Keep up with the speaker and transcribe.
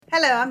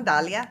Hello, I'm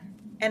Dahlia.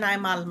 And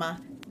I'm Alma.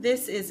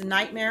 This is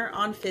Nightmare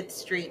on Fifth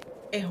Street,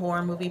 a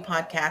horror movie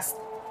podcast.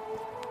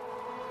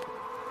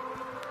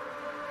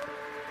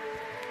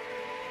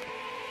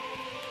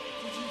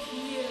 Did you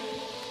hear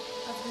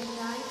of the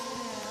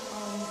nightmare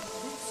on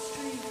Fifth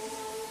Street?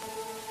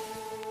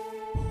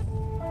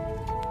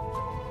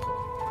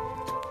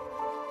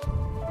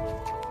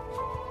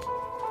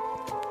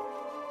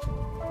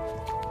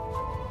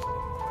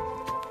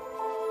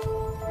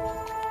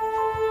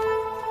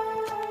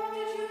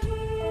 Did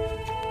you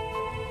hear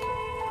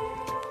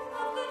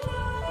of the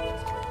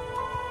nightmare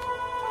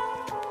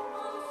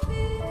on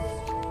Fifth Street?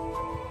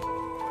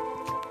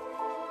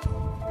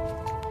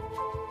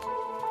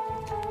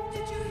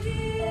 Did you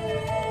hear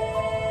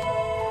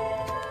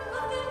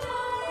of the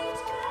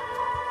nightmare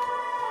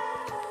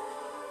on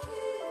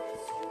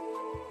Fifth Street?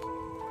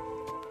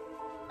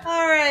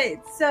 All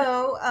right,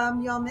 so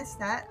y'all missed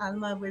that.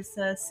 Alma was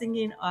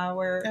singing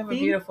our I have a theme.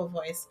 beautiful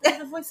voice. I have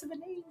the voice of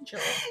an angel.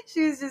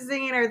 She was just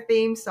singing our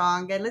theme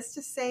song, and let's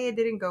just say it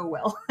didn't go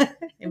well.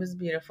 It was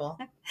beautiful.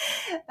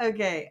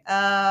 Okay,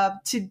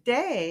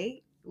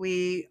 today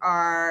we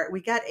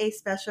got a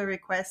special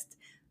request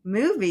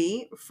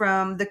movie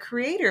from the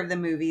creator of the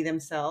movie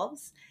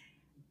themselves.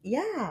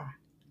 Yeah,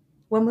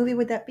 what movie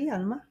would that be,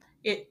 Alma?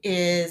 It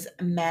is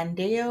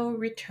Mandao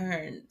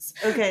Returns.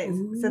 Okay,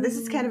 so this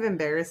is kind of Ooh.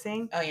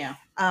 embarrassing. Oh, yeah.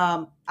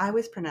 I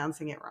was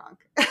pronouncing it wrong.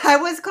 I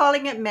was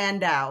calling it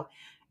Mandao,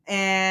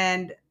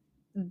 and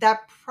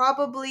that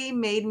probably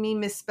made me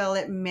misspell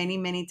it many,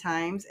 many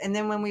times. And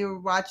then when we were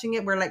watching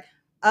it, we're like,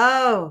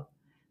 "Oh,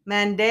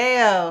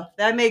 Mandao,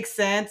 that makes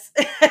sense."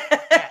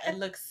 Yeah, it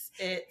looks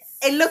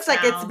like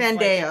it's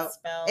Mandao.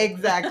 spelled.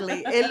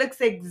 Exactly. It looks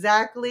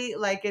exactly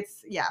like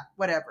it's,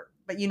 whatever.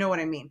 But you know what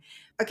I mean.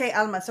 Okay,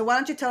 Alma, so why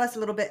don't you tell us a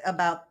little bit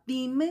about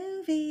the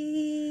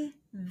movie?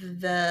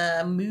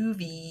 The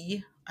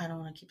movie. I don't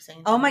want to keep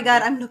saying. Oh my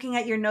God, I'm looking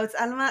at your notes,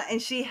 Alma,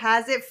 and she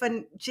has it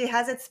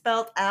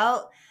spelled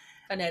out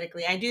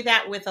phonetically. I do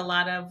that with a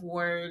lot of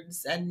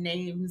words and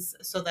names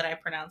so that I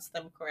pronounce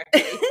them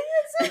correctly.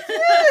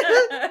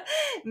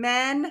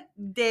 Mandao.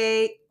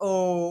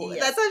 Yes,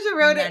 That's how she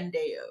wrote it.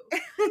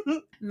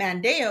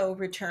 Mandao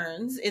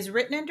Returns is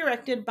written and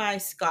directed by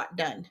Scott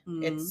Dunn.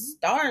 Mm-hmm. It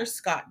stars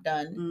Scott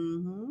Dunn,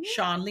 Mm-hmm.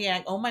 Sean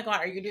Liang. Oh my God,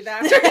 are you gonna do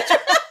that?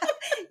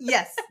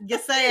 Yes,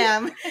 I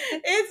am.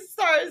 It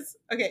stars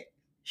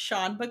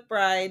Sean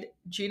McBride,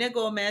 Gina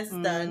Gomez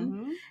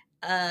Dunn,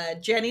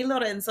 Jenny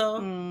Lorenzo,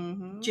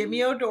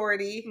 Jimmy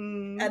O'Doherty,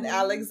 and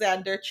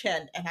Alexander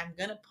Chen. And I'm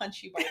gonna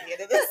punch you by the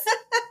end of this.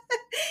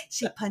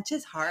 She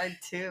punches hard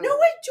too. No,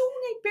 I don't.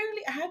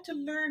 I had to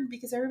learn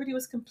because everybody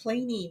was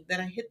complaining that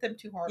I hit them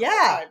too hard.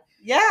 Yeah.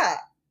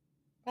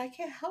 I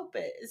can't help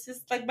it. It's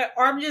just like my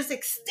arm just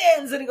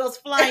extends and it goes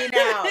flying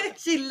out.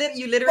 You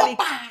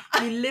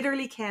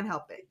literally can't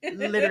help it.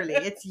 Literally,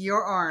 it's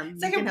your arm.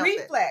 It's like a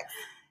reflex.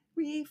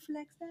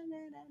 Reflex.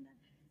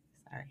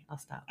 Sorry, I'll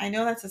stop. I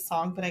know that's a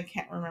song, but I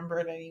can't remember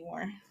it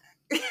anymore.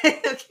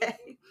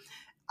 Okay.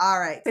 All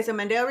right. Okay, so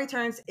Mandao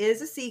Returns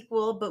is a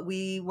sequel, but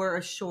we were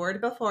assured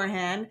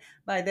beforehand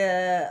by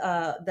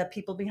the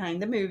people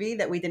behind the movie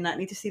that we did not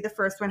need to see the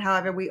first one.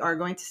 However, we are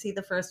going to see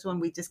the first one.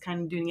 We just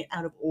kind of doing it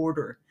out of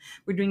order.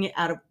 We're doing it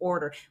out of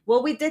order.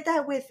 Well, we did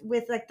that with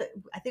like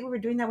I think we were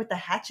doing that with the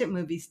Hatchet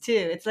movies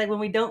too. It's like when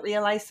we don't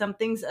realize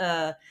something's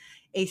a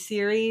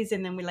series,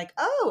 and then we're like,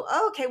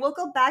 oh, okay, we'll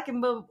go back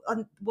and we'll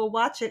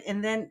watch it,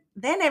 and then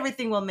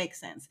everything will make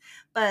sense.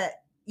 But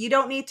you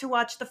don't need to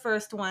watch the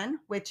first one,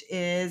 which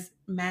is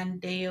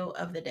Mandao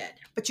of the Dead.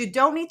 But you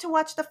don't need to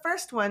watch the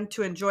first one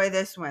to enjoy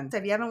this one. So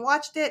if you haven't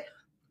watched it,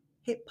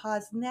 hit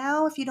pause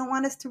now if you don't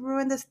want us to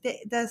ruin this, give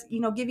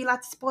you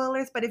lots of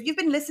spoilers. But if you've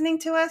been listening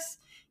to us,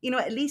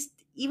 at least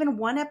even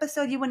one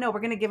episode, you would know we're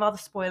going to give all the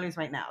spoilers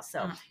right now.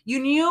 So you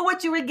knew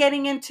what you were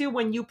getting into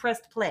when you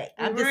pressed play.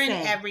 I'm just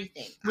saying.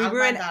 Everything. We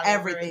ruined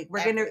everything.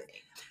 We're going to...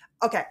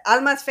 Okay,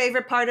 Alma's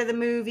favorite part of the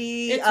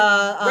movie. It's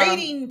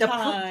rating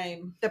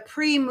time. The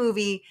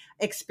pre-movie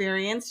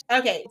experience.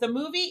 Okay, the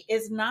movie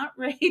is not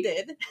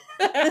rated,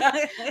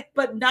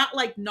 but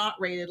not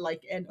rated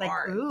like an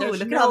R. Ooh, there's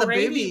look no at all the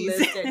rating boobies.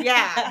 Listed.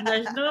 Yeah,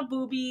 there's no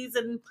boobies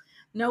and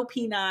no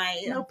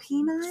peni. No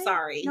peni?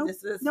 Sorry,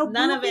 this is no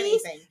none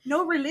boobies? of anything.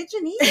 No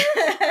religion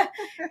either.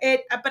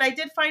 But I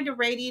did find a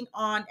rating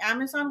on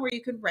Amazon where you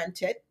could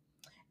rent it.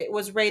 It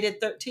was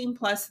rated 13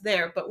 plus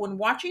there, but when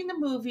watching the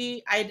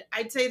movie, I'd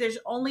say there's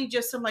only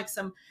just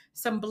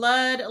some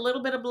blood, a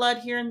little bit of blood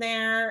here and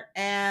there,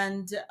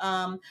 and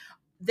I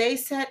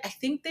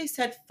think they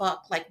said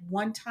fuck like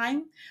one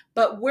time,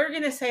 but we're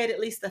gonna say it at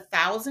least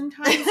 1,000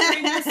 times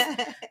during this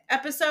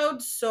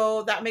episode,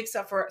 so that makes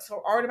up for it.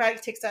 So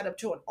automatically takes that up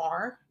to an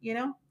R,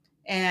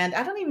 And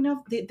I don't even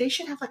know if they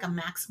should have like a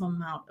maximum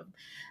amount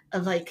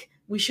of like,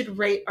 we should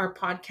rate our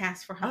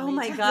podcast for how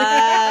many times.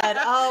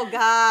 Oh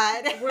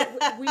God.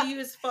 we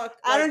use fuck.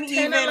 Like I don't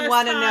even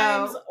want to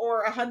know.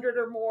 Or 100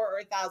 or more or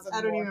 1,000.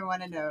 I don't even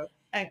want to know.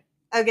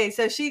 Okay,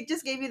 so she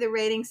just gave you the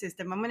rating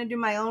system. I'm going to do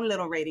my own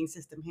little rating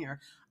system here.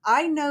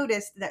 I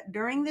noticed that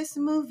during this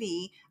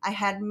movie, I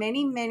had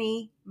many,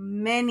 many,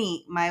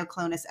 many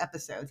myoclonus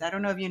episodes. I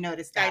don't know if you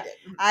noticed I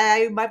that.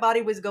 did. My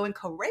body was going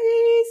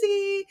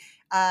crazy.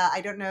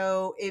 I don't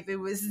know if it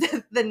was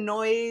the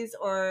noise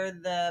or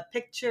the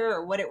picture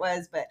or what it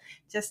was, but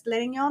just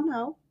letting y'all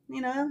know.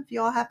 If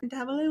y'all happen to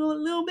have a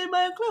little bit of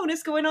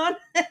myoclonus going on,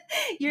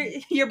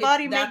 your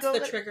body may That's go.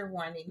 the trigger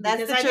warning. That's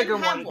because the I trigger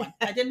didn't have warning. one.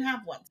 I didn't have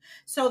one.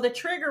 So the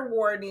trigger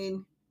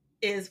warning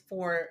is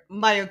for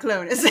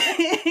myoclonus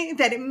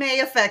that it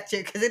may affect you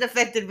because it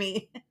affected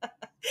me.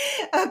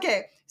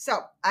 Okay, so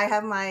I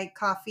have my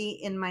coffee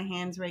in my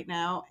hands right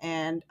now,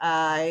 and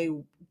I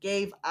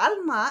gave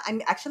Alma. I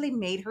actually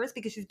made hers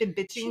because she's been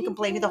bitching and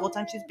complaining the whole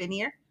time she's been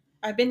here.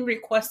 I've been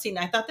requesting.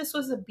 I thought this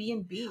was a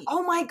B&B.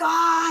 Oh my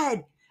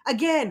god!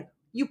 Again,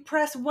 you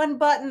press one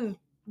button.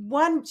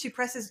 She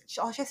presses.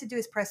 All she has to do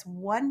is press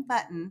one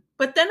button.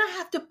 But then I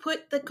have to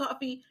put the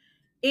coffee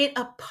in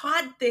a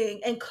pod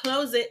thing and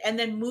close it, and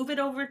then move it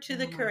over to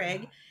the Oh my Keurig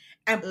God.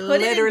 and put it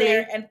in Literally.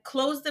 there and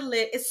close the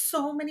lid. It's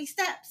so many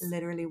steps.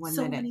 Literally 1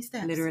 So minute. many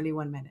steps. Literally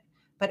 1 minute.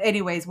 But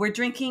anyways, we're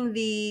drinking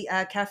the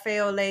Cafe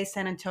Olé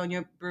San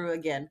Antonio brew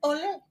again.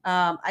 Ole.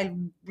 I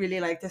really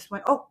like this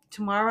one. Oh,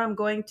 tomorrow I'm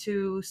going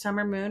to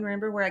Summer Moon.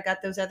 Remember where I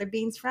got those other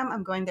beans from?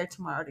 I'm going there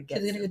tomorrow to get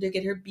She's some. going to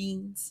get her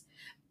beans.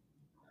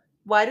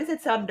 Why does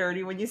it sound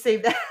dirty when you say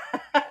that?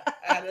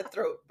 I had a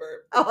throat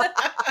burp. Oh.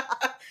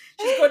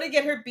 She's going to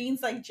get her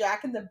beans like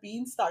Jack and the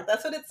Beanstalk.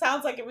 That's what it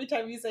sounds like every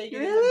time you say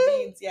getting the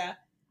Really? beans. Yeah.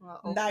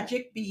 Well, okay.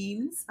 Magic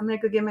beans. I'm going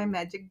to go get my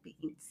magic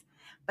beans.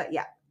 But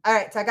yeah. All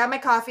right. So I got my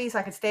coffee so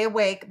I can stay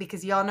awake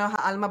because y'all know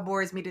how Alma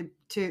bores me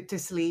to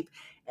sleep.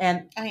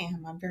 And I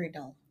am. I'm very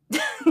dull.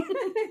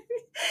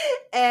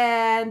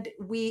 and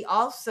we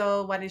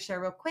also want to share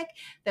real quick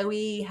that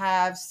we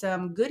have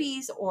some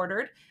goodies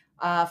ordered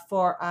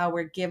for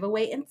our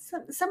giveaway and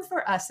some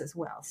for us as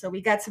well. So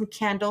we got some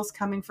candles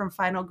coming from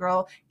Final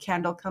Girl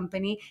Candle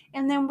Company,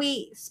 and then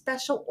we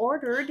special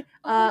ordered.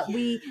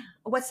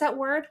 What's that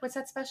word? What's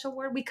that special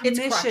word? We It's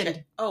commissioned.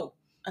 crotchet. Oh,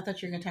 I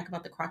thought you were going to talk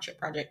about the crotchet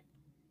project.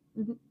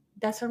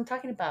 That's what I'm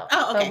talking about.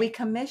 Oh, okay. But we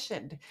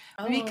commissioned.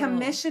 We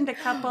commissioned a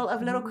couple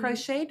of little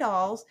crochet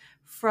dolls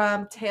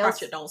from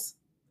crotchet dolls.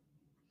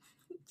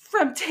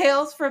 From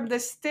Tales from the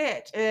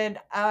Stitch, and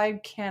I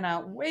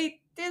cannot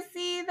wait to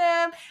see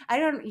them.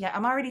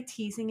 I'm already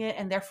teasing it,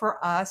 and they're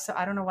for us, so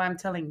I don't know why I'm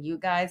telling you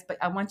guys, but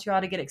I want you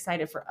all to get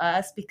excited for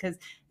us because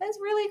that's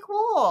really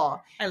cool.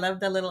 I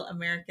love the little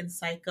American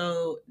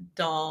Psycho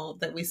doll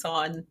that we saw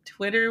on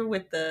Twitter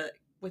with the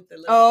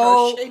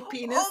little crochet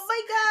penis. Oh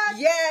my god.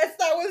 Yes,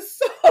 that was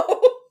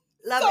so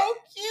Love so it.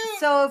 cute.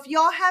 So if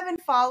y'all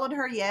haven't followed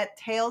her yet,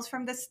 Tales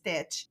from the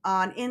Stitch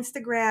on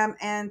Instagram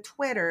and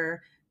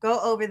Twitter, go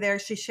over there.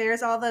 She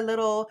shares all the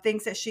little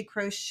things that she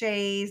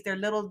crochets. They're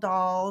little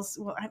dolls.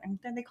 Well, are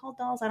they called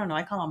dolls? I don't know.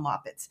 I call them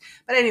moppets.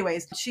 But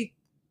anyways,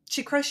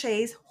 she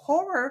crochets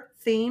horror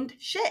themed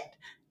shit.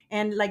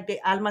 And like the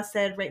Alma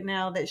said right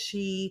now that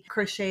she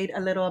crocheted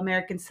a little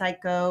American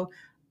Psycho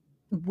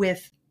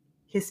with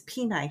his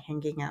penile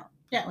hanging out.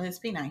 Yeah, with his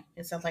penile.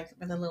 It sounds like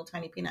with a little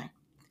tiny penile.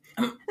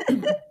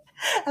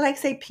 I like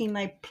to say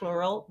penile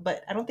plural,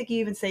 but I don't think you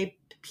even say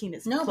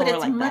penis. No, but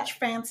it's much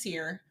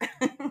fancier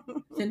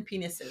than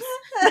penises.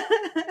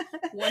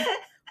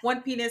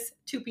 One penis,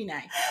 two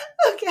peni.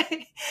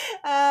 Okay.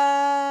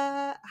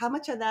 How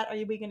much of that are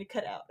we going to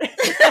cut out?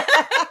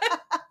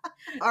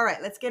 All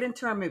right, let's get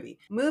into our movie.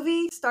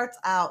 Movie starts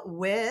out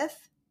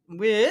with.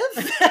 Stop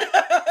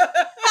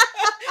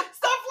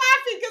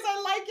laughing because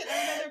I like it.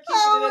 I'm gonna keep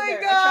Oh it in my there.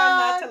 I try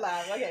not God. to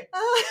laugh. Okay.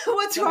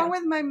 What's Go wrong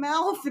ahead. with my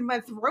mouth and my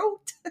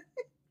throat?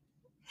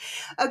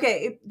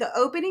 Okay, the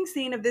opening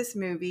scene of this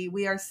movie,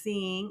 we are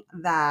seeing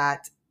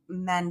that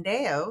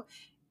Mandao,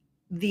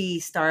 the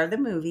star of the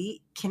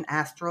movie, can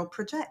astral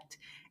project.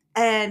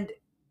 And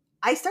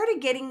I started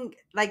getting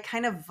like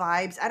kind of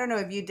vibes. I don't know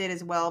if you did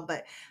as well,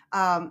 but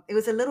it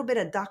was a little bit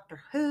of Doctor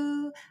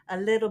Who, a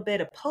little bit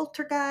of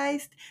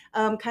Poltergeist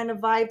kind of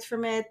vibes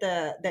from it,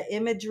 the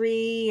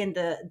imagery and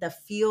the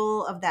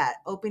feel of that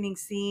opening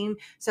scene.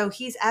 So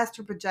he's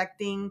astral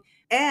projecting,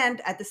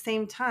 and at the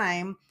same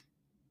time,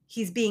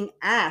 he's being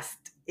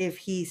asked if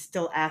he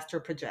still astral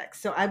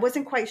projects. So I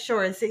wasn't quite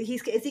sure. Is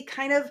he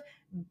kind of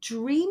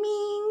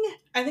dreaming?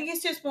 I think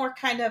it's just more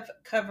kind of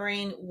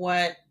covering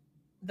what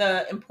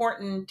the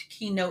important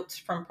keynotes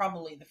from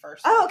probably the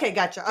first Oh, one. okay,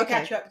 gotcha. To Okay.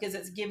 catch you up because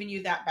it's giving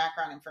you that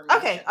background information.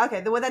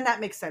 Okay. Well, then that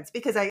makes sense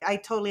because I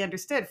totally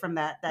understood from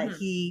that Mhm.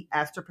 he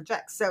astral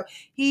projects. So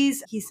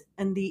he's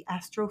in the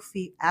astral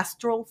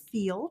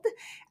field,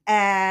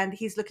 and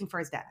he's looking for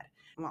his dad.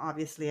 Well,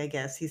 obviously, I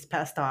guess he's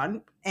passed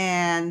on,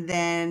 and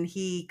then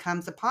he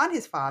comes upon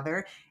his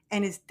father,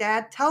 and his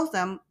dad tells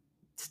him,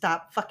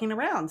 "Stop fucking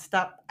around.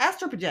 Stop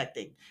astral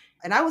projecting."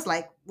 And I was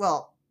like,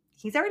 "Well,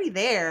 he's already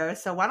there,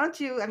 so why don't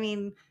you? I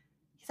mean."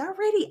 He's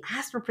already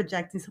astral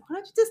projecting, so why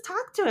don't you just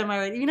talk to him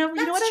already? You know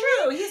That's what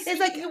I true. mean? It's It's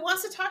like like- he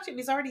wants to talk to him.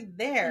 He's already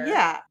there.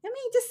 Yeah. I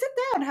mean, just sit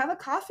down, have a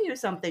coffee or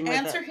something.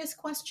 Answer with him. his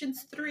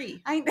questions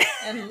 3 I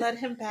and let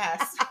him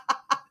pass.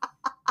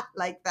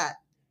 Like that.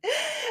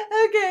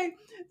 Okay.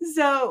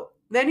 So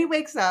then he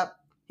wakes up.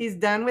 He's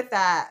done with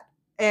that.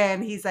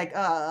 And he's like,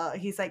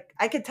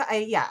 I could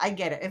yeah, I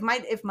get it.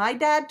 If my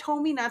dad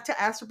told me not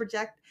to astral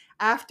project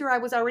after I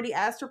was already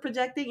astral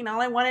projecting and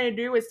all I wanted to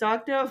do was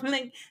talk to him,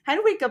 like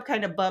I'd wake up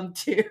kind of bummed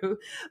too.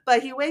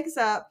 But he wakes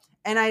up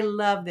and I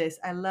love this.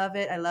 I love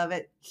it. I love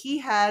it. He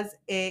has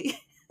a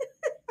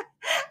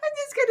I'm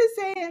just gonna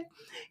say it.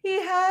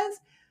 He has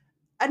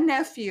a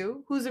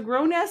nephew who's a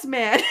grown ass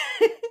man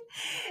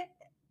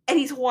and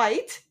he's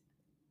white.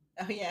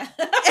 Oh yeah.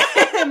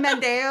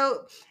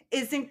 Mandao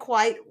isn't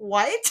quite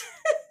white.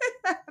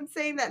 I'm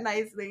saying that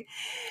nicely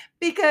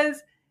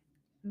because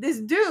this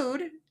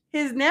dude,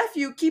 his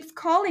nephew, keeps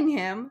calling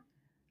him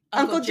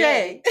Uncle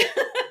Jay.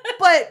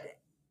 But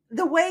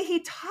the way he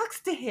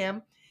talks to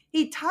him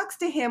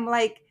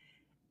like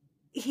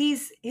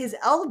he's his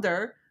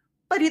elder,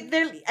 but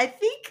I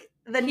think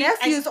the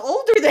nephew's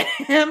older than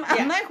him.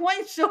 I'm not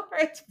quite sure.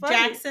 It's funny.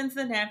 Jackson's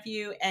the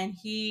nephew, and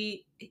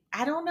I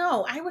don't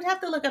know. I would have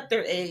to look up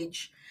their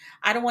age.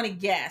 I don't want to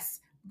guess,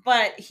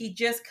 but he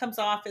just comes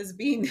off as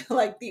being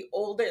like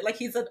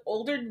he's an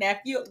older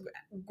nephew,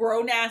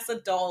 grown ass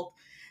adult,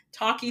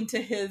 talking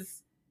to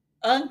his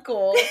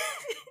uncle,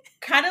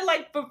 kind of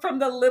like from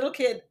the little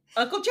kid,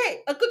 Uncle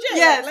Jay.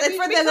 Yes, and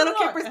from the little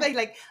kid perspective,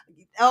 like,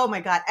 oh my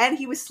God. And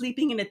he was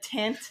sleeping in a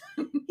tent.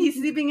 He's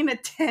sleeping in a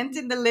tent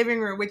in the living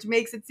room, which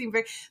makes it seem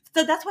very.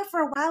 So that's why for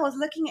a while I was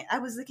looking, I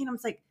was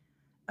like,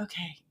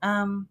 okay,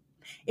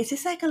 is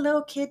this like a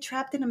little kid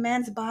trapped in a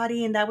man's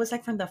body? And that was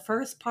like from the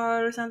first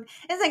part or something.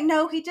 It's like,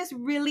 no, he just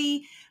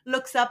really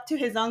looks up to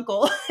his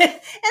uncle. And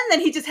then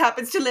he just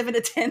happens to live in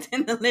a tent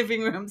in the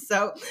living room.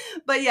 So,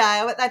 but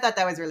yeah, I thought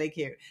that was really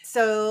cute.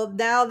 So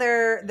now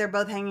they're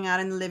both hanging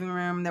out in the living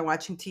room. They're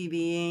watching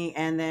TV.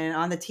 And then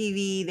on the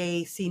TV,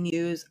 they see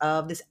news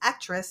of this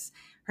actress.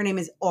 Her name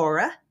is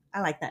Aura. I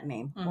like that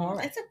name. Mm-hmm.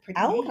 Aura. It's a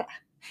pretty name.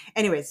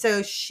 Anyway,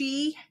 so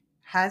she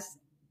has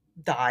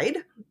died.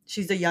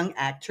 She's a young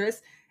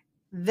actress.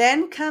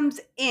 Then comes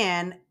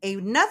in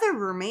another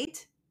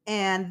roommate,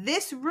 and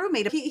this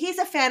roommate, he's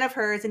a fan of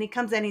hers, and he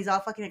comes in, he's all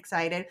fucking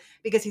excited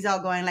because he's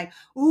all going like,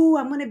 ooh,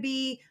 I'm going to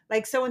be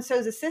like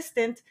so-and-so's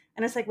assistant.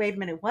 And it's like, wait a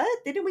minute, what?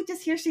 Didn't we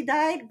just hear she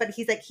died? But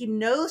he's like, he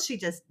knows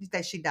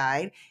that she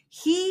died.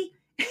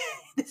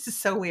 This is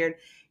so weird.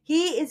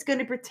 He is going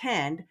to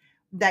pretend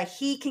that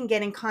he can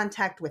get in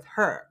contact with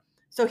her.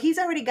 So he's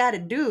already got a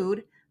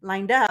dude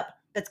lined up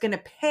that's going to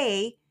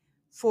pay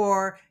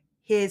for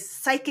his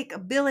psychic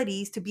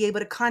abilities to be able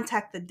to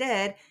contact the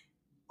dead,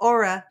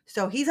 Aura.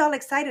 So he's all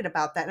excited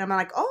about that. And I'm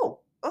like, oh,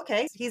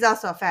 okay. He's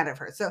also a fan of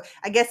her. So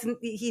I guess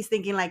he's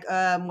thinking like,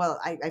 well,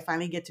 I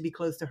finally get to be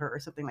close to her or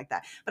something like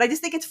that. But I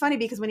just think it's funny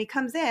because when he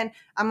comes in,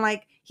 I'm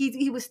like,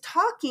 he was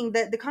talking,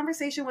 the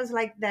conversation was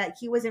like that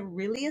he wasn't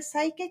really a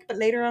psychic, but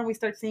later on we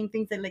start seeing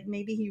things that like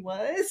maybe he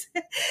was.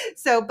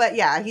 So, but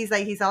yeah,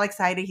 he's all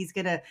excited. He's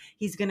gonna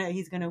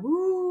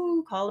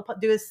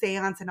do a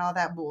seance and all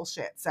that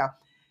bullshit. So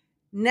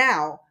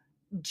now,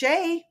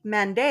 Jay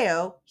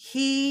Mandao,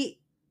 he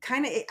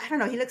kind of, I don't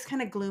know, he looks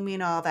kind of gloomy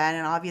and all that.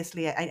 And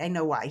obviously, I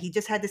know why. He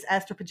just had this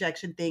astral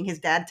projection thing. His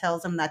dad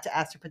tells him not to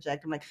astral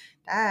project. I'm like,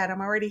 Dad, I'm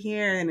already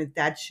here. And his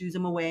dad shoos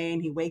him away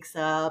and he wakes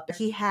up.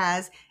 He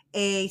has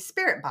a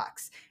spirit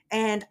box.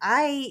 And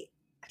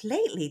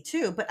lately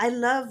too, but I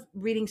love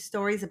reading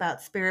stories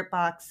about spirit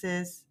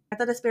boxes. I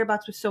thought the spirit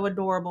box was so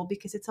adorable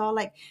because it's all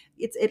like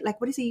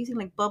like what is he using,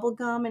 like bubble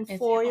gum and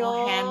foil, it's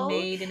all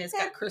handmade, and it's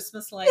got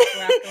Christmas lights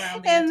wrapped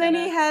around the and antenna. then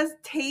he has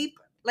tape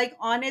like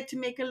on it to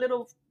make a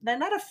little,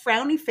 not a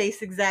frowny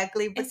face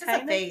exactly, but it's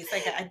just a face.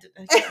 Like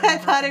I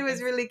thought it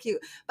was really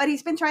cute. But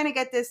he's been trying to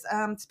get this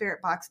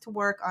spirit box to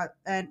work on,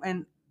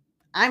 and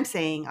I'm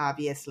saying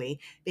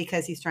obviously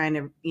because he's trying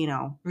to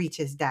reach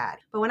his dad.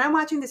 But when I'm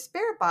watching the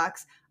spirit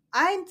box,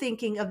 I'm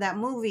thinking of that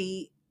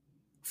movie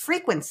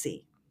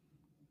Frequency.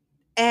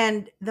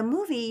 And the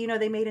movie,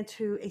 they made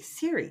into a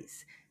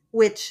series,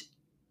 which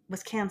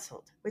was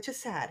canceled, which is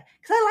sad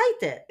because I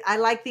liked it. I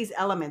like these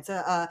elements.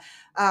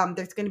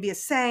 There's going to be a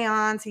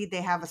seance.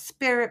 They have a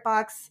spirit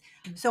box.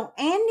 So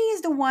Andy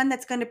is the one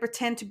that's going to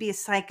pretend to be a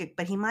psychic,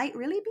 but he might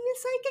really be a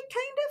psychic,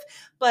 kind of.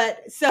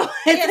 But so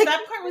yes,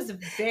 that part was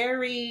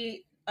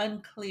very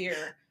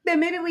unclear. But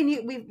maybe we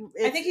knew.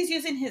 I think he's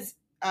using his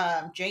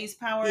Jay's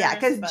powers. Yeah,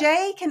 because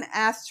Jay can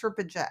astral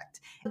project.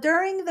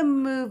 During the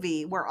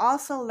movie, we're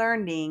also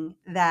learning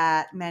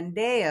that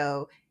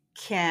Mandao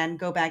can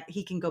go back.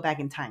 He can go back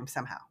in time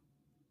somehow.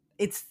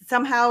 It's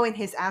somehow in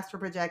his astral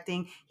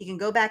projecting, he can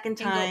go back in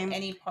time,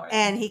 any part,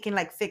 and he can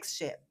like fix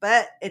shit.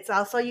 But it's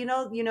also, you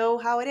know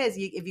how it is.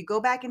 If you go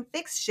back and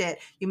fix shit,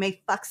 you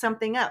may fuck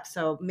something up.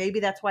 So maybe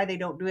that's why they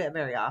don't do it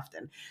very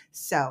often.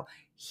 So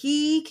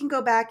he can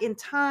go back in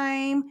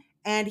time,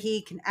 and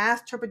he can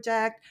astral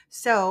project.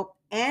 So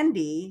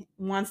Andy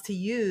wants to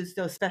use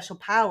those special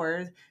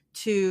powers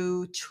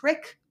to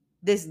trick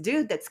this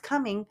dude that's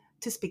coming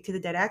to speak to the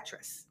dead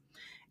actress.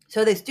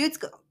 So this dude's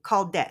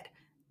called Dead.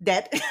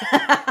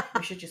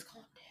 We should just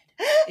call him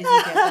Dead. Is he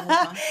dead the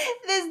whole time?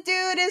 This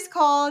dude is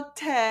called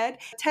Ted.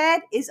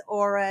 Ted is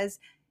Aura's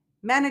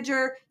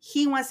manager.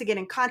 He wants to get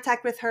in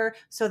contact with her.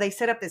 So they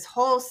set up this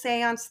whole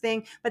seance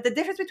thing. But the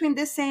difference between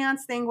this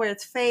seance thing where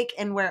it's fake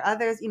and where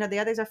others, the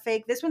others are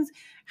fake, this one's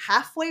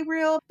halfway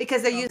real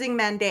because they're using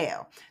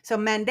Mandao. So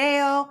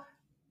Mandao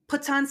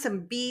puts on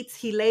some beats,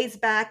 he lays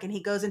back and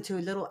he goes into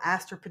a little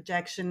astral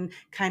projection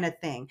kind of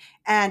thing.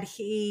 And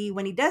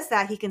when he does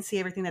that, he can see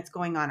everything that's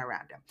going on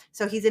around him.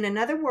 So he's in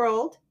another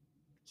world.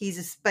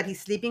 But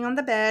he's sleeping on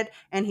the bed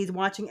and he's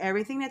watching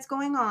everything that's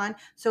going on.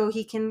 So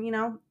he can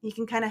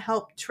kind of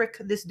help trick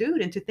this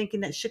dude into thinking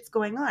that shit's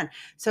going on.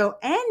 So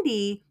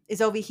Andy is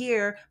over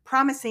here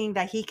promising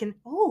that he can,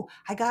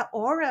 I got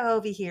Aura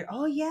over here.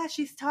 Oh yeah,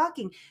 she's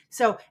talking.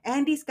 So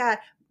Andy's got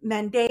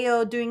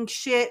Mandao doing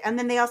shit. And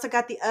then they also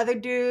got the other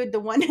dude, the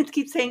one that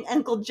keeps saying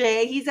Uncle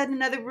Jay. He's in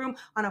another room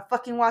on a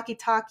fucking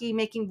walkie-talkie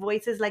making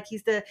voices like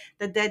he's the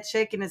dead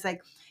chick. And it's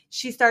like,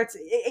 she starts,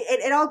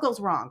 it all goes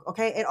wrong,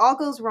 okay? It all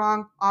goes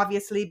wrong,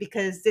 obviously,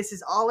 because this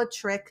is all a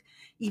trick,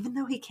 even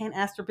though he can't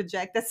astral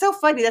project. That's so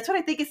funny. That's what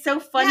I think is so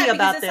funny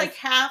about it's this.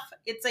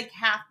 It's like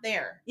half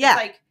there. Yeah.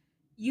 It's like,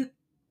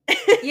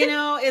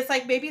 it's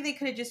like maybe they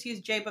could have just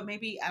used Jay, but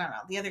maybe, I don't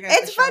know, the other guy.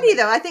 It's funny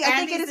though. I think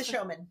Andy's it is the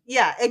showman.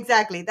 Yeah,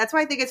 exactly. That's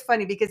why I think it's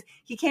funny because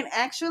he can't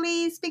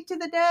actually speak to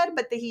the dead,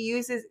 but he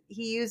uses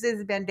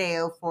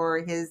Mandao for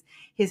his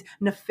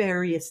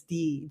nefarious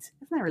deeds.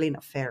 It's not really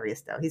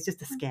nefarious though. He's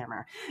just a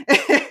scammer.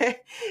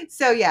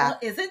 So yeah. Well,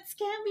 is it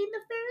scamming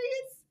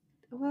nefarious?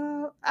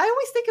 Well, I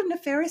always think of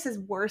nefarious as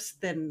worse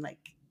than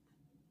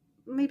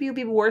maybe it would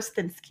be worse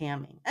than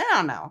scamming.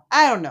 I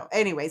don't know.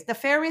 Anyways,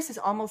 nefarious is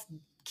almost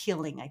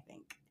killing, I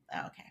think.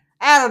 Okay.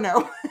 I don't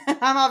know.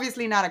 I'm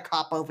obviously not a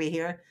cop over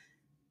here.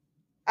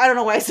 I don't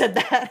know why I said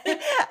that.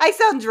 I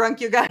sound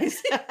drunk, you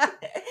guys.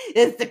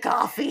 It's the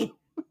coffee.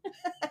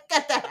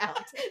 Cut that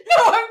out.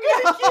 No,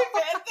 I'm gonna keep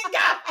it. It's the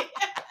coffee.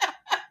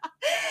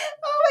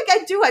 Oh my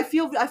god, I do.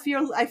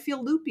 I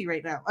feel loopy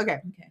right now. Okay.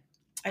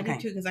 I do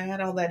too because I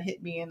had all that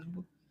hit me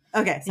and.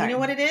 Okay. Sorry. You know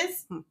what it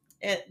is?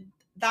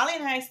 Dolly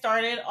and I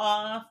started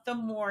off the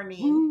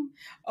morning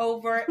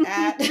over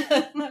at.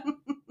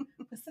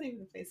 What's the name of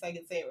the place? I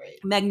can say it right.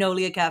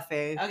 Magnolia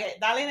Cafe. Okay,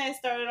 Dolly and I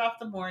started off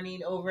the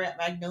morning over at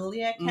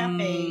Magnolia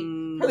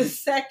Cafe for the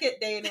second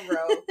day in a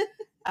row.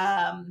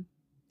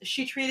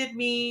 She treated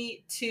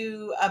me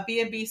to a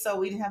B&B so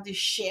we didn't have to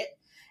shit.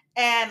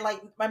 And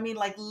like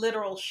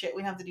literal shit.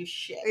 We didn't have to do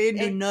shit. We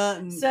didn't do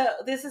nothing. So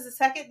this is the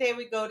second day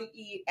we go to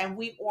eat and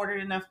we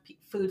ordered enough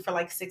food for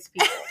like 6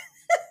 people.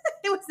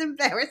 It was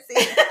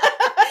embarrassing.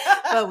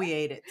 But we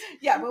ate it.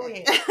 Yeah, but we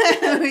ate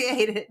it. We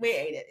ate it. We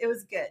ate it. It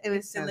was good. It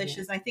was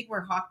delicious. I think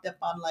we're hopped up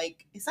on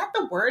is that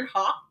the word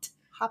hopped?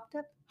 Hopped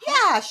up?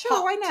 Yeah, sure.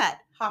 Hopped. Why not?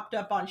 Hopped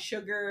up on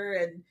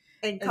sugar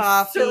and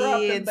coffee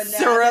syrup and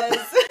syrup.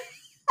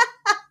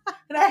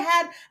 And I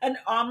had an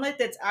omelet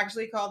that's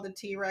actually called the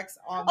T-Rex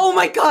omelet. Oh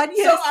my god,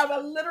 yes. So I'm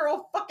a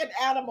literal fucking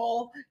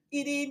animal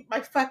eating my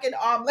fucking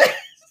omelet.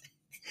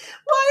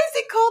 Why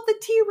is it called the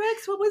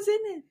T-Rex? What was in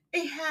it?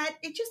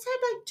 It just had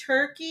like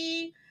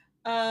turkey.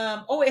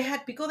 It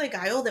had pico de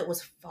gallo that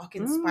was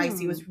fucking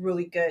spicy. It was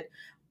really good.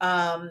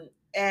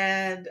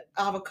 And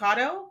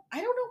avocado. I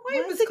don't know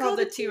why it was called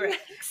the T-Rex.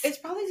 It's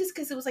probably just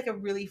because it was like a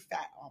really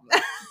fat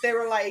omelet. They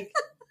were like,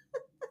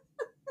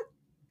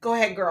 go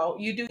ahead, girl.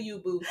 You do you,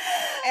 boo.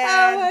 And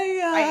oh my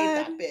god. I ate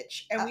that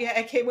bitch. And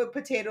I came with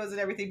potatoes and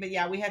everything. But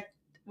yeah, we had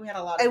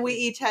a lot of and we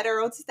each had our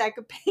own stack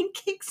of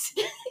pancakes.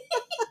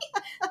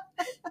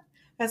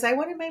 Because I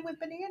wanted mine with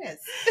bananas.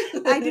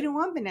 I didn't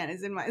want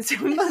bananas in mine,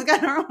 so we both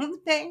got our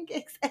own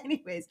pancakes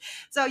anyways.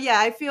 So yeah,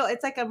 I feel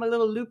it's like I'm a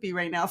little loopy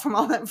right now from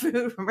all that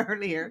food from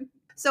earlier.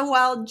 So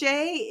while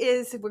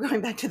we're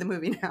going back to the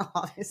movie now,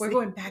 obviously. We're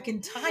going back in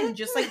time,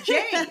 just like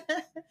Jay.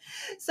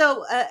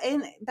 So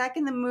back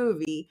in the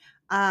movie,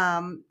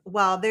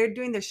 while they're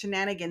doing their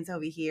shenanigans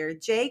over here,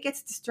 Jay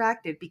gets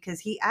distracted because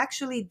he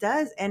actually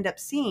does end up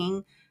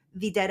seeing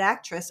the dead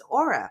actress,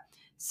 Aura.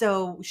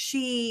 So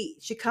she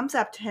comes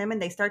up to him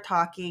and they start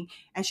talking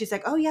and she's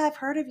like, oh yeah, I've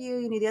heard of you.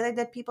 You know, the other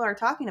dead people are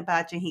talking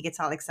about you. And he gets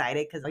all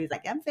excited because he's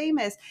like, I'm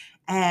famous.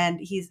 And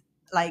he's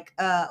like,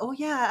 oh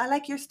yeah, I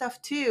like your stuff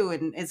too.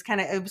 And it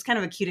was kind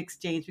of a cute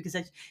exchange because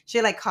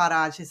she like caught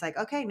on. She's like,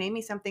 okay, name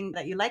me something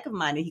that you like of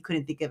mine. And he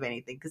couldn't think of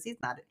anything because he's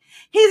not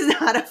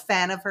a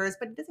fan of hers,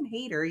 but he doesn't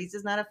hate her. He's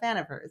just not a fan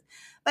of hers.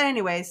 But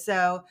anyway,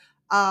 so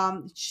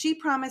she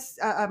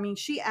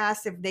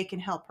asked if they can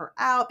help her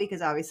out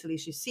because obviously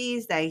she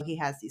sees that he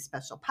has these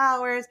special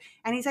powers.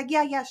 And he's like,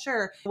 yeah,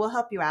 sure. We'll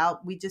help you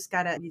out. You just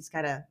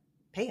gotta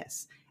pay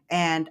us.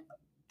 And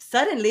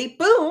suddenly,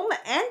 boom,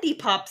 Andy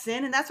pops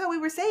in. And that's what we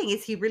were saying.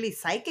 Is he really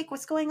psychic?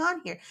 What's going on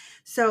here?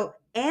 So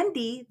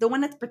Andy, the one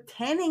that's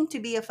pretending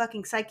to be a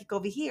fucking psychic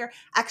over here,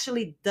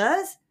 actually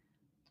does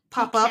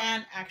pop up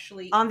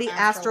on the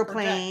astral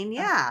plane.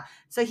 Yeah.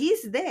 So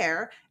he's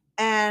there.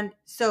 And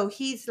so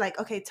he's like,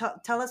 okay,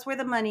 tell us where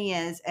the money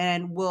is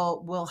and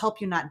we'll help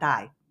you not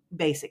die,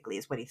 basically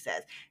is what he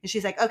says. And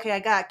she's like, okay,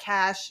 I got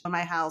cash on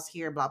my house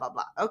here, blah, blah,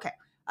 blah. Okay.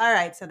 All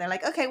right. So they're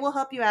like, okay, we'll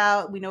help you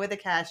out. We know where the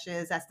cash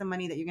is. That's the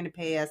money that you're going to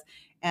pay us.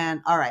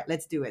 And all right,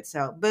 let's do it.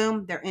 So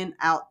boom, they're in,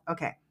 out.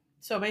 Okay.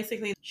 So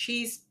basically,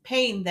 she's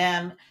paying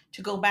them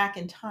to go back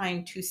in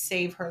time to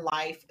save her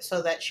life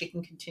so that she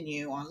can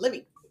continue on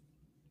living.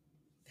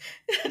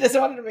 I just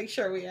wanted to make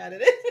sure we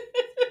added it.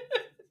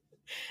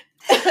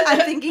 I'm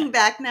thinking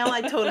back now.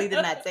 I totally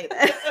did not say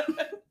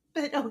that.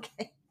 But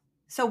okay.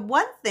 So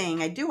one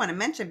thing I do want to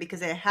mention,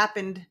 because it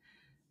happened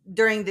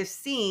during this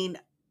scene,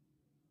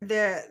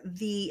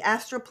 the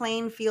astral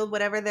plane field,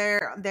 whatever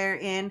they're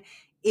in,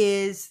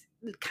 is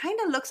kind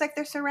of looks like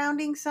they're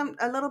surrounding some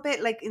a little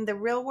bit like in the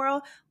real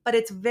world, but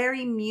it's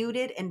very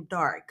muted and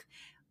dark.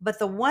 But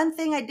the one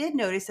thing I did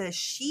notice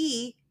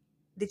is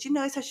did you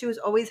notice how she was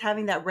always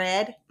having that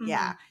red?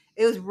 Yeah,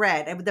 it was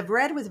red. And the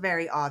red was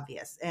very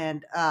obvious.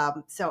 And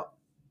so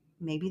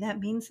maybe that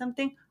means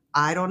something.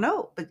 I don't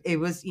know. But it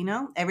was,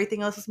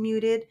 everything else was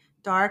muted,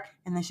 dark.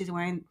 And then she's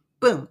wearing,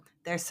 boom,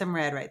 there's some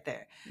red right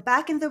there.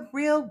 Back in the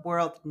real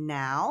world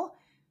now,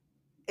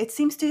 it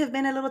seems to have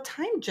been a little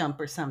time jump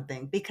or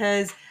something,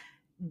 because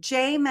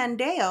Jay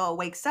Mandao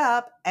wakes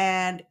up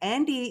and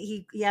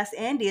Andy, he asks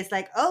Andy, it's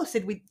like, oh,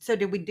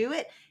 did we do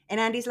it? And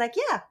Andy's like,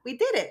 yeah, we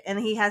did it. And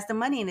he has the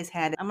money in his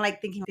hand. I'm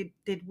like thinking,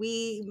 did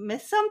we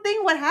miss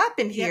something? What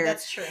happened here? Yeah,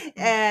 that's true.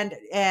 And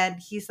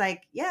he's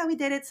like, yeah, we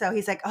did it. So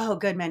he's like, oh,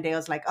 good.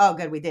 Mandao's like, oh,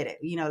 good, we did it.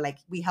 Like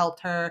we helped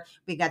her.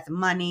 We got the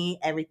money.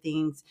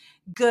 Everything's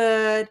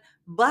good.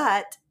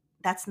 But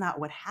that's not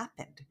what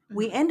happened.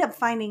 We end up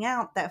finding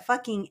out that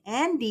fucking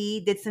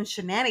Andy did some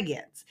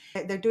shenanigans.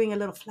 They're doing a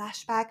little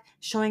flashback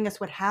showing us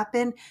what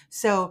happened.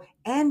 So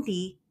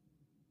Andy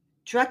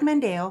drugged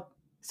Mandao,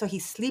 so he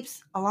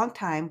sleeps a long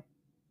time.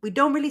 We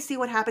don't really see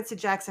what happens to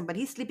Jackson, but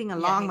he's sleeping a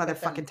long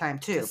motherfucking time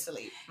too.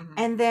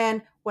 And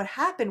then what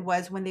happened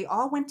was when they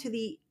all went to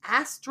the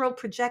astral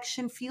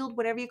projection field,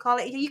 whatever you call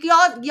it.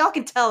 Y'all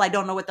can tell I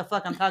don't know what the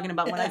fuck I'm talking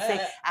about when I say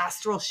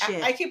astral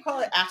shit. I keep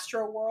calling it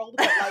Astro World,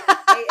 but like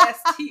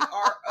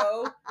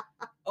ASTRO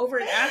over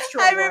in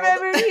Astro World. I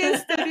remember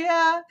Houston,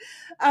 yeah.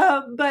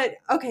 But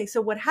okay, so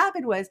what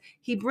happened was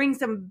he brings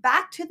them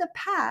back to the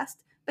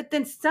past. But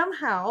then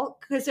somehow,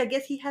 because I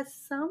guess he has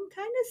some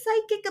kind of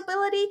psychic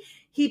ability,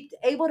 he's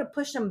able to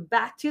push them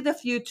back to the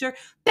future.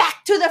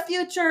 Back to the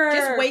future!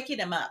 Just waking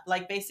him up.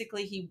 Like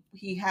basically he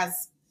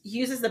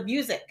uses the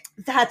music.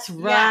 That's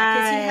right. Yeah,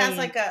 because he has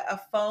like a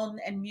phone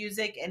and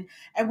music, and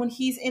when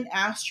he's in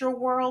Astro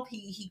World,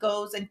 he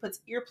goes and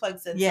puts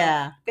earplugs in.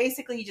 Yeah. So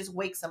basically he just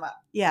wakes him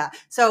up. Yeah.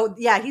 So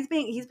yeah, he's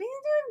been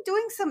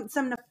doing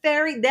some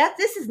nefarious.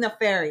 This is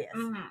nefarious.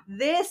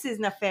 This is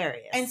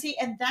nefarious.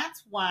 And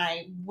that's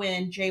why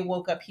when Jay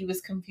woke up, he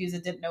was confused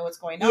and didn't know what's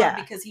going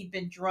on because he'd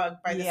been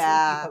drugged by the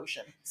sleepy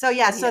potion. So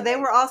they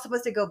were all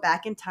supposed to go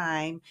back in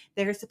time.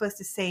 They were supposed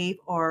to save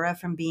Aura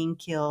from being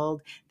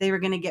killed. They were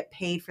going to get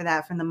paid for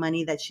that from the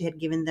money that she had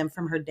given them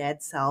from her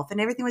dead self,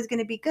 and everything was going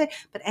to be good.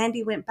 But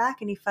Andy went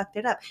back and he fucked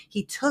it up.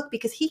 He took,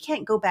 because he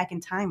can't go back in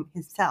time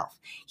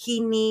himself. He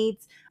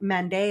needs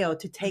Mandao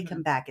to take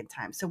him back in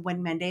time. So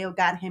when Mandao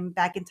got him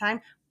back in time,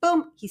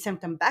 boom, he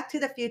sent him back to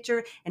the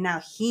future, and now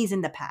he's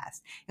in the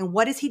past. And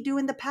what does he do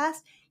in the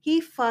past?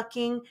 He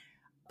fucking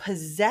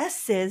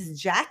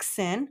possesses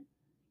Jackson.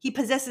 He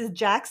possesses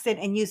Jackson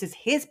and uses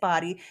his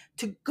body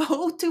to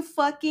go to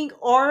fucking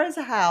Aura's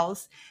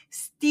house,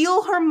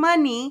 steal her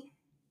money,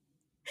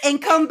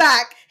 and come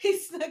back. He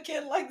snuck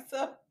in like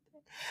a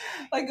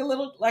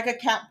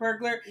cat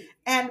burglar.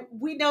 And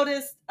we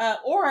noticed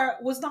Aura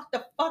was knocked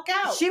the fuck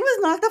out. She was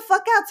knocked the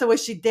fuck out. So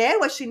was she dead?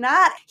 Was she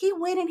not? He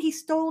went and he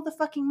stole the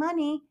fucking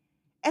money,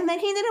 and then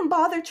he didn't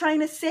bother trying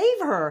to save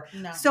her.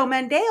 No. So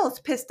Mandao's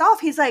pissed off.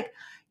 He's like,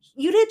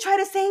 you didn't try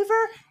to save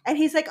her? And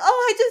he's like,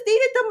 oh, I just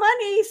needed the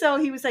money. So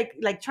he was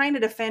like trying to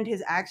defend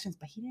his actions,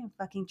 but he didn't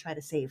fucking try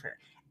to save her.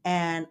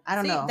 And I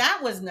don't know.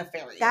 That was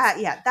nefarious. That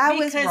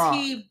was wrong. Because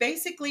he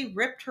basically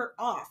ripped her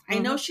off. I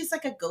know she's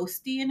like a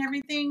ghosty and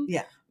everything.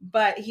 Yeah.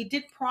 But he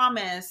did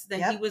promise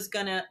that he was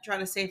going to try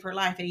to save her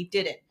life, and he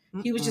didn't.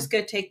 He was just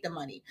going to take the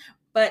money.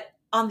 But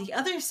on the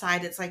other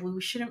side, it's like we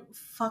shouldn't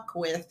fuck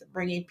with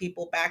bringing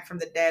people back from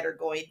the dead or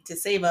going to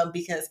save them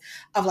because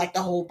of like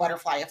the whole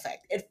butterfly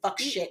effect. It fucks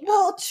shit.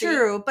 Well,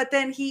 true, but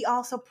then he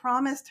also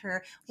promised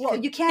her. Well,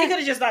 you can't. He could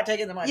have just not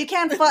taken the money. You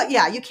can't fuck.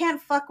 Yeah, you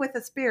can't fuck with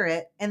a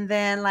spirit, and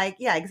then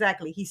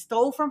exactly. He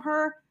stole from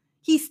her.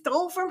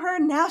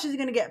 Now she's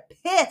gonna get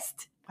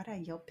pissed. Why did I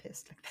yell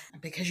pissed like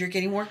that? Because you're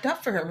getting worked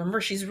up for her.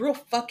 Remember, she's real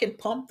fucking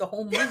pumped the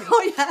whole movie.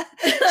 Oh yeah,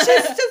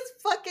 she's just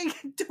fucking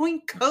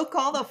doing coke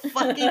all the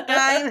fucking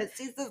time, and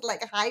she's just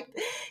like hyped.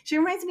 She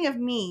reminds me of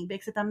me,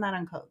 except I'm not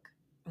on coke.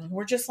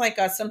 We're just like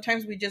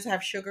sometimes we just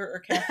have sugar or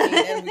caffeine,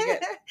 and we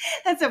get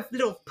that's a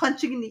little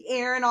punching in the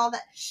air and all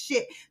that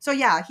shit. So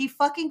yeah, he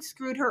fucking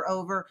screwed her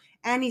over,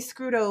 and he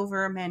screwed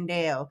over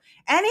Mandao,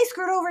 and he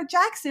screwed over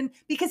Jackson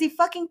because he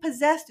fucking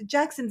possessed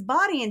Jackson's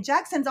body, and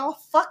Jackson's all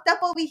fucked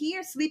up over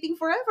here, sleeping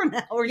forever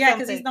now, or Yeah,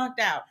 because something. he's knocked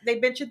out. They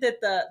mentioned that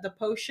the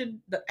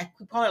potion, I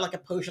could call it like a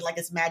potion, like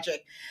it's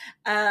magic.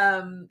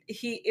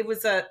 It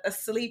was a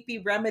sleepy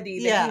remedy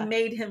that Yeah. he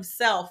made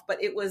himself,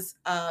 but it was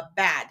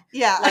bad.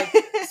 Yeah. Like,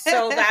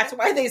 so that's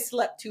why they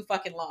slept too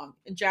fucking long.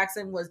 And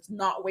Jackson was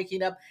not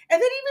waking up,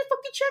 and they didn't even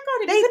fucking check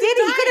on him. They did.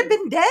 He could have died.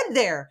 been dead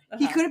there.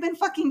 He Uh-huh. could have been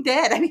fucking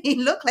dead. I mean, he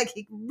looked like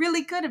he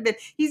really could have been.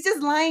 He's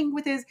just lying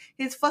with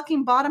his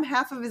fucking bottom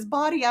half of his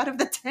body out of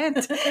the tent.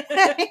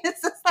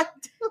 It's just like,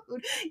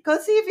 dude, go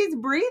see if he's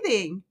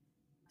breathing.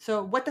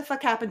 So what the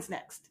fuck happens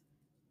next?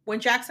 When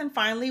Jackson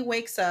finally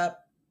wakes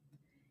up,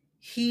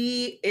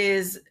 he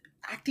is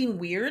acting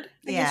weird.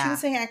 I guess you Yeah. would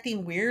say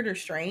acting weird or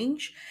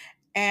strange.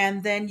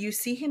 And then you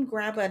see him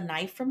grab a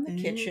knife from the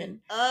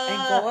kitchen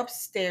and go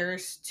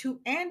upstairs to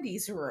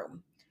Andy's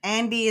room.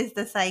 Andy is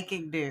the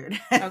psychic dude.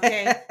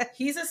 Okay.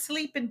 He's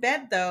asleep in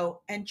bed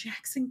though, and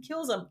Jackson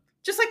kills him.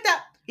 Just like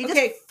that. He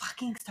Okay. just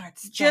fucking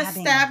starts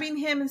stabbing.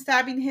 Just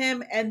stabbing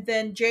him. And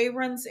then Jay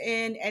runs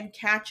in and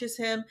catches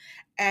him.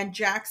 And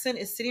Jackson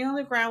is sitting on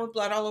the ground with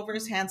blood all over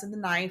his hands and the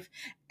knife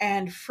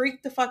and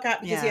freaked the fuck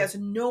out because he Yeah. has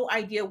no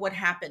idea what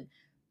happened.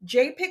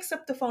 Jay picks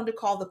up the phone to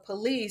call the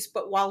police,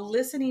 but while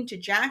listening to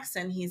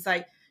Jackson, he's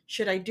like,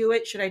 should I do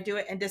it? Should I do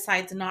it? And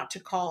decides not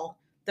to call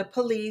the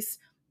police,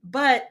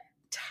 but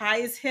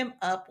ties him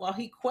up while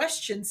he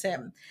questions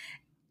him.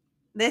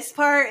 This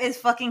part is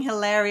fucking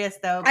hilarious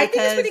though. I think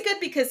it's pretty good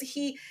because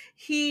he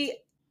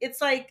it's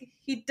like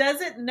he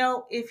doesn't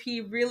know if he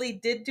really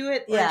did do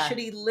it or Yeah. should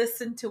he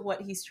listen to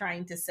what he's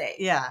trying to say.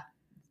 Yeah.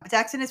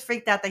 Jackson is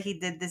freaked out that he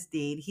did this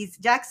deed.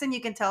 Jackson,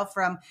 you can tell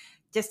from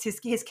just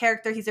his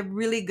character, he's a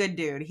really good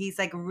dude. He's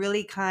like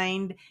really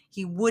kind.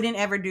 He wouldn't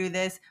ever do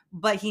this,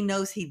 but he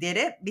knows he did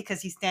it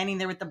because he's standing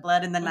there with the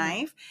blood and the Mhm.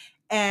 knife.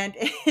 And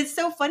it's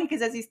so funny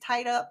because as he's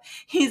tied up,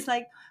 he's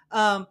like,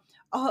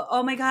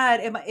 oh my God,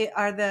 am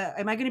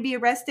I going to be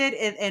arrested?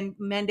 And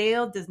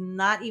Mandao does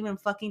not even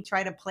fucking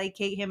try to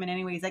placate him in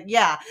any way. He's like,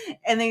 yeah.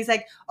 And then he's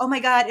like, oh my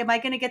God, am I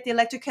going to get the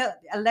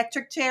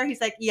electric chair? He's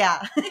like,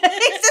 yeah.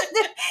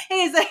 And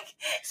he's like,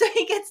 so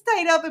he gets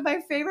tied up. And my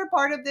favorite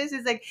part of this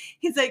is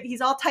he's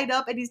all tied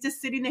up and he's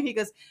just sitting there. He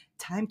goes,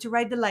 time to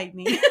ride the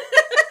lightning. I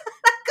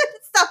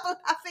couldn't stop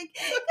laughing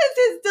because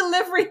his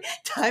delivery,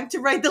 time to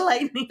ride the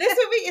lightning. This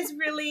movie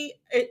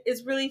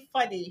is really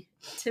funny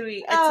to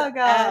me. Oh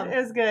God, it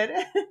was good.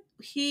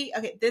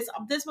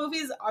 This movie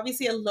is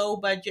obviously a low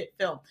budget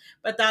film,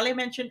 but Dale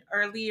mentioned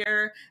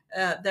earlier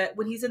that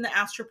when he's in the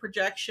astral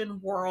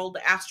projection world,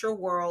 the astral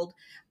world,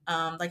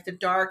 like the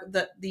dark,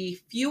 the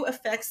few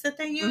effects that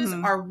they use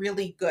Mhm. are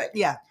really good.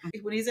 Yeah.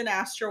 When he's in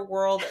astral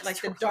world, like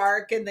the Astral.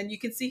 dark, and then you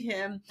can see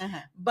him. Uh-huh.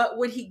 But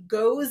when he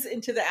goes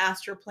into the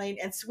astral plane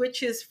and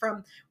switches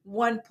from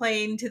one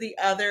plane to the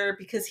other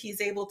because he's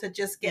able to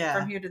just get Yeah.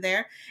 from here to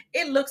there,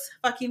 it looks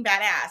fucking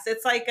badass.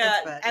 It's like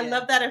I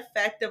love that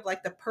effect of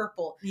like the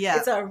purple. Yeah.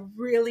 It's a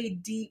really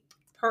deep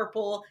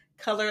purple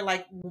color,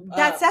 like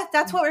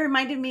That's what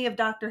reminded me of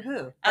Doctor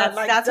Who. That's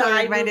like what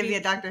Dye reminded movie, me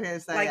of Doctor Who.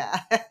 So like-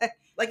 yeah.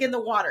 like in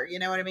the water, you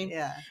know what I mean?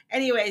 Yeah.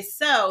 Anyway,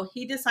 so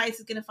he decides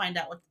he's going to find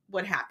out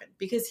what happened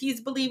because he's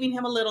believing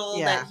him a little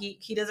Yeah. that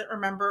he doesn't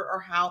remember or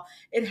how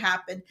it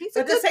happened. He's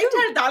But a at the good same dude.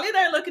 time, Dolly and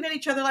I are looking at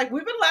each other like,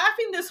 we've been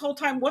laughing this whole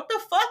time. What the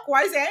fuck?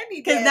 Why is Andy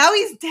Because dead? now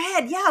he's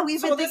dead. Yeah, we've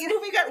So been this thinking.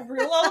 movie got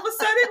real all of a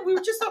sudden. We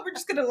just thought we're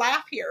just going to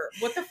laugh here.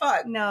 What the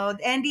fuck? No,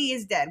 Andy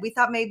is dead. We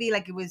thought maybe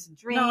like it was a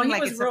dream, No, he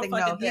like was it's real something.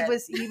 No, fucking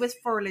dead. he was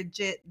for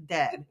legit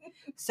dead.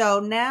 So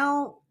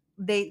now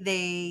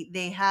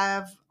they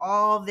have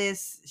all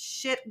this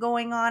shit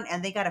going on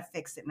and they got to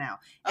fix it now.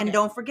 And Okay.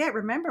 don't forget,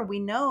 remember, we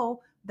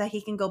know that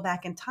he can go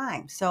back in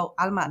time. So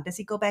Alma, does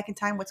he go back in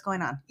time? What's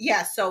going on?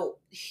 Yeah, so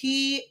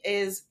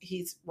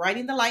he's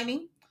riding the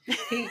lightning.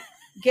 He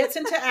gets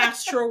into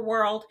astral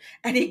world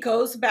and he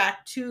goes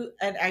back to,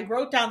 and I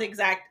wrote down the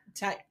exact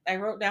time. I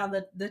wrote down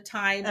the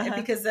time Uh-huh.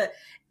 because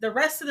the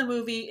rest of the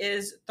movie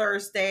is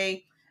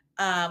Thursday,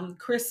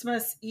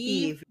 Christmas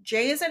Eve.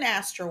 Jay is in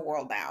astral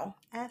world now.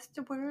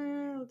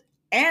 Astroworld.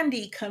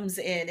 Andy comes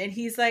in and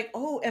he's like,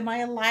 "Oh, am I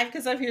alive?"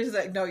 Because I'm here. He's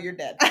like, "No, you're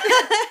dead."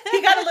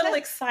 He got a little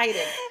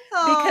excited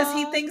because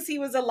he Aw. thinks he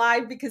was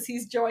alive because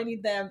he's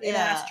joining them in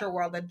Yeah. astral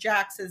world and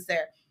Jax is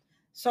there.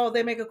 So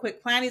they make a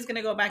quick plan. He's going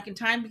to go back in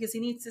time because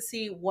he needs to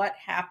see what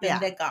happened Yeah.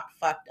 that got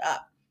fucked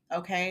up.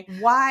 Okay,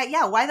 Why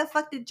the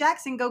fuck did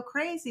Jackson go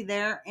crazy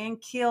there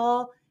and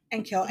kill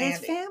and kill his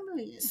Andy.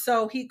 family?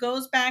 So he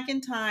goes back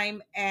in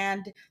time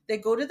and they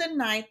go to the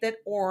night that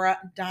Aura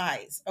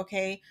dies.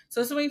 Okay.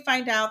 So we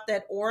find out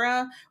that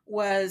Aura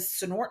was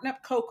snorting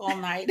up coke all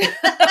night.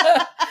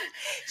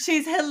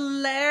 She's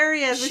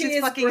hilarious. She She's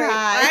is fucking great.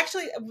 high.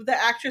 Actually, the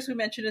actress we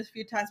mentioned a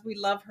few times, we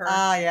love her.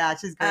 Oh yeah,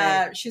 she's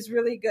great. She's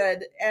really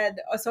good. And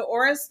so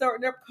Aura's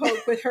snorting up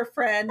coke with her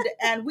friend.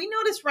 And we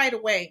noticed right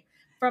away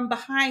from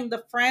behind,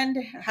 the friend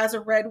has a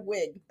red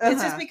wig.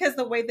 It's just Uh-huh. because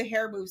the way the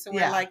hair moves. So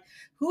we're Yeah. like,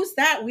 who's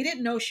that? We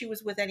didn't know she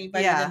was with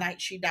anybody Yeah. the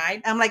night she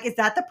died. I'm like, is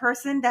that the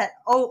person that?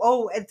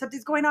 Oh, and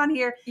something's going on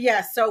here.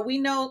 Yeah, so we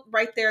know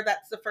right there,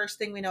 that's the first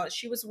thing we know.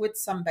 She was with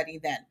somebody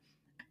then.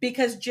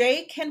 Because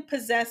Jay can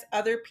possess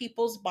other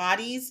people's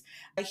bodies.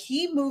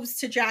 He moves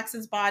to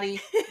Jackson's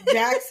body.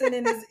 Jackson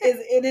is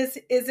in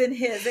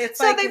his. It's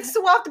So like they've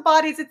swapped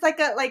bodies. It's like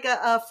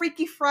a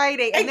Freaky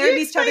Friday, and and they're in you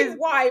each explained other's.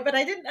 why, but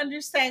I didn't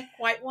understand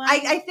quite why.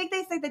 I think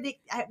they say that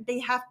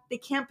they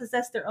can't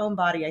possess their own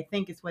body. I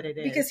think is what it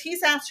is. because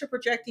he's astral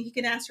projecting, he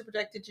can astral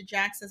project into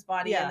Jackson's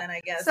body, Yeah. and then I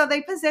guess So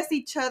they possess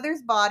each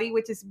other's body,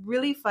 which is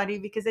really funny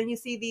because then you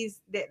see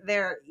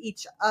they're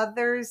each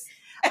other's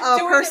doing it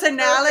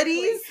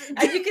personalities. perfectly.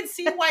 And you can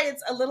see why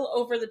it's a little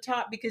over the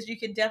top, because you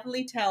can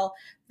definitely tell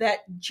that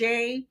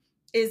Jay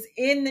is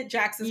in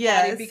Jackson's body,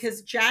 Yes.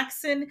 because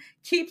Jackson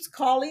keeps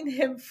calling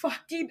him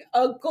fucking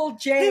Uncle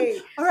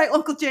Jay. All right,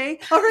 Uncle Jay.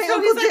 All right, So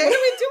Uncle he's like, Jay. what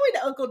are we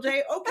doing, Uncle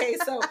Jay? Okay,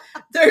 so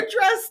they're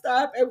dressed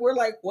up, and we're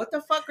like, what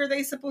the fuck are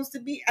they supposed to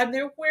be? And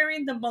they're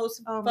wearing the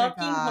most Oh my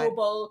fucking God.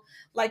 hobo,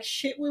 like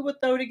shit we would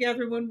throw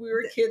together when we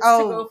were kids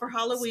Oh, to go for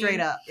Halloween. Straight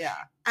up, yeah.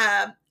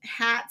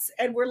 Hats,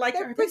 and we're like,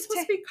 They're are they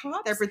supposed to be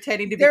cops? They're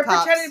pretending to be They're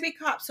cops. pretending to be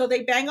cops. So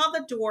they bang on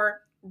the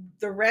door.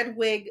 The red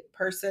wig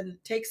person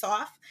takes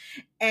off,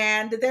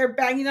 and they're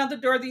banging on the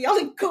door. They're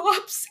yelling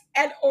cops,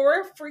 and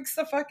Aura freaks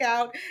the fuck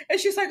out, and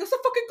she's like, "It's the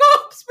fucking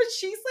cops!" But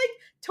she's like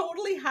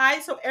totally high,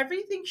 so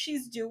everything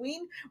she's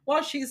doing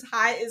while she's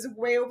high is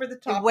way over the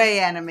top, Way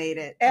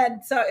animated.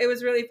 and so it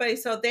was really funny.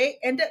 So they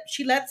end up.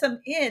 She lets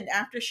them in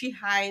after she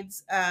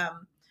hides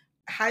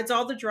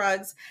all the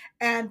drugs,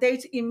 and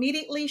they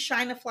immediately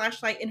shine a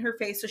flashlight in her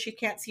face so she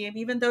can't see him,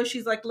 even though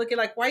she's like looking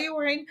like, why are you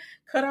wearing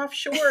cut off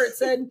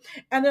shorts? and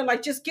they're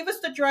like, just give us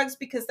the drugs,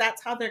 because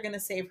that's how they're going to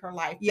save her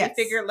life. Yes.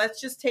 They figure,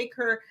 let's just take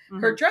her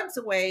Mhm. drugs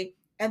away,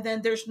 and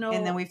then there's no,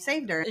 And then we've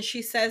saved her. and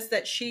she says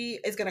that she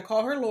is going to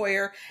call her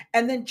lawyer,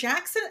 and then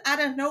Jackson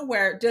out of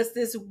nowhere does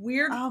this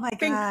weird Oh my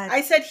thing. God.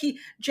 I said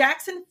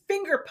Jackson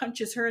finger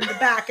punches her in the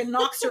back and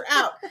knocks her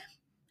out.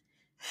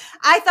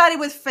 I thought it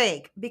was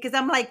fake because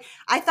I'm like,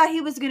 I thought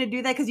he was gonna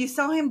do that because you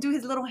saw him do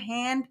his little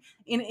hand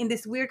in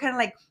this weird kind of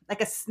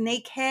like a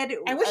snake head.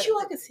 I wish you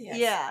all could see it.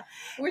 Yeah,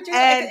 We're doing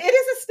And- it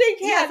is a snake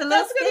yeah, head. it's a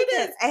little That's what it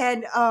snake is.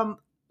 head. And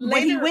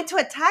when he Later- went to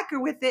attack her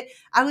with it,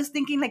 I was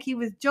thinking like he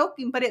was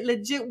joking, but it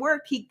legit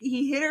worked.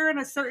 He hit her in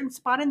a certain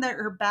spot in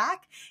her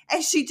back,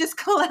 and she just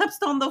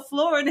collapsed on the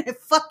floor, and it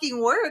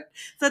fucking worked.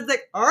 So it's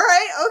like, all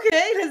right,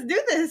 okay, let's do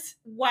this.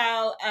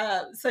 While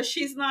so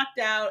she's knocked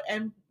out,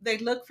 and they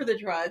look for the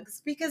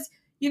drugs, because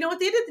you know, at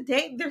the end of the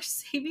day, they're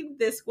saving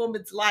this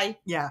woman's life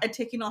Yeah, and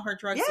taking all her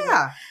drugs away.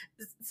 yeah.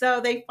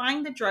 So they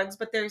find the drugs,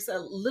 but there's a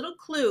little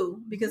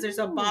clue, because there's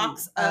a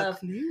box of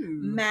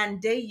clue.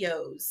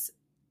 Mandaos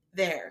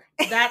there.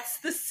 That's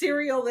the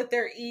cereal that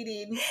they're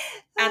eating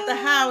at the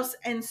house.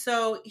 And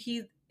so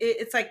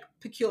it's like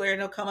peculiar, and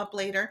it'll come up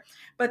later.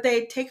 But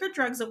they take her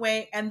drugs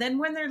away, and then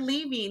when they're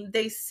leaving,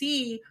 they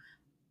see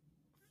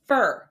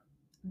Fur.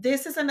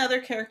 This is another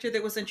character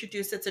that was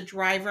introduced. It's a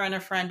driver and a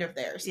friend of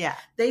theirs. Yeah,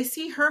 They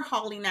see her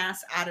hauling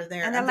ass out of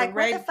there. and they're the like,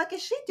 red, what the fuck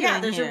is she doing? yeah,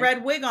 there's here? a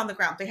red wig on the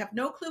ground. They have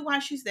no clue why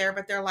she's there,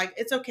 but they're like,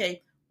 it's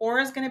okay.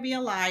 Aura's going to be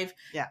alive.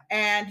 Yeah.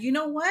 And you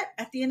know what?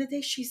 At the end of the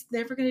day, she's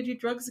never going to do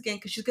drugs again,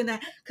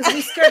 because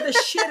we scared the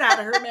shit out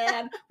of her,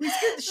 man. We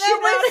scared the shit out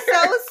of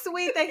That her. was so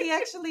sweet that he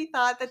actually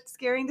thought that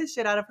scaring the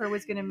shit out of her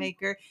was going to make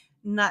her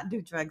not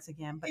do drugs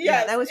again. But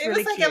yeah, Yes, that was it really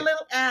was like cute. a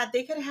little ad.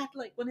 They could have had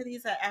like one of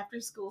these after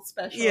school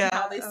specials. Yeah.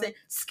 How they say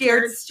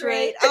Scared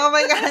straight. Oh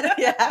my God.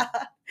 Yeah.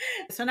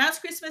 So now it's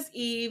Christmas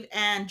Eve,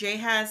 and Jay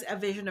has a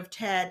vision of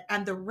Ted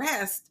and the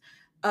rest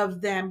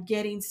of them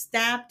getting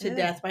stabbed to Ugh.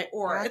 death by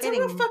Aura. They're It's a real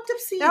getting- fucked up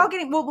scene. They're all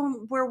getting, well,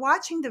 when we're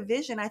watching the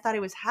vision, I thought it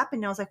was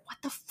happening. I was like, what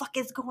the fuck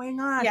is going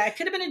on? Yeah, it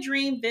could have been a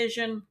dream,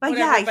 vision, But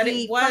whatever, yeah, but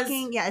he it was.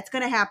 fucking, yeah, it's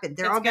going to happen.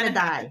 They're it's all going to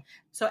gonna die. happen.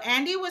 So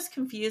Andy was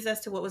confused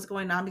as to what was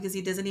going on, because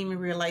he doesn't even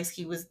realize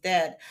he was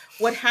dead.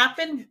 What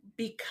happened,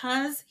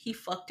 because he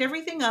fucked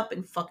everything up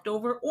and fucked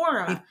over He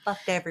Aura.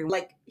 fucked everyone.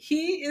 Like,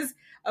 he is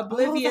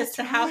oblivious that's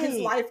to how his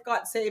right. life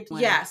got saved. Wow.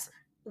 Yes.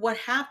 What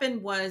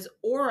happened was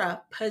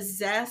Aura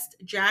possessed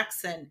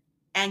Jackson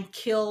and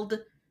killed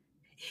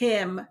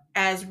him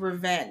as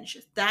revenge.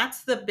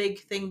 That's the big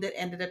thing that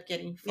ended up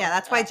getting fucked Yeah,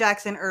 that's why up.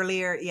 Jackson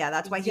earlier,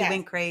 that's why he Yes.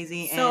 went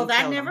crazy. So and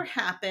that killed never him.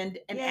 happened,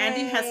 and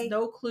Andy has Yay.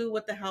 no clue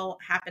what the hell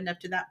happened up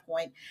to that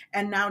point.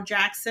 And now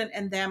Jackson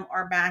and them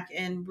are back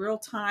in real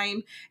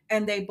time,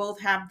 and they both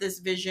have this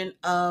vision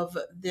of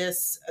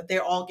this.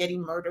 They're all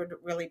getting murdered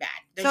really bad.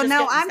 They're So just now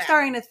getting I'm stabbed.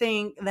 starting to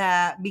think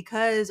that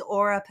because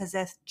Aura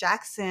possessed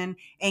Jackson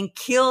and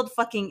killed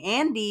fucking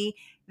Andy,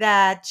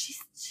 that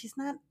she's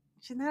not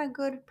a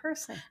good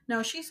person.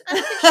 No, she's.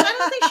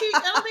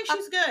 I don't think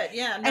she's good.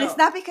 Yeah, no. And it's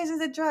not because of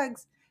the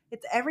drugs.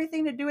 It's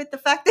everything to do with the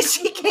fact that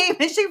she came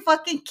and she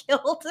fucking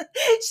killed.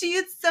 She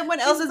used someone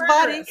She's else's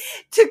body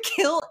murderous. to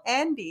kill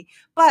Andy.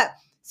 But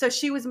So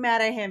she was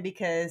mad at him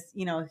because,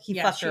 he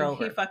fucked her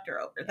over. He fucked her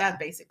over. Yeah. That's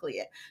basically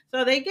it.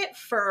 So they get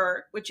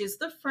Fur, which is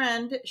the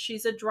friend.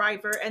 She's a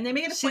driver, and they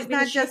make it a She's point not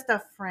because just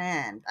a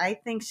friend. I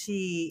think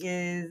she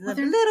is Well, a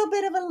they're- little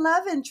bit of a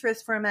love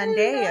interest for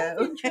Mandao.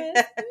 love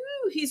interest.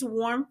 Ooh, he's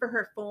warm for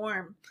her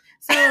form.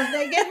 So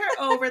they get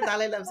her over.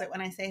 Dale loves it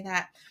when I say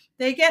that.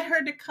 They get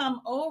her to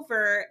come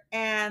over,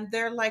 and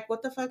they're like,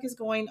 "What the fuck is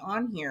going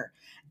on here?"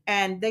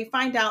 And they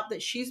find out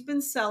that she's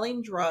been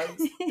selling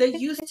drugs that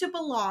used to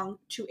belong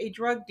to a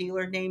drug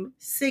dealer named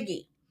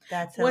Siggy.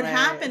 That's What hilarious.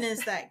 happened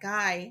is that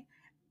guy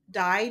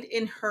died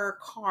in her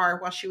car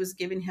while she was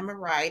giving him a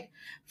ride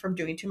from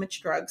doing too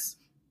much drugs.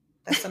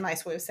 That's a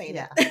nice way of saying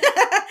it.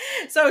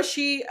 So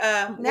she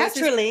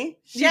naturally,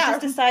 she yeah.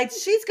 just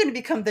decides she's going to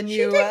become the she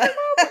new takes him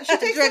over. She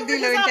takes drug over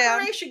his dealer in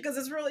town. operation because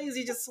it's real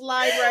easy to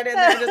slide right in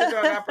there into the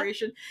drug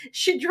operation.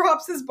 She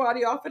drops his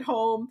body off at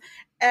home.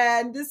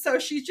 And so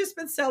she's just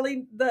been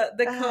selling the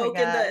coke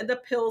and the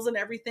pills and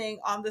everything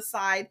on the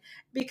side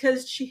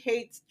because she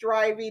hates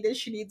driving and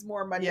she needs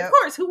more money. Yep. Of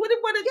course, who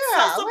wouldn't want to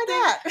sell something? Why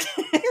not?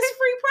 It's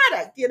free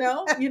product,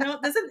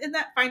 isn't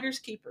that finders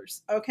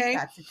keepers? Okay,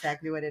 That's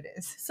exactly what it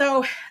is.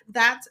 so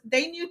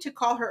they knew to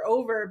call her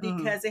over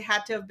because it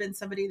had to have been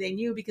somebody they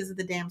knew because of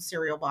the damn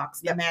cereal box,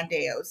 the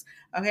Mandaos.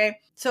 Okay,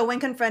 so when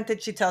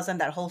confronted, she tells them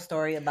that whole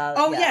story about.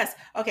 Yes,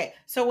 okay.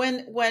 So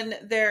when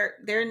they're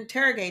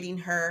interrogating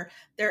her,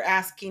 they're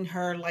asking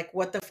her like,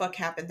 what the fuck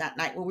happened that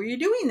night? What were you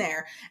doing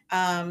there?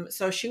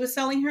 So she was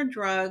selling her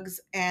drugs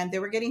and they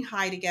were getting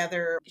high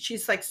together.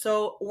 She's like,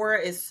 Aura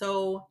is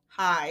so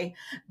high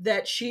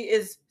that she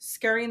is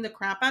scaring the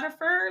crap out of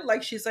her.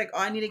 Like she's like, oh,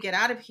 I need to get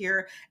out of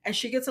here. And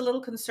she gets a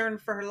little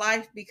concerned for her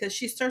life because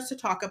she starts to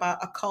talk about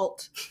a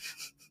cult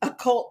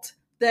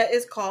that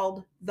is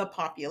called The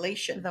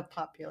Population. The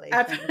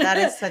Population. That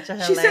is such a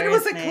hilarious She said it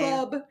was a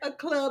name.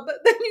 club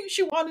that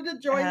she wanted to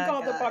join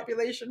called The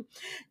Population.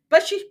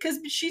 But because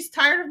she's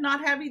tired of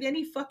not having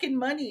any fucking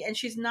money and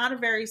she's not a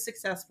very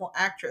successful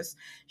actress.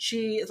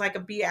 She is like a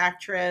B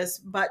actress,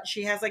 but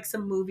she has like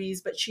some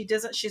movies, but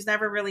she's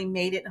never really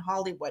made it in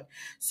Hollywood.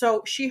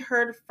 So she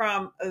heard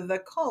from the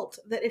cult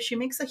that if she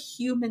makes a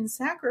human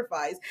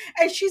sacrifice,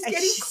 and she's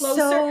getting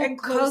closer so and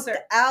closer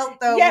out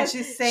though when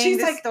she's saying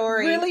the like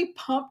story. Really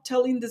pumped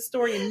telling the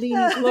story and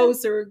leaning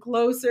closer and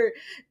closer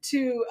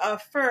to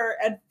Fur,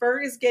 and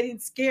Fur is getting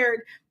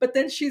scared, but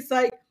then she's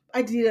like,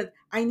 I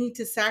need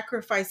to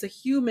sacrifice a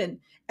human,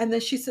 and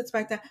then she sits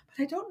back down,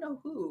 but I don't know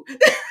who.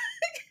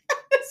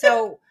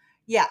 So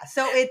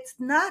it's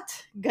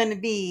not gonna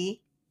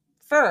be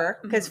Fur,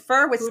 because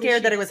Fur was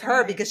scared that it was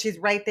her because she's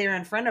right there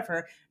in front of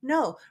her.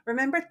 No,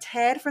 remember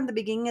Ted from the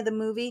beginning of the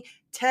movie?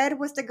 Ted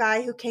was the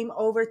guy who came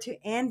over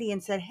to Andy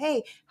and said,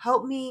 hey,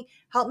 help me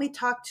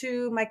talk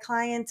to my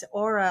client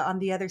Aura on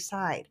the other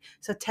side.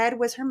 So Ted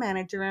was her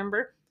manager,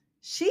 remember?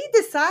 She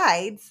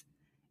decides,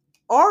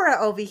 Aura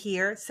over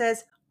here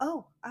says,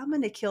 oh, I'm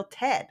going to kill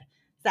Ted.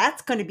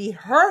 That's going to be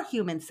her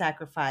human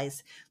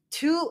sacrifice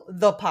to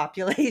the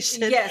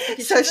population. Yes,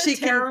 because so she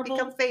can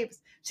become famous.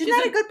 She's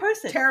not a good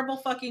person. Terrible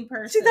fucking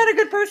person. She's not a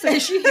good person.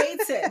 And she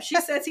hates him. She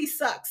says he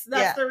sucks.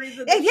 That's the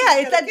reason.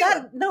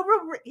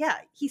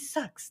 He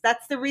sucks.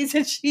 That's the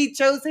reason she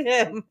chose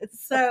him.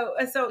 So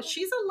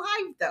she's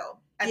alive though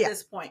at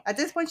this point. At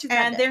this point, she's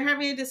and they're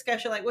having a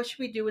discussion like, what should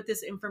we do with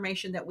this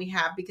information that we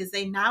have? Because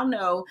they now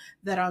know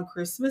that on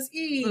Christmas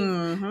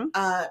Eve,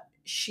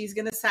 she's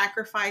going to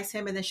sacrifice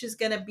him, and then she's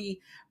going to be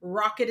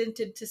rocketed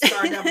into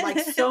stardom like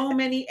so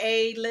many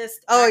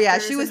A-list. Oh yeah,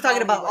 she was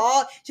talking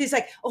about she's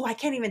like, oh, I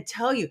can't even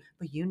tell you,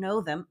 but you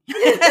know them.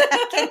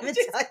 I can't even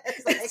tell you.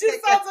 It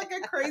just sounds like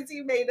a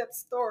crazy made-up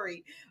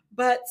story.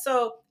 But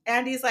so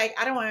Andy's like,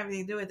 I don't want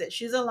anything to do with it.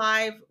 She's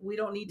alive. We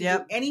don't need to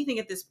do anything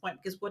at this point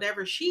because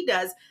whatever she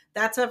does,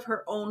 that's of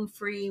her own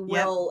free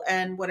will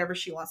and whatever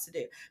she wants to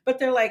do. But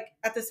they're like,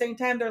 at the same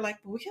time, they're like,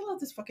 we can't let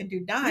this fucking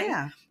dude die.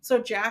 Yeah. So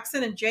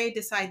Jackson and Jay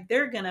decide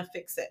they're going to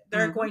fix it.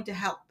 They're going to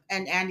help.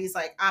 And Andy's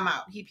like, I'm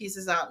out. He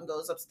pieces out and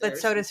goes upstairs. But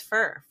so does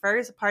Fur. Fur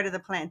is a part of the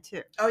plan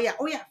too. Oh yeah.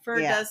 Fur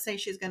does say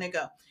she's going to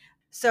go.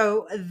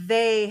 So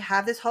they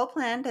have this whole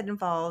plan that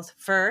involves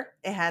Fur,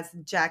 it has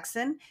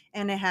Jackson,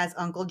 and it has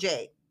Uncle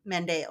Jay,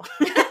 Mandao.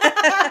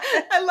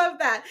 I love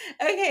that.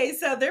 Okay,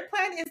 so their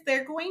plan is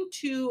they're going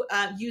to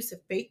use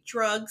fake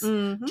drugs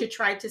to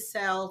try to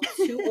sell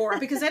to Aura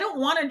because they don't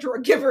want to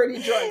give her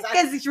any drugs.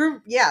 Because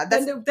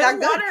that's they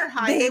want her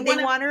high. They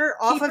want her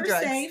off of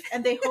drugs. Safe,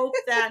 and they hope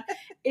that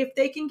if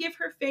they can give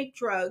her fake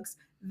drugs,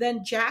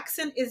 then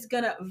Jackson is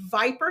going to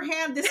Viper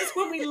Hand. This is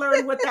when we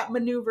learn what that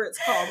maneuver is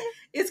called.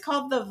 It's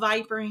called the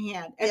Viper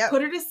Hand. And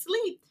put her to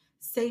sleep,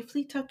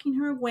 safely tucking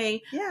her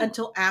away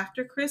until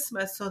after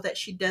Christmas so that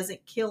she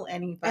doesn't kill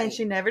anybody. And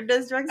she never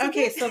does drugs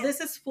again. So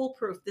this is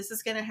foolproof. This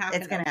is going to happen.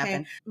 It's going to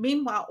happen.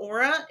 Meanwhile,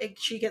 Aura,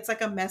 she gets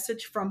like a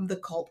message from the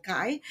cult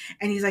guy.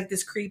 And he's like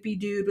this creepy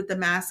dude with the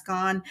mask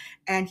on.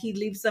 And he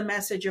leaves a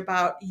message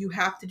about you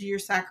have to do your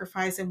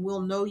sacrifice and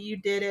we'll know you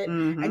did it.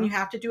 And you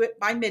have to do it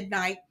by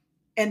midnight.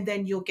 And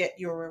then you'll get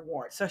your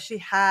reward. So she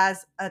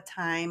has a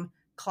time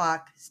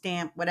clock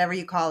stamp, whatever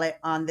you call it,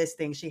 on this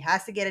thing. She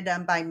has to get it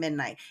done by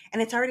midnight.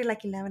 And it's already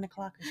like 11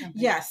 o'clock or something.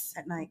 Yes.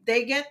 At night.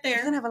 They get She there.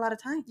 doesn't have a lot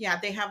of time. Yeah,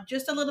 they have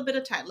just a little bit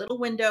of time, little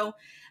window.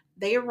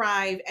 They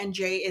arrive and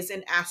Jay is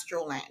in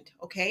Astroland,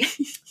 okay?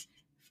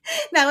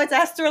 Now it's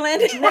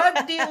Astroland.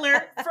 Drug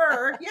dealer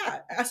Fur, yeah,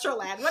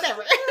 Astroland,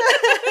 whatever.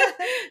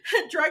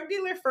 Drug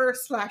dealer Fur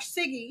 /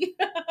 Siggy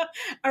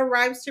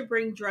arrives to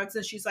bring drugs,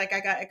 and she's like, I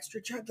got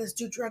extra drugs, let's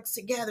do drugs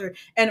together.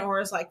 And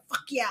Aura's like,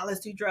 fuck yeah, let's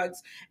do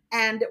drugs.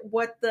 And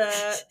what they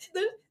use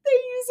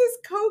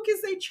as coke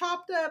is they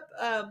chopped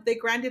up, they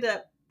grinded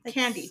up Like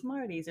candy.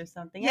 Smarties or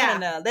something. Yeah. I don't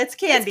know. That's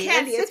candy. It's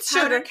candy. It's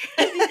sugar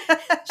candy.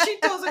 She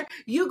tells her,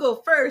 you go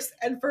first.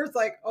 And Fur's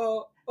like,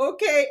 oh,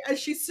 okay. And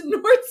she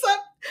snorts up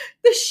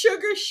the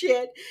sugar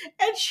shit.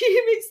 And she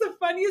makes the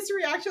funniest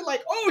reaction,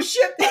 like, oh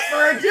shit, that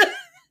burned.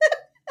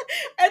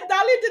 And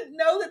Dahlia didn't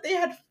know that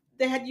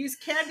they had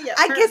used candy at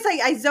I first. guess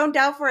I zoned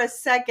out for a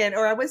second,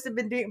 or I must have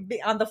been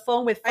on the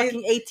phone with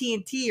fucking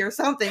AT&T or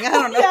something. I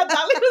don't know. Yeah,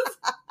 Dahlia was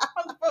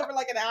on the phone for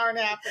like an hour and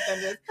a half with them.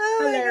 Just Oh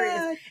my hilarious.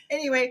 God.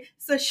 Anyway,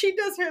 so she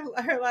does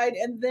her line,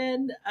 and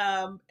then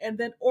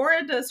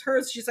Aura does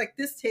hers. She's like,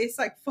 this tastes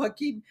like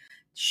fucking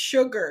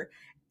sugar.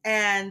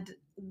 And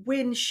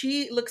when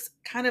she looks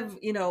kind of,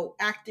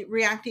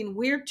 reacting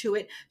weird to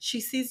it,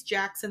 she sees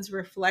Jackson's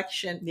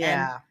reflection.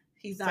 Yeah. And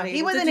he's So not he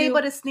able wasn't to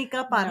able to sneak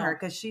up on No. her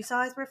because she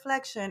saw his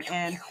reflection,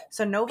 and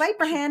so no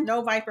Viper hand.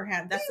 No Viper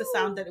hand. That's the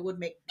sound that it would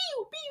make.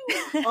 Pew,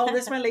 pew. Oh,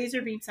 this is my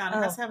laser beam sound.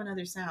 It has to have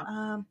another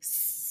sound.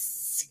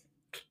 So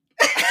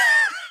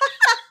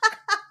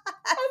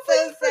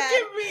Please sad.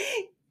 forgive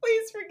me.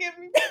 Please forgive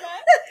me for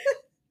that.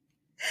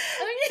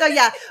 So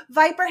yeah,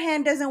 Viper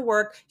hand doesn't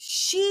work.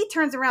 She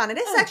turns around, and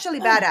it's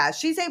actually badass.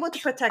 She's able to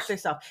protect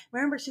herself.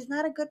 Remember, she's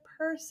not a good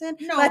person.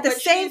 No, but at the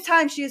but same she's-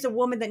 time, she is a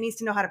woman that needs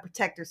to know how to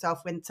protect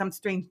herself when some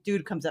strange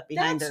dude comes up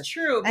behind That's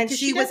her. true. And because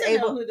she was doesn't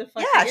able- know who the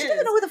fuck Yeah, he she is.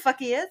 doesn't know who the fuck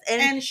he is.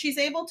 And she's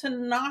able to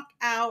knock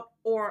out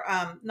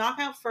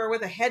Fur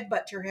with a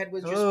headbutt to her head,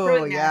 was just Oh,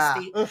 pretty yeah.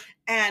 nasty. Ugh.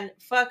 And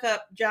fuck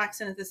up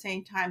Jackson at the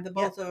same time. The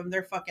both of them,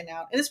 they're fucking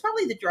out. And it's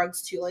probably the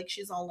drugs too. Like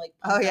she's all like,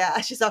 Oh yeah,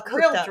 she's all coked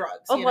real up.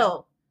 drugs. Oh you know?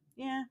 well,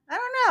 yeah. I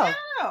don't know. I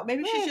don't know.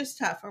 Maybe Yeah. she's just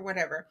tough or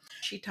whatever.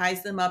 She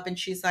ties them up and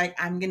she's like,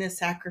 I'm going to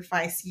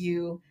sacrifice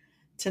you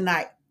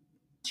tonight.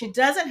 She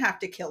doesn't have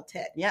to kill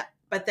Ted. Yeah.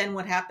 But then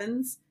what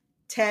happens?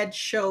 Ted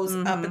shows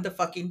up Mhm. at the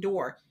fucking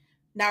door.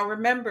 Now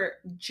remember,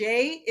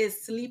 Jay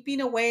is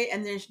sleeping away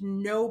and there's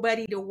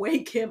nobody to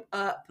wake him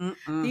up.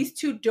 Mm-mm. These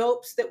two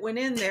dopes that went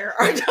in there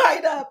are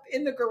tied up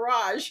in the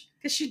garage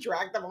because she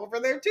dragged them over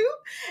there too.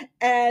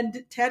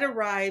 And Ted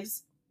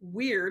arrives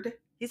weird.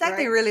 He's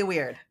acting Right. really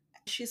weird.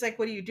 She's like,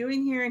 what are you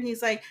doing here? And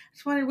he's like, I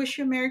just wanted to wish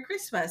you a Merry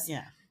Christmas.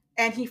 Yeah.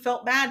 And he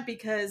felt bad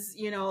because,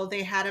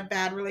 they had a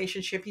bad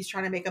relationship. He's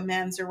trying to make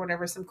amends or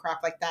whatever, some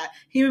crap like that.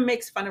 He even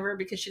makes fun of her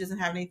because she doesn't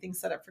have anything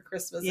set up for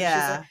Christmas. Yeah.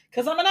 And she's like,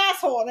 because I'm an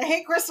asshole and I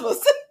hate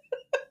Christmas.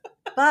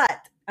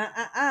 But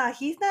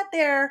he's not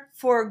there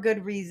for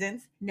good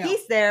reasons. No.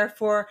 He's there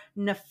for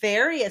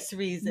nefarious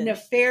reasons.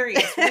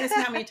 Nefarious. Notice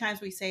how many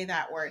times we say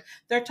that word.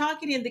 They're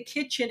talking in the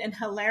kitchen and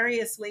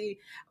hilariously,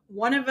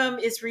 one of them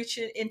is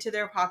reaching into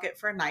their pocket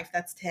for a knife.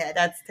 That's Ted.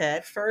 That's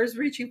Ted. Fur's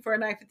reaching for a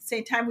knife at the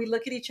same time. We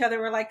look at each other.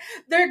 We're like,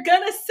 they're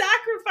gonna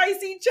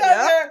sacrifice each Yep.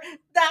 other.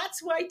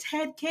 That's why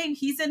Ted came.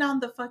 He's in on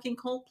the fucking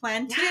cult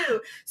plan too. Yeah.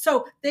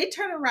 So they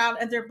turn around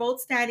and they're both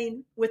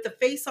standing with the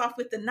face off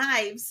with the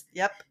knives.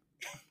 Yep.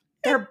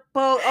 They're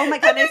both. Oh my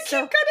And they goodness! keep So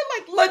kind of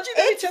like lunging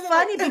at it's each other.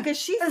 funny like, because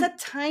she's a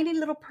tiny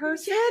little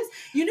person. Yes.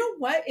 You know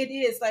what it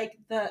is, like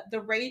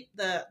the rate,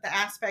 the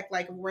aspect,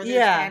 like where they're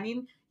Yeah.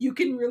 standing, you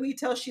can really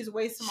tell she's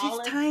way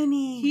smaller. She's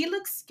tiny. He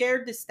looks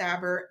scared to stab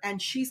her,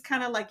 and she's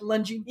kind of like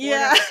lunging forward.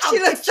 Yeah, like, she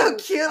 "I'll looks get so you.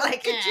 cute. I'll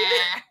Like, get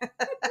you."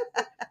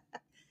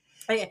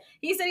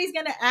 He said he's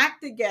gonna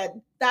act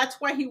again. That's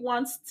why he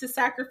wants to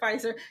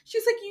sacrifice her.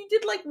 She's like, you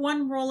did like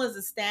one role as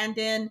a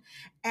stand-in,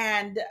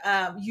 and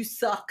you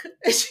suck.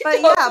 She But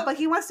tells yeah, him- but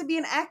he wants to be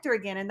an actor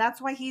again, and that's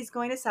why he's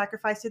going to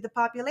sacrifice to the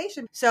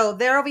population. So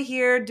they're over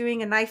here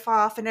doing a knife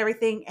off and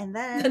everything, and the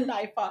then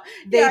knife off.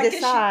 they Yeah, 'cause she-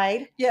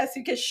 decide. Yes,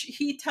 because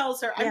he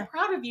tells her, "I'm Yeah.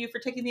 proud of you for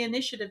taking the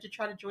initiative to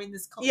try to join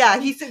this cult." Yeah,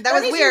 he said that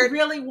was means weird You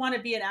really want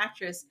to be an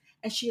actress,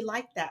 and she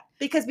liked that.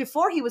 because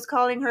before he was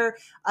calling her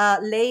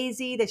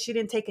lazy, that she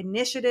didn't take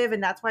initiative,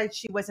 and that's why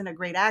she wasn't a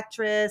great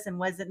actress, and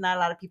not a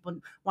lot of people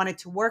wanted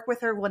to work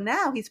with her. Well,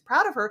 now he's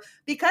proud of her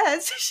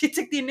because she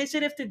took the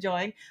initiative to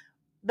join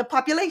the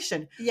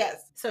population.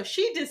 Yes. So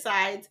she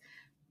decides,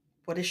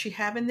 what does she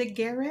have in the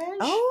garage?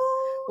 Oh.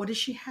 What does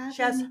she have?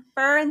 She has in-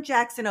 Fur and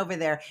Jackson over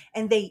there,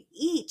 and they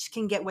each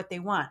can get what they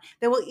want.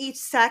 They will each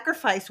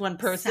sacrifice one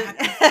person,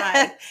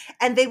 Sacrifice.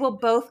 and they will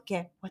both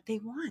get what they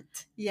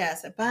want.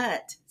 Yes,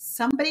 but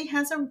somebody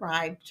has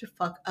arrived to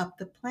fuck up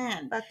the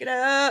plan. Fuck it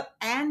up.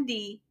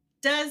 Andy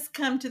does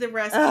come to the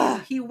rescue.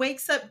 Ugh. He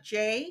wakes up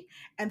Jay,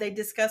 and they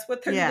discuss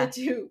what they're Yeah. going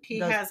to do. He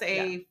Those- has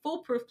a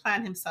foolproof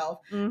plan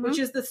himself, Mhm. which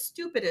is the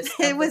stupidest.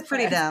 It of was the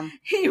pretty plans. dumb.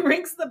 He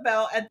rings the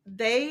bell, and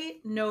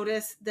they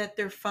notice that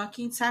their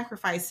fucking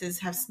sacrifices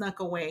have snuck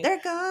away They're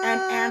gone.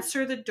 and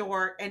answer the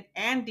door. And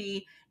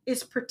Andy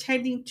is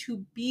pretending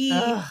to be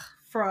Ugh.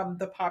 from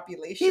the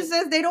population. He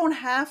says they don't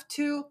have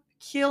to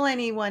kill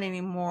anyone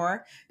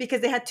anymore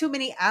because they had too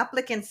many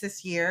applicants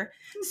this year.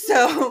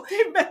 So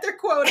they met their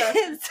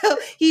quota. so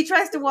he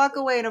tries to walk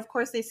away, and of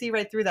course they see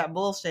right through that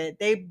bullshit.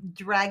 They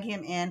drag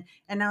him in,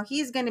 and now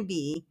he's going to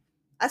be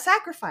a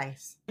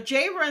sacrifice.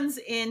 Jay runs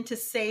in to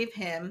save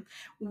him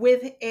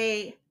with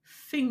a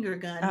finger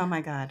gun. Oh my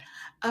God.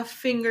 A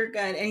finger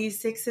gun, and he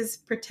sticks his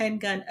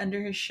pretend gun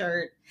under his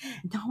shirt.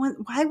 No one,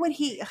 why would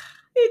he?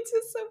 It's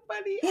just so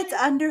funny. It's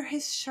under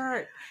his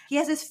shirt. He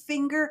has his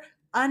finger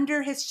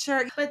under his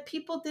shirt. But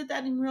people did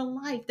that in real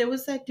life. There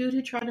was that dude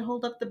who tried to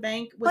hold up the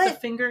bank with a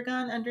finger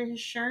gun under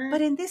his shirt.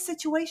 But in this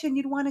situation,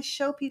 you'd want to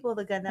show people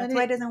the gun. That's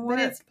why it doesn't work.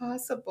 But it's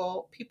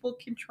possible. People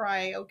can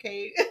try,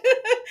 okay?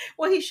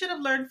 Well, he should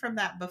have learned from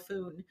that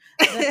buffoon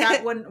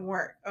that wouldn't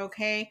work,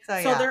 okay? So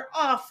yeah. they're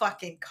all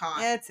fucking caught.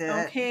 That's it.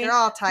 Okay? They're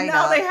all tied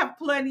now up. They have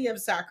plenty of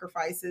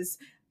sacrifices.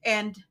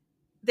 And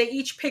they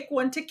each pick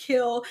one to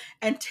kill,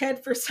 and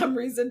Ted, for some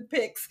reason,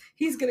 picks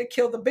he's going to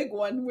kill the big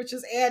one, which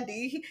is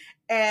Andy,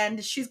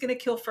 and she's going to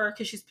kill Fur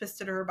because she's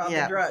pissed at her about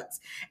the drugs.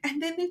 And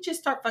then they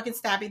just start fucking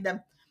stabbing them.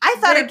 I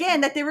thought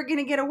again that they were going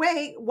to get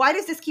away. Why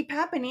does this keep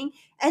happening?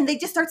 And they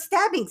just start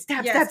stabbing,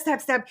 stab.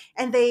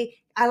 And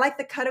I like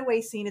the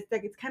cutaway scene. It's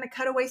like, it's kind of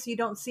cutaway so you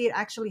don't see it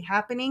actually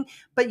happening,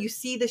 but you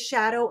see the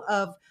shadow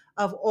of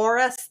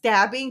Aura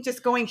stabbing,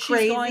 just going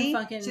crazy.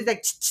 She's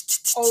like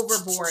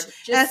overboard,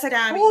 just stabbing.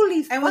 Like,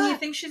 holy fuck. And when you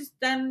think she's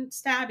done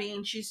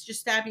stabbing, she's just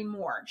stabbing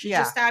more. She's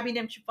just stabbing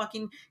him, she's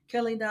fucking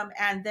killing them.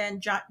 And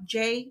then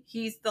Jay,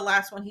 he's the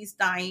last one. He's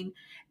dying,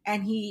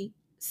 and he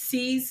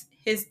sees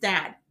his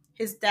dad.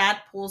 His dad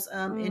pulls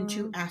him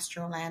into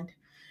Astroland,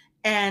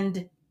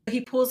 and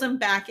he pulls him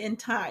back in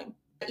time.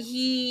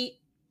 He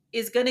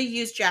is going to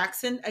use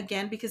Jackson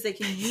again because they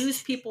can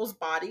use people's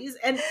bodies.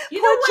 And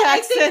you know what?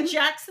 Jackson. I think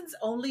Jackson's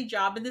only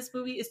job in this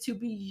movie is to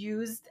be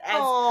used as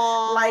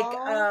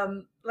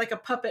like a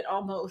puppet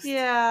almost.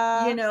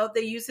 Yeah. You know,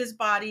 they use his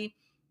body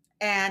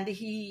and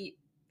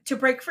to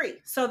break free.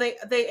 So they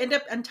end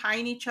up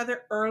untying each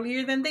other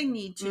earlier than they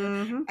need to.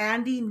 Mm-hmm.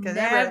 Andy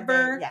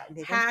never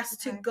has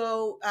to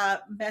go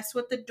mess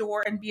with the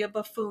door and be a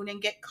buffoon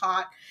and get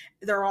caught.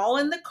 They're all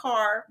in the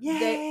car. Yay.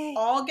 They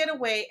all get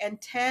away, and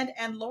Ted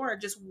and Laura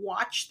just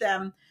watch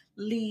them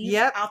leave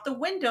out the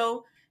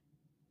window,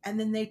 and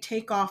then they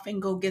take off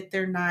and go get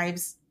their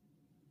knives.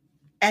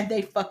 And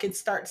they fucking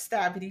start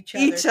stabbing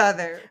each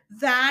other.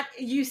 That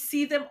you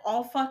see them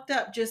all fucked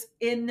up just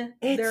in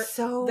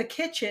the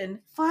kitchen.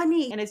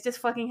 Funny. And it's just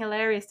fucking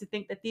hilarious to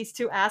think that these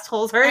two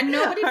assholes are. And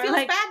nobody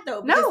feels bad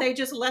though, because they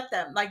just let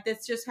them. Like,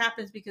 this just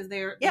happens because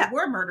they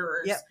were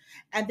murderers. Yep.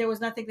 And there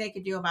was nothing they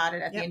could do about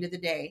it at the end of the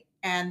day.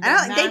 And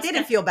they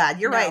didn't feel bad.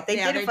 You're right. They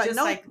didn't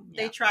feel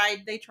They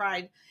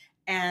tried.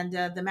 And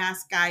the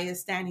masked guy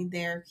is standing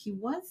there. He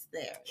was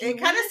there. It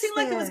kind of seemed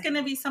like it was going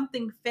to be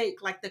something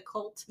fake, like the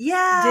cult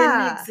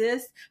didn't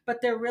exist.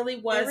 But there really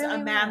was a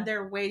man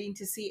there waiting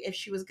to see if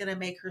she was going to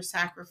make her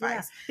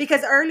sacrifice. Yeah.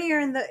 Because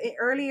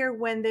earlier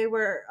when they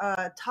were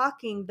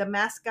talking, the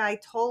masked guy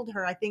told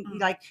her, I think,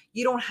 like,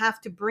 you don't have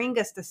to bring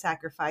us the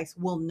sacrifice.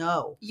 We'll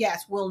know.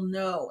 Yes, we'll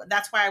know.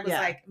 That's why I was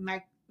like,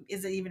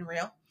 is it even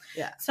real?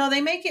 Yeah. So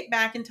they make it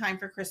back in time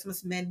for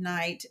Christmas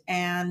midnight,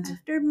 and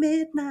after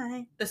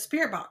midnight, the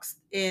spirit box.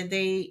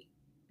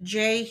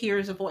 Jay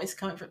hears a voice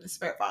coming from the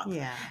spirit box.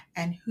 Yeah.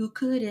 And who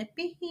could it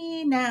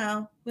be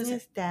now?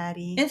 His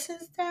daddy. It's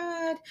his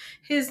dad.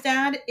 His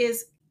dad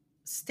is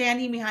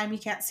standing behind me.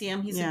 Can't see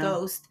him. He's a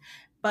ghost.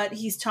 But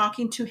he's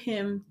talking to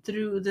him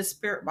through the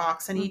spirit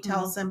box, and he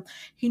tells him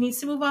he needs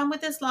to move on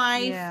with his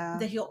life,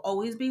 that he'll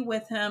always be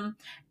with him,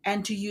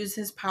 and to use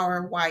his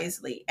power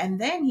wisely. And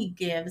then he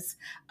gives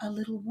a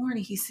little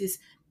warning. He says,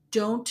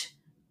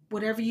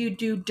 whatever you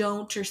do,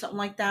 don't, or something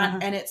like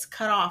that. And it's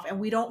cut off, and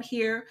we don't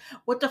hear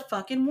what the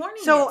fucking warning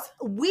is. So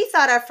we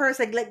thought at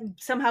first, like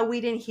somehow we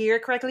didn't hear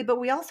it correctly, but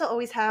we also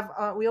always have,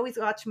 we always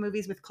watch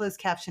movies with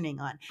closed captioning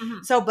on.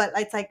 So, but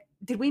it's like,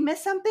 did we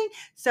miss something?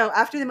 So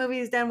after the movie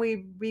is done,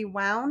 we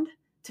rewound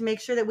to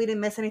make sure that we didn't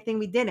miss anything.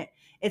 We didn't.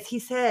 He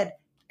said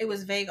it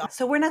was vague.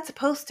 So we're not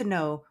supposed to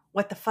know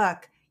what the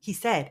fuck he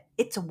said.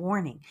 It's a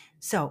warning.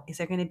 So is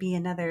there going to be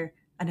another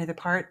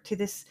part to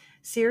this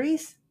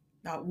series?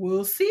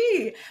 We'll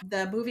see.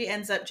 The movie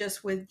ends up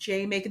just with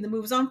Jay making the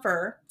moves on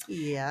Fur.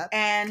 Yeah.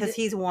 And because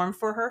he's warm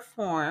for her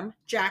form.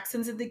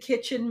 Jackson's in the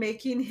kitchen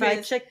making his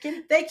fried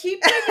chicken. They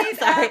keep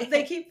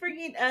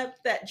bringing up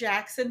that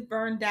Jackson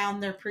burned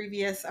down their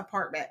previous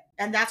apartment.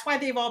 And that's why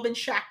they've all been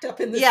shacked up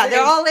in the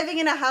they're all living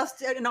in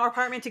an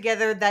apartment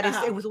together that is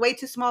it was way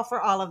too small for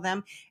all of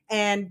them.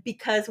 And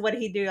because what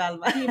did he do?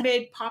 He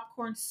made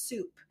popcorn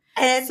soup.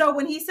 And so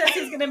when he says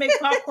he's going to make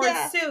popcorn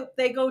soup,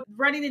 they go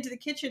running into the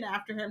kitchen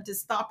after him to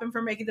stop him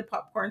from making the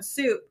popcorn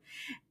soup.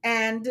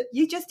 And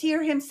you just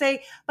hear him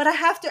say, but I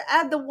have to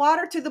add the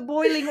water to the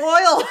boiling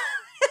oil.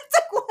 It's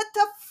like, what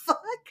the fuck?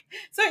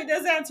 So he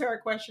does answer our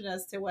question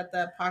as to what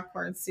the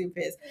popcorn soup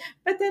is.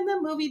 But then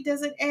the movie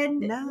doesn't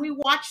end. No. We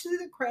watched through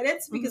the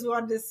credits because we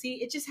wanted to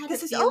see. It just had a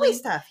feeling. It's always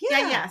stuff.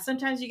 Yeah.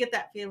 Sometimes you get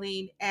that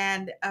feeling.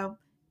 And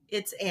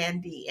it's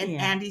Andy, and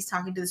Yeah. Andy's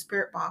talking to the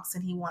spirit box,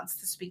 and he wants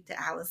to speak to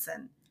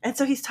Allison. And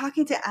so he's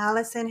talking to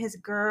Allison, his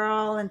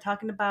girl, and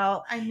talking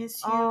about, I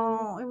miss you.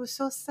 oh, it was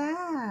so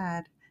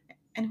sad.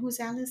 And who's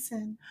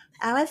Allison?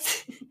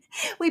 Alice,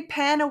 we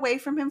pan away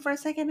from him for a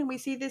second and we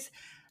see this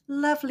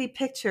lovely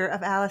picture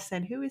of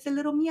Allison, who is a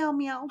little meow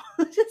meow.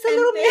 Just a And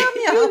little then meow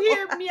meow. You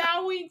hear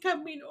meowing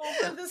coming over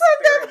the From the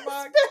spirit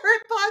box.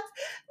 spirit box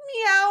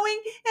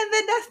meowing. And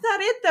then that's not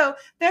it though.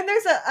 Then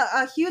there's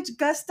a huge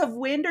gust of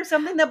wind or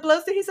something that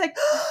blows through. He's like,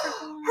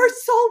 her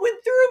soul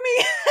went through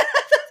me.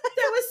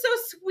 That was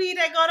so sweet.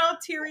 I got all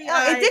teary Oh,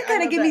 eyed. it did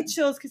kind of give me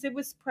chills because it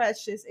was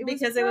precious. It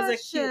because it was a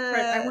cute. I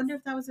precious. wonder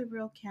if that was a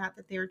real cat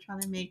that they were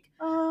trying to make.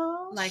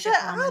 Oh, like shut a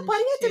up. homage Why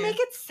do you have to to- make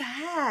it I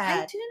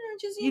sad? didn't know.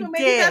 Just You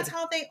maybe did. that's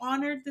how they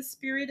honored the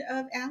spirit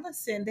of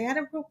Allison. They had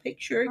a real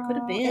picture. It could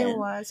have Oh, been. It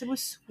was. It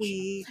was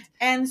sweet.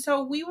 And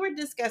so we were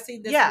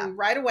discussing this Yeah. movie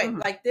right away.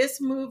 Mhm. Like this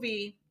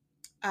movie.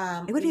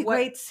 It would be a what-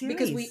 great series.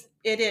 because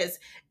it is.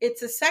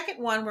 It's the second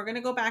one. We're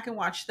gonna go back and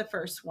watch the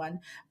first one,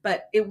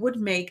 but it would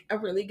make a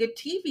really good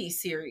TV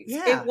series.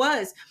 Yeah. It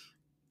was.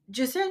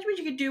 Just imagine what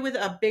you could do with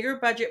a bigger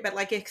budget, but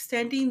like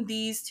extending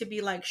these to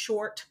be like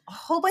short, a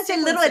whole bunch of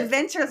little sequences.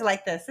 adventures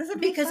like this. This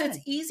would be because fun. it's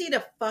easy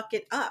to fuck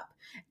it up,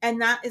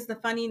 and that is the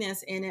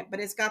funniness in it. But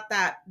it's got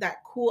that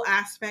cool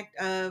aspect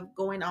of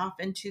going off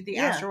into the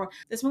Yeah. astral world.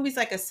 This movie's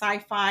like a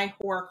sci-fi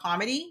horror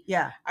comedy.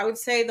 Yeah. I would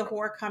say the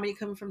horror comedy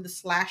coming from the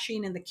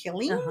slashing and the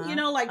killing. Uh-huh. You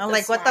know, like I'm the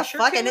like, what the slasher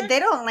fuck? killer. And they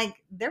don't like.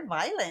 They're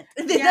violent.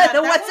 Yeah,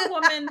 The that ones-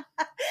 one woman.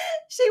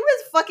 She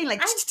was fucking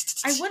like.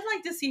 I would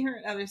like to see her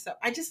in other stuff.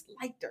 I just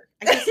liked her.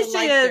 I just she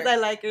liked is. her. I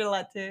like her a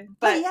lot too.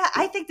 But yeah,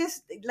 I think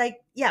this,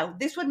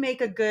 this would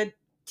make a good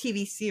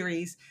TV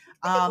series.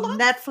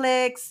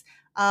 Netflix,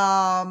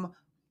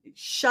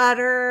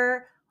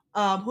 Shudder.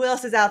 Who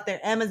else is out there?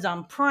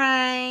 Amazon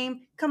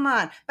Prime. Come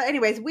on. But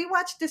anyways, we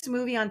watched this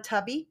movie on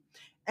Tubi,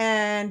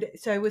 and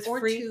so it was or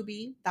free.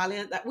 Tubi.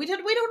 We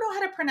don't know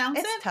how to pronounce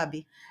It's it.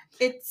 Tubi.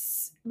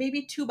 It's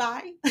maybe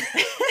Tubi.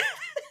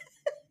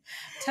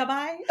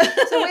 Tubi.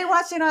 So we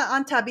watched it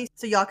on Tubi,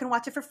 so y'all can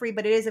watch it for free.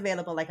 But it is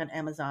available like on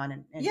Amazon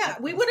and Yeah,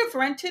 we Netflix. would have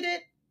rented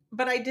it,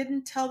 but I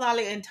didn't tell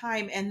Dali in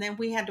time, and then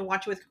we had to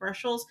watch it with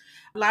commercials.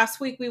 Last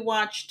week we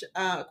watched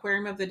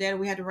Aquarium of the Dead.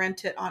 We had to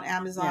rent it on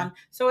Amazon,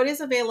 so it is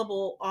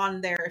available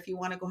on there if you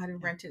want to go ahead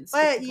and rent it. And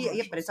skip But the yeah, but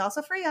commercials. it's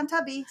also free on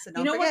Tubi, so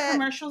don't You know forget. what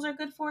commercials are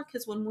good for?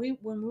 Because when we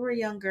were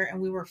younger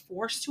and we were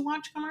forced to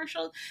watch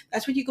commercials,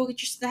 that's when you go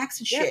get your snacks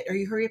and Yep. shit, or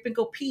you hurry up and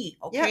go pee.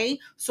 Okay,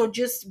 so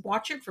just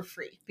watch it for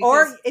free.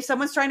 Or if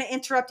someone's trying to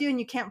interrupt you and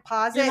you can't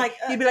pause You're it, like,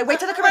 you'd be like, wait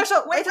till the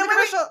commercial, wait till the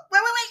commercial.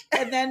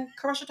 wait, and then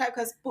commercial type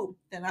goes boom.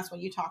 Then that's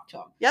when you talk to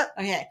them. Yep.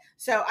 Okay,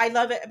 so I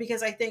love it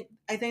because I think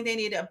they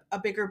need a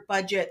bigger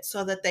budget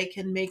so that they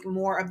can make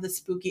more of the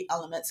spooky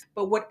elements.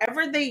 But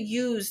whatever they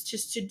used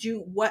just to do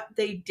what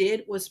they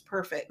did was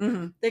perfect.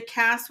 Mhm. The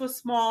cast was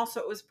small, so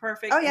it was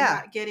perfect. Oh, and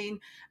yeah. not getting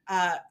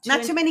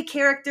Not too many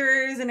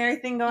characters and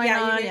everything going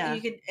on.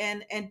 you could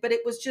and but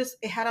it was just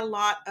it had a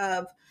lot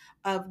of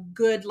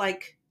good,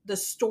 like the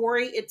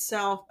story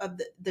itself of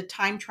the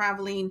time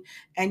traveling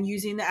and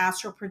using the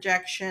astral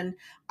projection.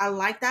 I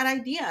like that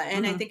idea,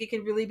 and I Mhm. think it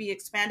could really be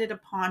expanded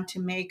upon to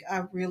make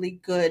a really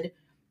good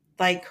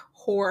like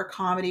horror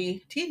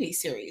comedy TV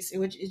series.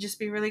 It'd just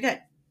be really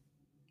good.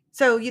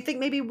 So you think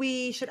maybe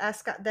we should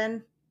ask Scott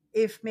then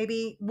if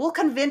maybe we'll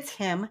convince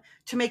him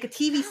to make a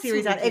TV That's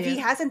series what out. we If he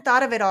do. hasn't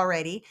thought of it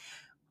already,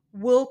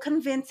 we'll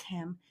convince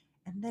him,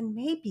 and then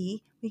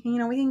maybe we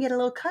can get a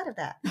little cut of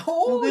that.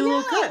 Oh We'll do a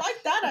little yeah, I cut.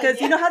 like that Because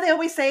idea. you know how they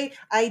always say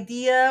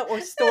idea or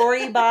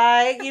story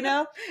by,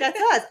 that's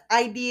us.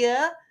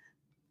 Idea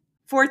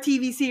for a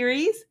TV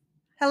series.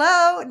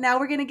 Hello. Now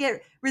we're gonna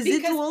get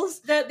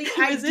residuals. the idea,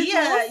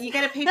 Residuals? you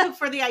got to pay people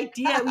for the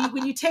idea.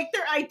 When you take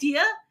their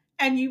idea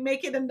and you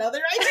make it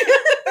another idea.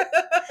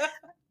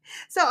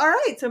 So all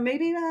right. So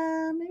maybe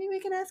we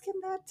can ask him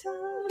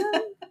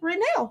that right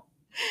now.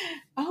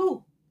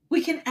 Oh,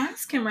 we can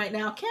ask him right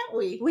now, can't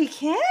we? We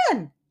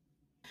can.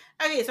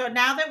 Okay, so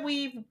now that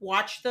we've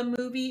watched the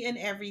movie and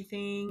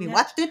everything, We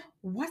watched it.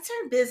 what's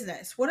our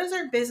business? What is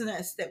our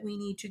business that we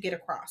need to get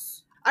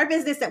across? Our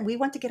business that we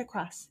want to get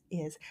across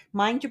is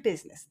mind your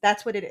business.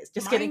 That's what it is.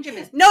 Just Mind kidding. your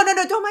business. No,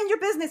 don't mind your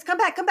business. Come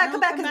back, No, because come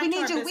we back to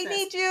need our you. We business.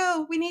 need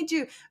you. We need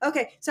you.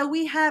 Okay, so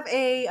we have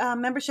a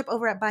membership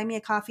over at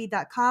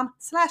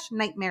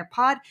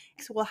buymeacoffee.com/nightmarepod.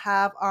 So we'll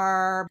have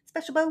our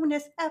special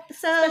bonus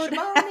episode Special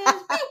bonus.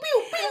 Pew,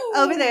 pew, pew.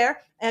 over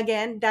there.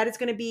 Again, that is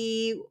going to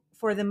be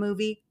for the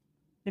movie.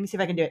 Let me see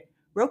if I can do it.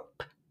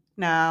 Rope.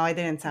 No, I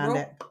didn't sound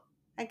it. Rope.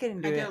 I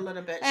couldn't I do did it. a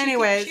little bit.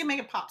 Anyways, she can make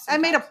it pop. I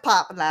made a sometimes.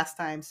 pop last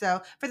time.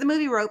 So for the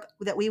movie Rope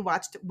that we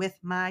watched with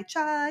my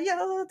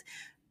child,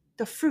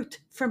 the fruit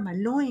from my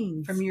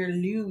loins. From your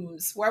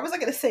looms. Why was I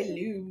going to say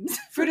looms?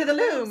 Fruit of the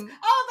loom.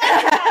 Oh,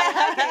 that's right.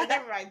 Okay,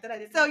 never mind. Then I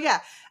didn't. So yeah,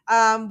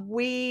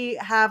 we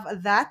have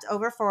that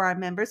over for our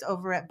members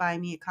over at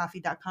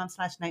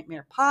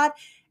buymeacoffee.com/nightmarepod.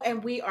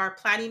 And we are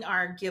planning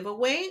our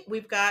giveaway.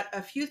 We've got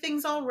a few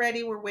things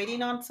already. We're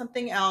waiting on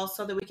something else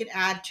so that we can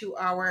add to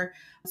our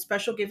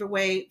special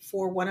giveaway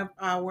for one of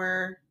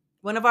our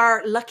one of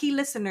our lucky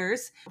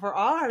listeners, for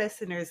all our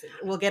listeners,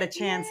 will get a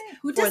chance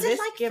Who for doesn't this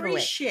like giveaway.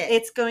 free shit?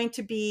 It's going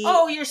to be.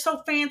 Oh, you're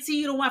so fancy.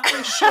 You don't want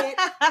free shit.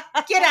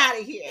 Get out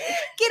of here.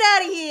 Get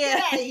out of here.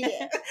 Get out of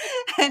here.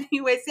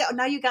 Anyways, yeah,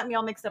 now you got me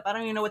all mixed up. I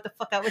don't even know what the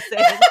fuck I was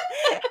saying.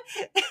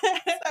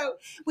 So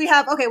we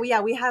have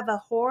we have a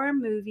horror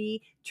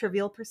movie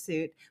Trivial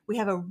Pursuit. We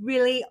have a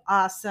really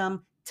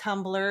awesome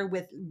Tumblr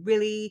with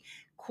really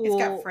cool. It's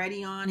got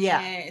Freddie on it.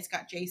 It's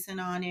got Jason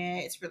on it.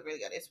 It's really, really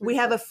good. It's really We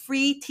have cool. a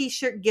free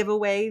T-shirt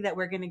giveaway that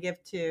we're going to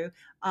give to,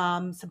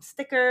 some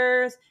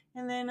stickers,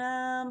 and then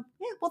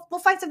we'll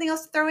find something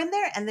else to throw in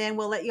there, and then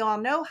we'll let you all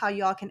know how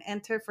you all can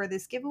enter for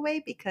this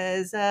giveaway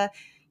because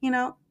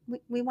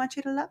we want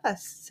you to love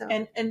us. So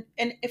And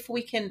if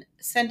we can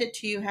send it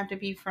to you, have to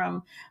be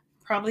from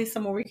probably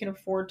somewhere we can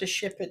afford to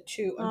ship it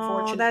to.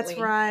 Unfortunately, that's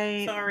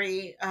right.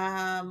 Sorry.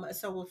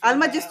 So we'll.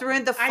 Alma figure it just out.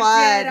 ruined the fun.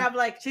 I did. I'm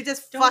like, she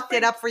just don't fucked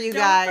it up for you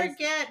guys. Don't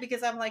forget,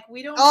 because I'm like,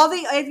 we don't.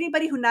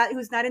 Anybody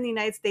who's not in the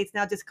United States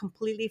now just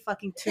completely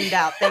fucking tuned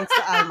out. Thanks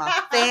to Alma.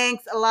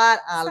 Thanks a lot,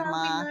 Alma.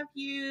 Sorry, we love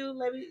you.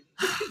 Let me.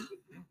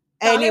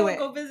 Anyway,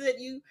 we'll go visit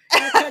your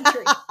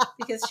country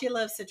because she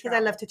loves to because travel.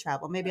 I love to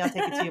travel. Maybe I'll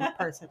take it to you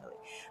personally.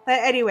 But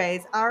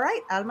anyways, all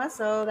right, Alma.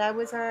 So that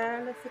was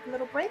let's take a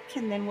little break,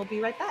 and then we'll be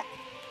right back.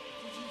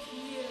 Did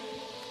you hear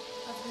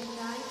of the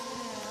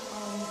nightmare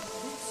on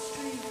Fifth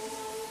Street?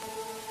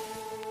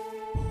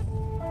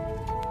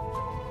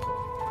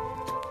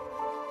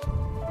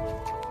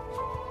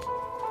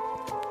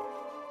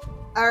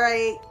 All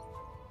right.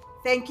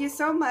 Thank you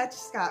so much,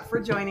 Scott,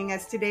 for joining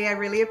us today. I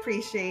really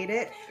appreciate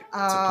it. It's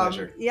a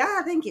pleasure.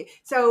 Yeah, thank you.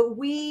 So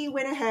we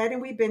went ahead and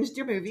we binged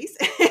your movies.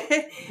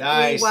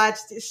 Nice. We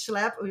watched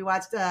Schlep. We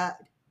watched,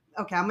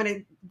 okay, I'm going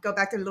to go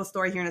back to the little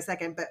story here in a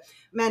second, but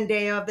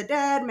Mandao of the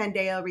Dead,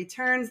 Mandao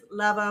Returns,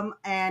 love them.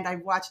 And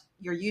I've watched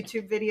your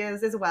YouTube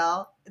videos as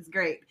well. It's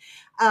great.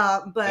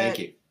 But Thank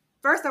you.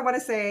 first, I want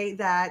to say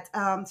that,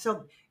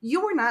 so you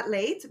were not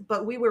late,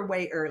 but we were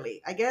way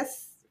early. I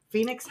guess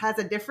Phoenix has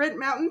a different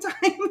mountain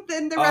time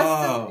than the rest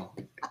of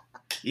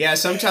Yeah,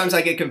 sometimes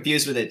I get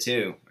confused with it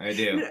too. I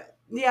do.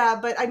 Yeah,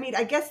 but I mean,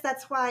 I guess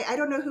that's why I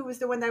don't know who was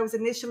the one that I was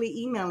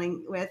initially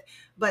emailing with,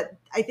 but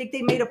I think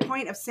they made a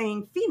point of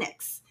saying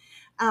Phoenix.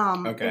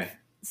 Okay.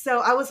 So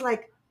I was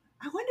like,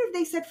 I wonder if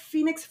they said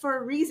Phoenix for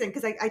a reason,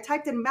 because I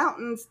typed in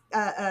Mountains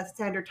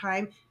Standard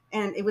Time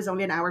and it was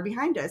only an hour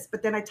behind us.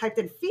 But then I typed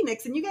in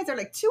Phoenix and you guys are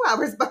like 2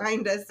 hours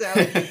behind us. So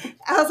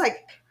I was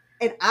like,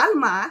 and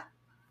Alma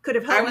could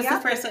have helped I was me the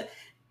out. first one.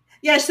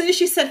 Yeah, as soon as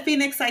she said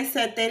Phoenix, I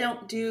said they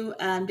don't do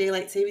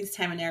daylight savings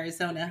time in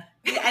Arizona.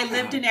 I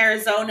lived in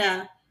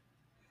Arizona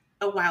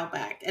a while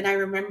back, and I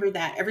remember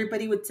that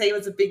everybody would say it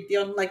was a big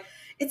deal. I'm like,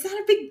 it's not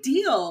a big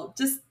deal.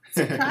 Just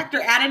subtract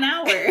or add an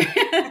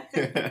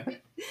hour.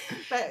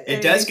 But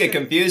It does get so-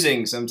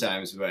 confusing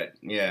sometimes, but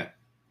yeah.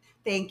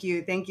 Thank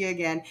you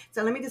again.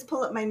 So let me just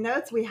pull up my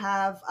notes. We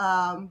have,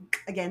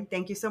 again,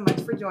 thank you so much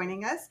for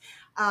joining us.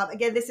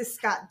 Again, this is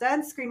Scott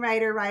Dunn,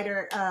 screenwriter,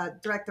 writer,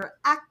 director,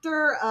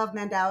 actor of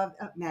Mandao.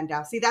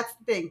 Mandao. See, that's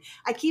the thing.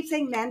 I keep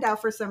saying Mandao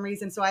for some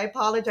reason, so I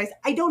apologize.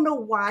 I don't know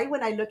why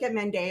when I look at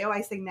Mandao,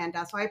 I say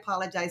Mandao, so I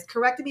apologize.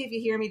 Correct me if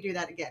you hear me do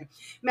that again.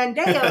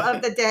 Mandao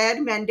of the Dead,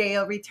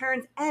 Mandao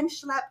Returns, and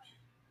Schlep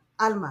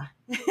Alma.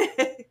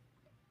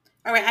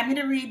 All right, I'm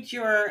going to read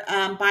your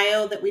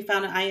bio that we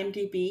found on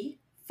IMDb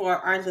for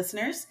our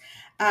listeners.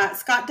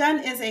 Scott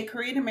Dunn is a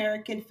Korean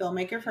American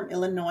filmmaker from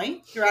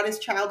Illinois. Throughout his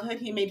childhood,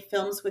 he made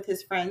films with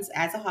his friends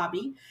as a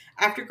hobby.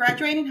 After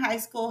graduating high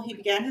school, he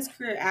began his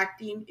career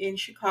acting in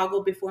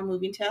Chicago before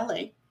moving to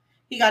LA.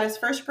 He got his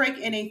first break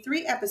in a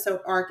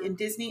 3-episode arc in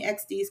Disney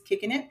XD's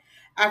Kickin' It.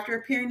 After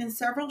appearing in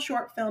several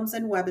short films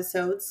and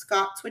webisodes,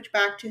 Scott switched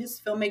back to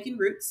his filmmaking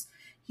roots.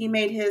 He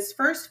made his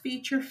first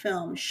feature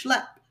film,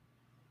 Schlep.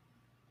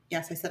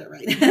 Yes, I said it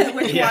right.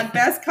 Which Yeah. won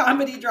Best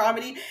Comedy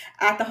Dramedy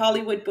at the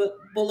Hollywood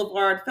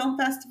Boulevard Film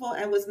Festival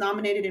and was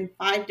nominated in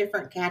 5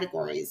 different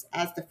categories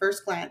at the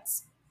First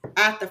Glance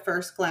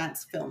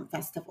Film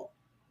Festival.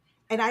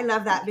 And I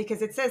love that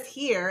because it says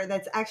here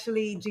that's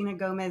actually Gina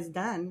Gomez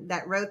Dunn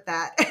that wrote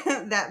that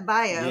that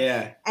bio.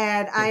 Yeah.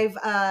 And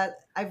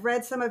I've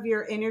read some of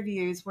your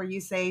interviews where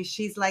you say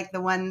she's like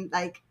the one,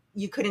 like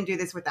you couldn't do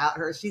this without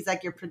her. She's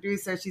like your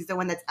producer. She's the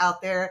one that's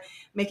out there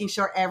making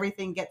sure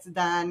everything gets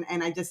done.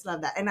 And I just love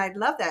that. And I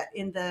love that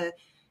in the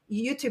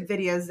YouTube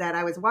videos that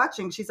I was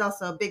watching, she's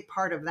also a big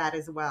part of that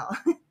as well.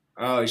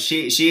 Oh,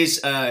 she's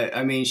she's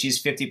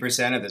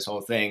 50% of this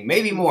whole thing.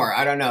 Maybe more.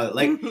 I don't know.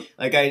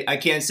 Like I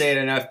can't say it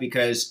enough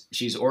because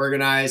she's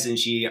organized and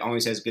she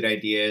always has good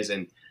ideas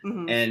and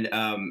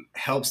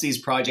helps these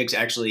projects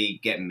actually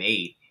get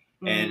made.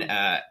 And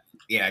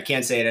yeah, I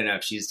can't say it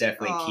enough. She's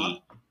definitely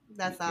key.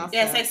 That's awesome.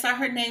 Yes, I saw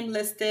her name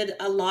listed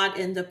a lot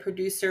in the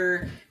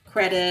producer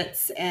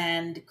credits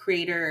and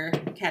creator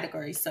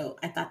category. So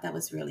I thought that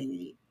was really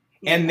neat.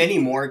 And many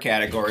more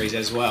categories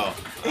as well.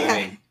 Yeah.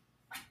 I mean,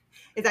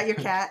 Is that your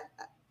cat?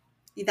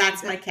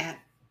 That's my cat.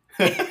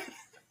 Okay.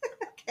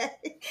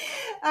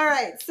 All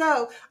right.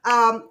 So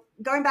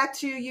going back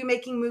to you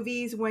making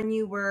movies when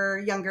you were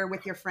younger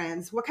with your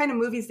friends, what kind of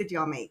movies did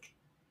y'all make?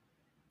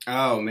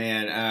 Oh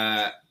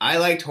man, I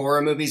liked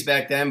horror movies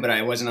back then, but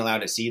I wasn't allowed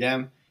to see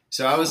them.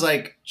 So I was Oh,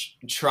 like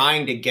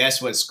trying to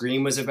guess what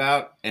Scream was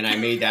about, and I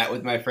made that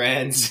with my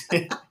friends. Oh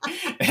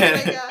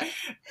my gosh.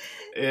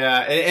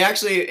 Yeah,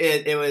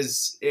 it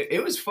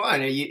was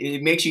fun.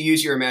 It makes you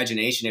use your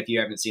imagination if you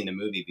haven't seen the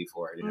movie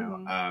before, you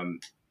know. Mm-hmm.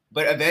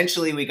 But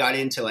eventually we got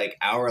into like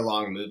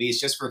hour-long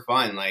movies just for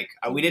fun. Like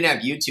we didn't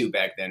have YouTube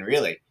back then,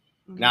 really.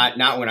 Mm-hmm.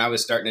 Not when I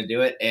was starting to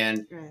do it,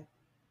 Right.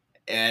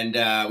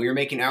 and we were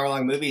making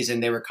hour-long movies,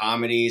 and they were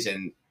comedies,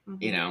 and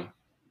you Mm-hmm. know,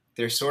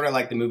 they're sort of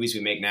like the movies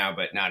we make now,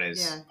 but not as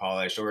Yeah.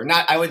 polished, or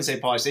not. I wouldn't say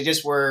polished. They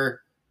just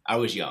were. I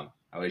was young.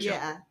 I was young.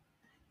 Yeah.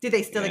 Do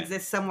they still Yeah.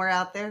 exist somewhere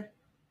out there?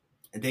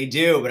 They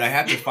do, but I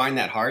have to find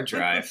that hard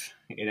drive.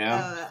 You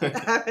know.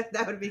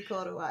 That would be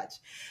cool to watch.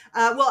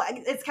 Well,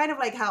 it's kind of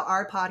like how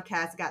our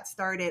podcast got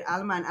started.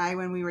 Alma and I,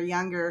 when we were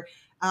younger,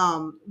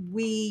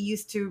 we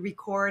used to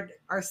record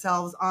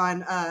ourselves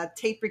on a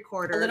tape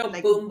recorder, a little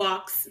like boom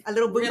box, a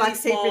little really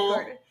boombox tape small.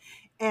 recorder.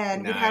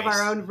 And we'd have our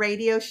Nice. own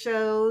radio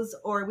shows,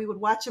 or we would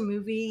watch a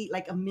movie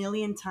like a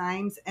million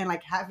times and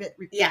like have it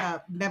Yeah, way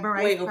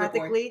memorized overboard.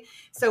 practically.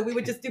 So we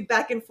would just do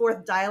back and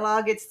forth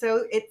dialogue.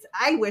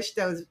 I wish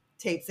those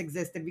tapes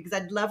existed because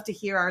I'd love to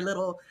hear our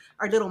little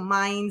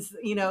minds,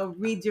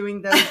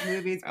 redoing those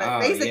movies. But Oh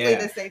basically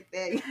yeah. the same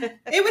thing.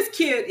 It was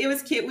cute. It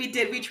was cute.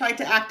 We tried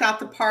to act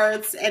out the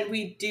parts, and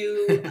we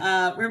do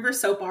remember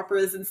soap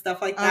operas and stuff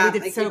like that. We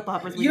did Like, soap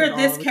operas. We you're did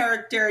this all of it.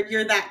 character, and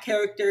you're that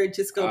character, and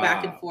just go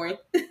back and Oh. forth.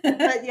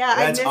 But yeah,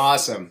 That's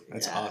awesome.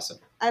 That's yeah. awesome.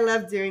 I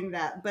love doing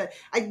that. But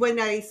when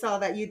I saw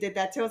that you did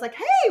that too, I was like,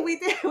 hey, we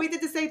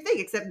did the same thing,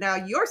 except now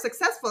you're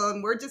successful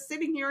and we're just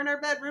sitting here in our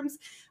bedrooms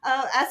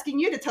asking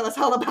you to tell us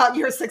all about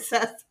your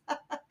success.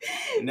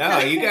 No,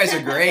 you guys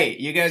are great.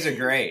 You guys are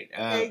great.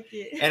 Thank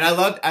you. And I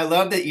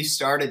love that you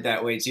started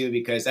that way too,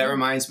 because that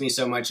reminds me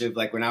so much of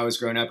like when I was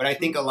growing up. And I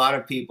think a lot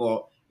of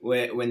people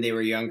when they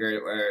were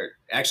younger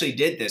actually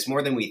did this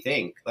more than we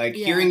think. Like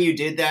Yeah. hearing you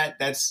did that,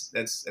 that's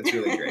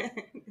really great.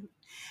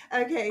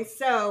 Okay,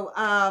 so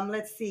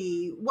let's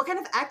see. What kind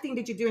of acting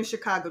did you do in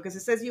Chicago? Because it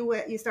says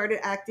you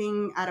started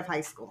acting out of high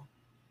school.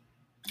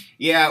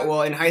 Yeah,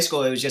 well, in high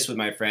school, it was just with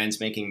my friends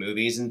making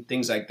movies and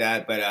things like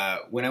that.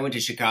 But when I went to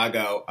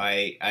Chicago,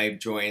 I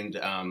joined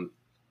some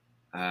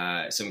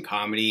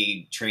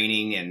comedy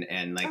training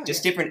and like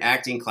just different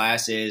acting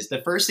classes.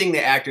 The first thing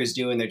the actors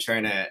do when they're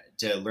trying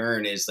to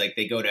learn is like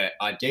they go to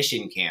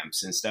audition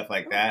camps and stuff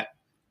like that.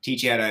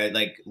 Teach you how to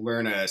like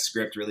learn a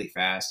script really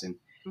fast and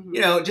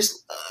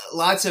just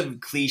lots of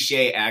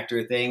cliche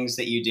actor things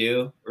that you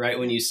do right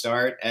when you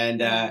start. And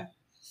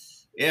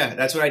yeah,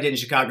 that's what I did in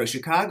Chicago.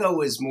 Chicago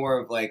was more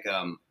of like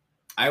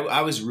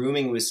I was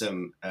rooming with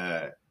some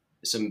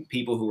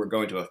people who were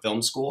going to a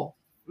film school.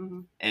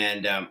 Mm-hmm.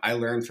 And I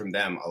learned from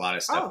them a lot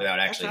of stuff without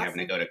actually having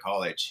to go to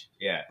college.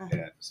 Yeah,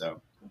 yeah.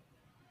 So,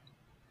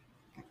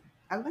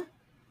 Alba,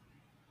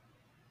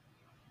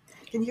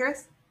 can you hear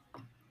us?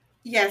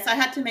 Yes, I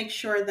had to make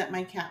sure that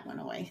my cat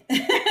went away, so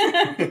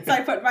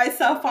I put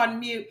myself on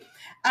mute.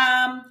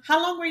 How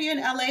long were you in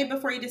LA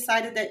before you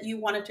decided that you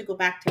wanted to go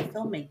back to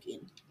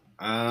filmmaking?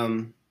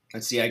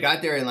 Let's see. I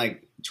got there in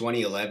like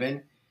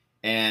 2011,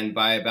 and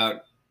by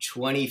about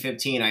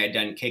 2015, I had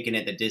done Kicking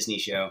at the Disney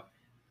show.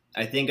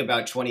 I think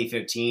about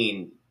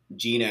 2015,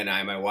 Gina and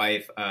I, my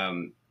wife,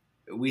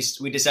 we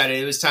decided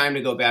it was time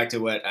to go back to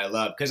what I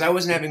love because I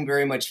wasn't having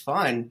very much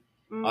fun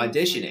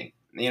auditioning.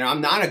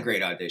 I'm not a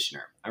great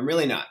auditioner. I'm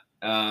really not.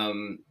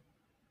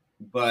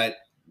 But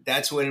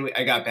that's when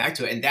I got back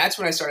to it, and that's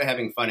when I started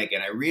having fun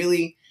again.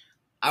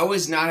 I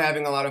was not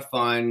having a lot of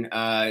fun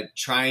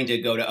trying to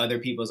go to other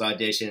people's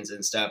auditions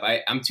and stuff.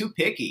 I'm too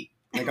picky.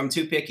 Like I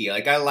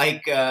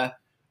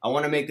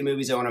want to make the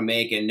movies I want to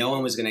make, and no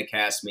one was going to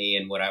cast me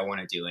in what I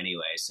want to do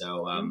anyway.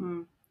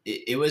 So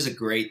it was a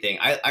great thing.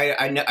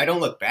 I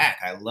don't look back.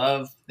 I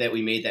love that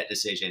we made that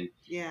decision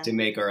to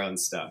make our own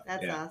stuff.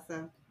 That's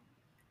awesome.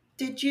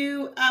 Did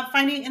you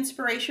find any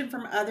inspiration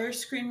from other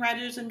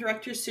screenwriters and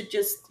directors to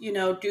just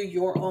do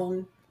your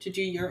own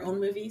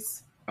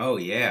movies? Oh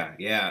yeah.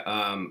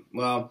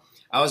 Well,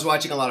 I was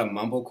watching a lot of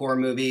mumblecore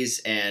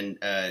movies, and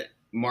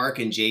Mark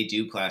and Jay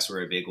Duplass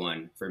were a big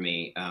one for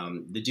me.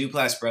 The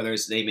Duplass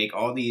brothers, they make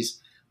all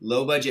these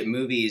low budget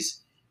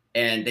movies,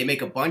 and they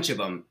make a bunch of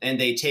them, and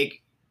they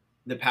take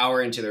the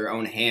power into their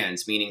own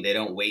hands, meaning they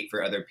don't wait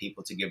for other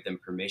people to give them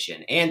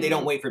permission, and they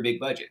don't wait for big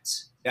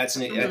budgets. That's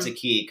a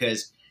key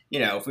because.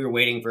 If we were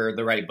waiting for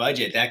the right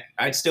budget, that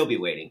I'd still be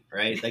waiting,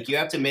 right? Like you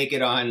have to make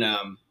it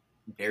on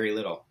very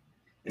little.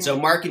 And so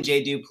Mark and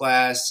Jay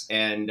Duplass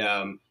and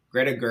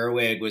Greta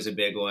Gerwig was a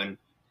big one,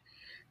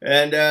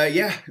 and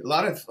a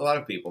lot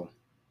of people.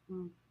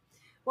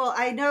 Well,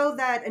 I know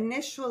that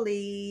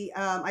initially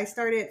I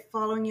started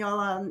following y'all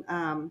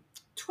on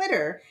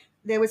Twitter.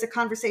 There was a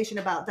conversation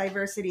about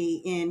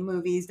diversity in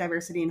movies,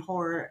 diversity in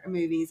horror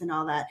movies and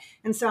all that.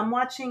 And so I'm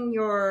watching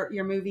your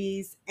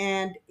movies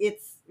and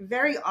it's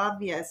very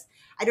obvious.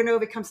 I don't know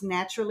if it comes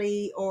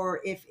naturally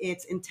or if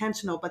it's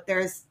intentional, but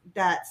there's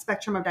that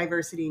spectrum of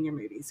diversity in your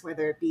movies,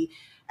 whether it be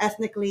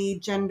ethnically,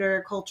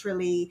 gender,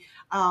 culturally.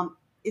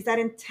 is that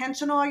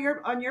intentional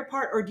on your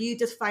part, or do you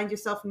just find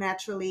yourself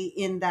naturally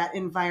in that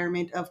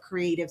environment of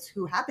creatives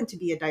who happen to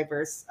be a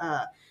diverse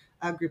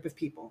group of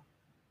people?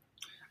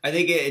 I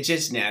think it's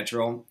just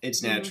natural. It's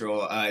Mm-hmm.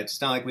 natural.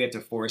 It's not like we have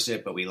to force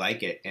it, but we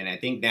like it, and I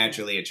think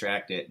naturally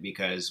attract it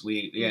because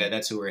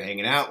that's who we're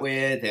hanging out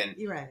with, and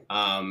You're right.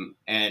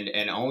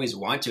 and always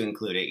want to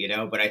include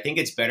it, But I think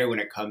it's better when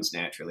it comes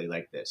naturally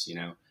like this,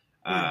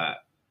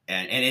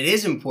 and it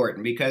is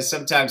important because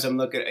sometimes I'm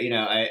looking,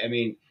 I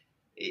mean,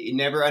 you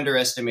never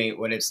underestimate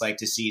what it's like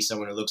to see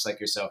someone who looks like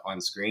yourself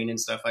on screen and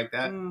stuff like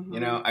that.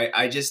 Mm-hmm.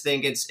 I just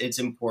think it's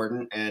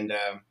important, and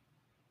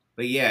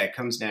but yeah, it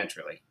comes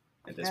naturally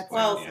at this That's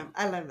point. awesome.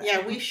 I love that.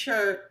 Yeah, we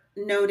sure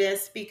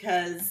notice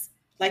because,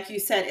 like you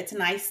said, it's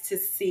nice to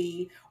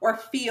see or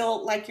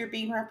feel like you're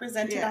being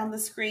represented on the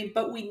screen.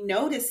 But we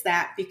notice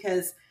that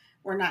because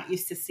we're not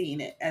used to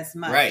seeing it as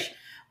much. Right.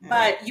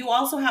 But you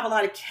also have a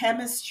lot of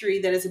chemistry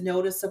that is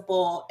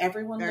noticeable.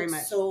 Everyone Very looks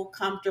much. so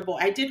comfortable.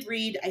 I did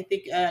read, I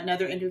think,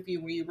 another interview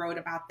where you wrote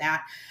about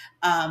that,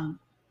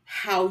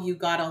 how you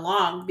got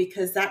along,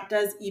 because that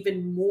does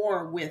even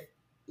more with,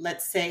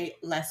 let's say,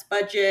 less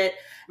budget,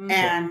 Mm-hmm.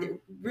 and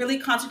really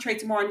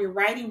concentrates more on your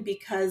writing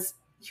because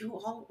you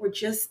all were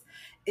just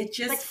like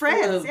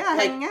friends, flowed.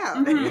 hanging out.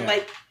 Mhm,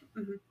 Yeah.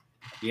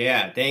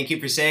 Yeah, thank you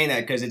for saying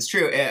that because it's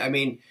true. I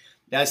mean,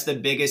 that's the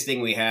biggest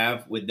thing we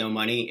have with no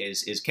money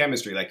is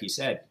chemistry, like you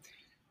said,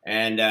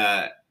 and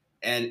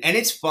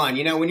it's fun.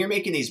 When you're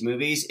making these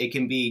movies, it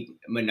can be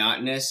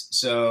monotonous,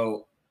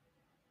 so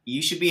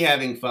you should be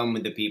having fun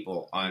with the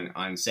people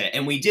on set,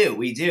 and we do.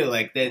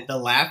 Like the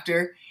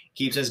laughter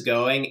keeps us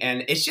going,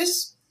 and it's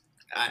just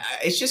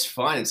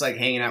fun. It's like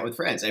hanging out with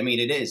friends. I mean,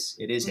 it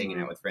is hanging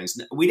out with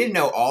friends. We didn't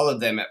know all of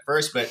them at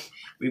first, but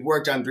we've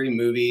worked on 3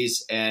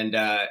 movies and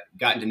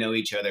gotten to know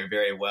each other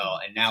very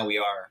well, and now we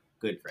are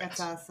good friends.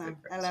 That's awesome.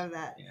 I love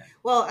that. Yeah.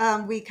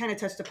 Well, we kind of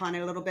touched upon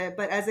it a little bit,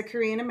 but as a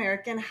Korean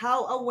American,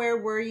 how aware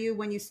were you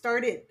when you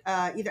started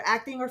either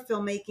acting or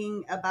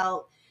filmmaking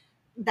about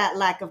that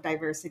lack of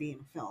diversity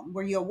in film?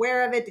 Were you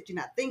aware of it? Did you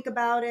not think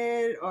about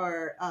it,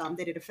 or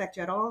did it affect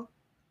you at all?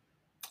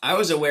 I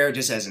was aware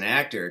just as an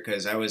actor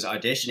because I was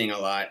auditioning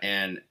a lot,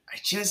 and I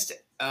just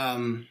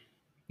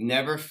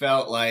never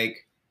felt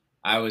like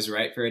I was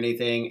right for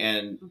anything.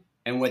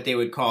 And what they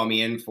would call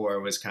me in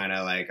for was kind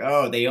of like,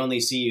 oh, they only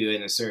see you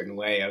in a certain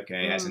way.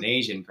 Okay, as an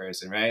Asian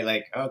person, right?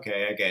 Like,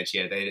 okay, I get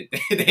you.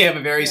 They have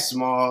a very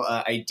small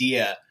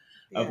idea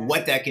of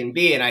what that can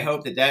be, and I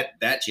hope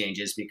that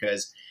changes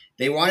because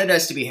they wanted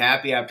us to be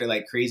happy after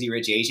like Crazy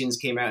Rich Asians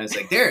came out, and it's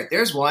like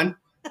there's one,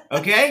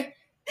 okay,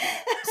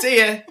 see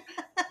ya.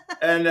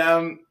 And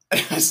I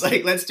was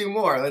like, let's do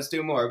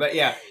more. But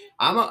yeah,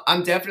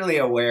 I'm definitely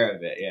aware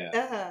of it.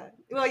 Yeah.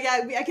 Well,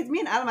 yeah, because me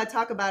and Alma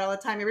talk about it all the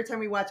time. Every time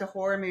we watch a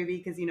horror movie,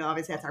 because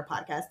obviously that's our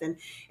podcast, and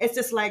it's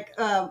just like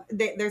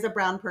there's a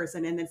brown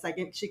person, and it's like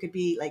she could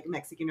be like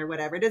Mexican or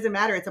whatever. It doesn't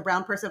matter. It's a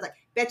brown person. It's like,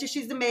 betcha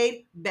she's the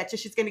maid. Betcha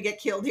she's gonna get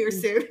killed here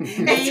soon.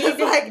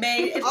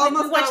 Maid.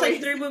 Almost we watched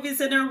always. like 3 movies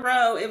in a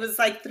row. It was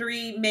like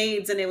 3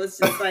 maids, and it was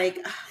just like,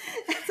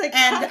 it's like,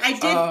 and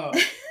I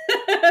did.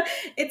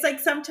 It's like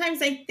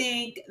sometimes I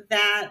think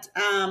that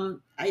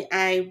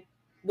I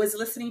was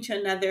listening to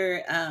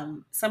another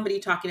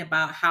somebody talking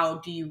about how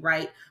do you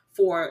write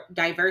for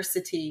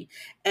diversity,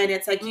 and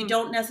it's like you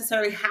don't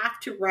necessarily have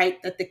to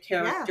write that the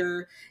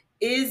character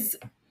is,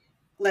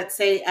 let's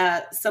say,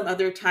 some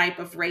other type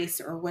of race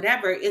or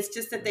whatever. It's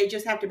just that they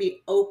just have to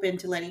be open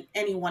to letting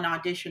anyone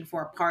audition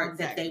for a part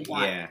that they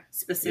want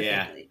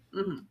specifically.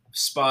 Yeah. Mm-hmm.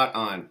 Spot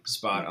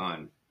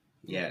on.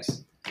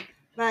 Yes.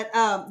 But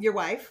your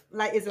wife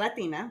is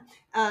Latina.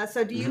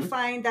 So do you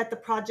find that the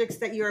projects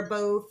that you're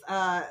both,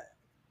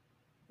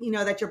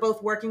 that you're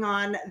both working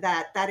on,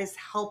 that is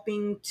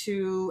helping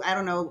to, I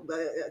don't know,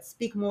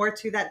 speak more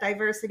to that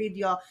diversity? Do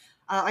y'all,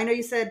 I know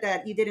you said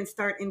that you didn't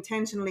start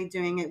intentionally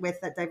doing it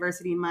with that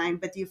diversity in mind,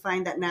 but do you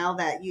find that now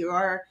that you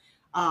are,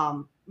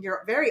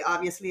 you're very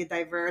obviously a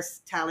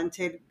diverse,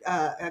 talented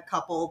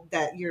couple,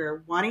 that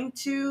you're wanting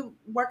to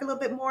work a little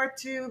bit more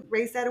to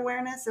raise that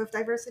awareness of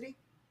diversity?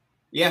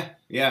 Yeah.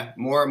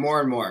 More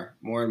and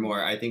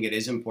more. I think it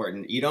is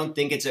important. You don't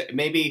think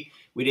maybe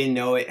we didn't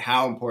know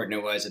how important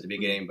it was at the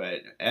beginning,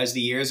 but as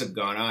the years have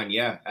gone on,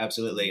 yeah,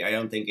 absolutely. I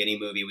don't think any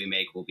movie we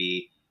make will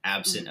be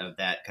absent of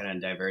that kind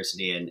of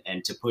diversity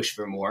and to push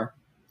for more.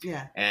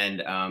 Yeah.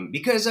 And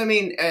because, I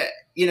mean,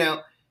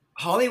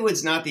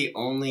 Hollywood's not the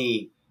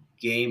only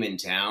game in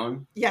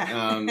town.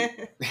 Yeah.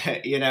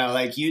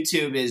 Like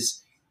YouTube is.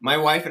 My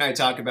wife and I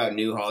talk about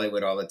New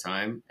Hollywood all the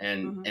time,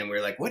 and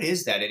we're like, what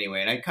is that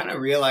anyway? And I kind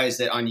of realized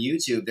that on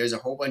YouTube, there's a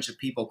whole bunch of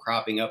people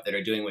cropping up that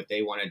are doing what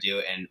they want to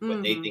do and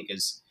what they think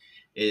is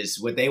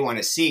what they want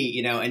to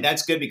see, and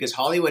that's good because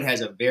Hollywood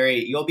has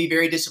you'll be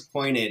very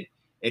disappointed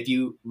if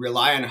you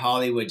rely on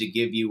Hollywood to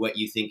give you what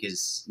you think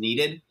is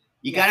needed.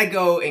 You got to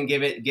go and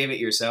give it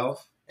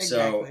yourself.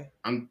 Exactly.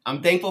 So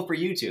I'm thankful for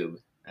YouTube,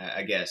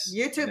 I guess.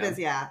 YouTube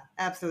is,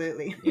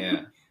 absolutely.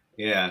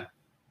 Yeah.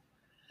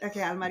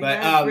 Okay, Alma,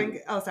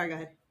 sorry, go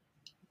ahead.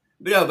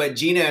 But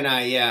Gina and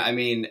I, I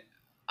mean,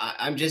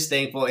 I'm just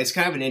thankful. It's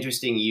kind of an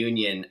interesting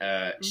union.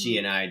 She Mhm.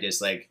 and I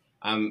just like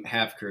I'm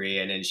half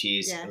Korean and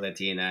she's Yeah.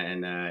 Latina,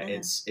 and Uh-huh.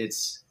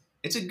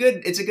 it's a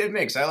good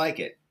mix. I like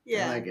it.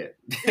 I like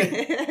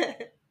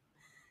it.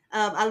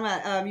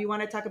 Alma, you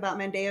want to talk about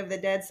Monday of the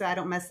Dead so I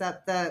don't mess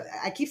up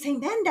I keep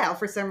saying Mandao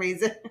for some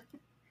reason.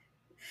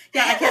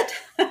 Yeah, I can't.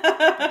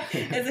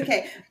 It's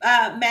okay.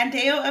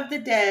 Mandeo of the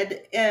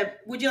Dead.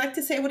 Would you like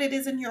to say what it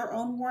is in your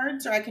own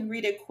words, or I can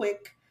read a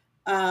quick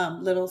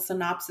little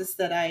synopsis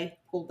that I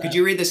pulled up? Could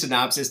you read the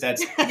synopsis?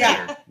 That's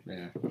Yeah. better.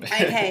 Yeah.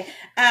 Okay.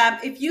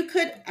 If you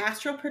could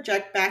astral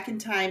project back in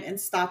time and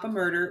stop a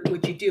murder,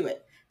 would you do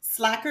it?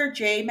 Slacker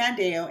Jay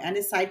Mandeo and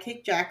his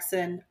sidekick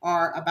Jackson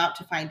are about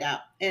to find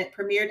out. And it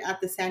premiered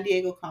at the San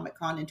Diego Comic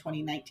Con in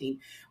 2019.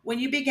 When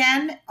you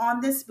began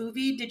on this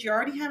movie, did you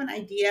already have an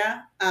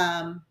idea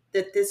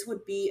that this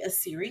would be a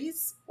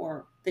series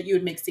or that you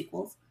would make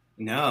sequels?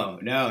 No,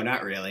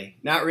 not really.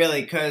 Not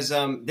really, because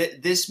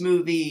this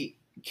movie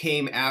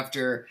came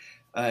after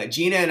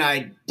Gina and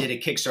I did a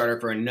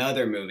Kickstarter for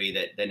another movie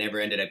that never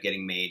ended up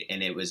getting made,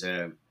 and it was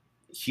a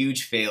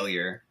huge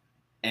failure.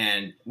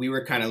 And we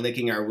were kind of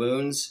licking our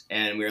wounds,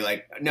 and we were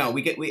like, "No,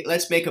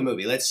 let's make a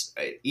movie.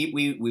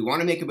 We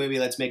want to make a movie.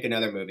 Let's make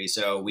another movie."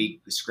 So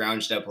we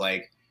scrounged up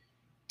like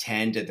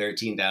 $10,000 to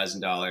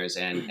 $13,000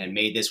 and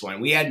made this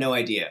one. We had no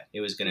idea it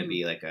was going to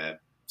be like a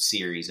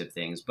series of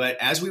things, but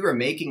as we were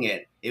making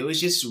it, it was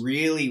just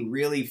really,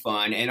 really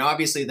fun. And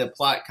obviously, the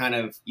plot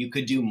you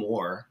could do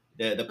more.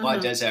 The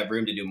plot does have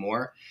room to do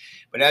more.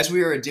 But as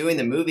we were doing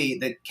the movie,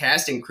 the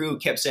cast and crew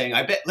kept saying,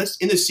 "I bet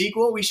in the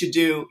sequel we should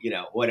do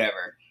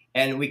whatever."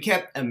 And we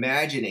kept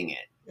imagining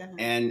it. Uh-huh.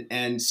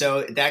 And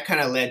so that kind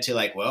of led to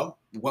like, well,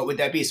 what would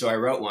that be? So I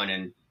wrote one,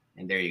 and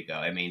there you go.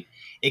 I mean,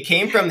 it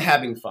came from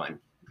having fun.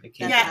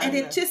 Yeah, and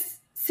it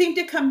just seemed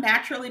to come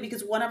naturally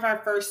because one of our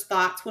first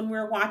thoughts when we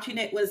were watching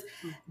it was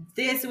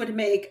this would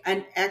make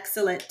an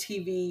excellent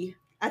TV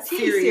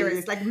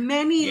series, like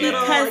many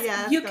little stories.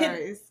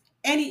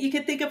 You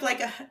could think of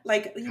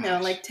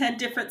like 10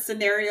 different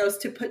scenarios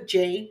to put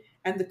Jay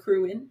and the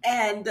crew in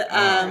and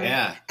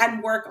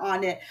work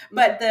on it.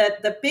 But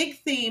the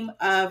big theme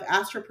of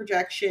astral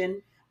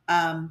projection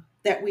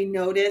that we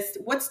noticed,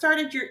 what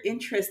started your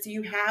interest? Do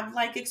you have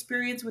like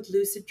experience with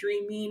lucid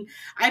dreaming?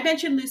 I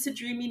mentioned lucid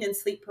dreaming and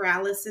sleep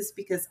paralysis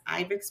because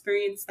I've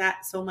experienced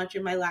that so much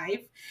in my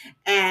life.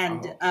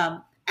 And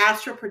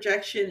astral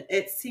projection,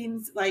 it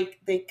seems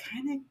like they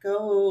kind of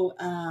go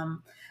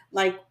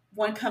like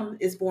one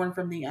is born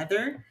from the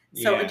other.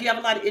 So do you have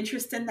a lot of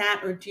interest in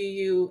that, or do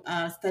you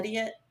study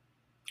it?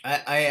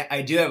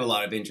 I do have a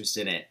lot of interest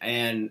in it.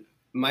 And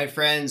my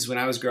friends, when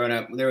I was growing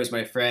up, there was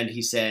my friend,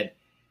 he said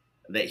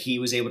that he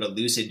was able to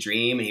lucid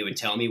dream and he would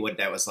tell me what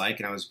that was like.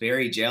 And I was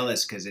very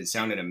jealous because it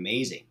sounded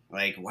amazing.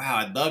 Like, wow,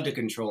 I'd love to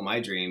control my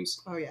dreams.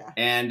 Oh, yeah.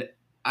 And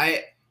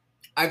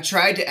I've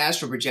tried to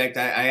astral project.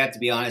 I have to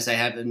be honest, I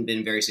haven't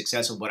been very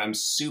successful, but I'm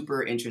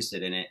super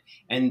interested in it.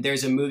 And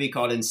there's a movie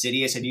called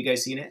Insidious. Have you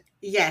guys seen it?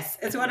 Yes,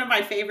 it's one of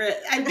my favorite.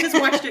 I just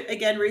watched it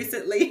again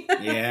recently.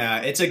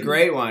 Yeah, it's a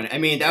great one. I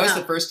mean, that was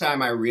the first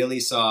time I really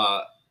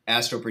saw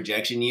astral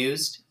projection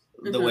used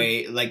the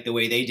way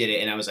they did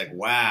it. And I was like,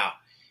 wow.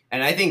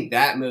 And I think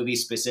that movie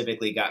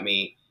specifically got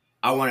me,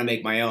 I want to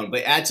make my own,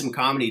 but add some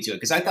comedy to it.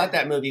 Because I thought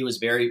that movie was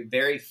very,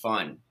 very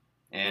fun.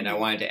 And I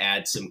wanted to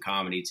add some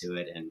comedy to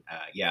it. And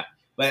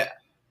but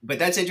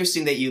that's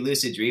interesting that you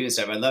lucid dream and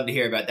stuff. I'd love to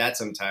hear about that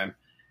sometime.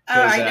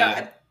 Oh, I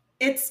know.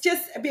 It's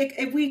just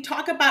if we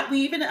talk about,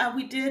 we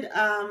did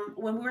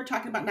when we were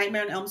talking about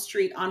Nightmare on Elm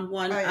Street on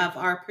one of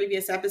our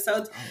previous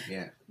episodes. Oh,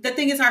 yeah. The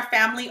thing is, our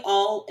family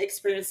all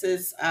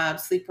experiences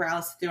sleep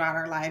paralysis throughout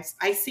our lives.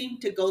 I seem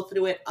to go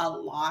through it a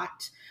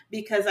lot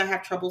because I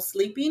have trouble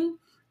sleeping.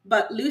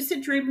 But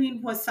lucid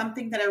dreaming was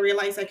something that I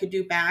realized I could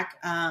do back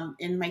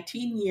in my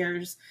teen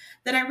years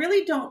that I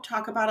really don't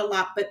talk about a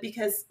lot, but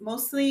because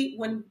mostly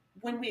when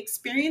we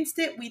experienced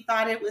it, we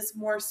thought it was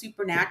more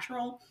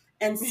supernatural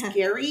and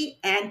scary.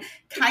 And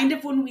kind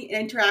of when we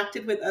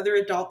interacted with other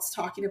adults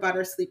talking about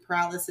our sleep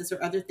paralysis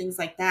or other things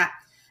like that,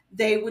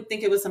 they would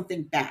think it was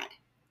something bad.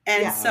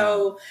 And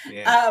so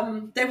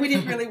then we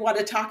didn't really want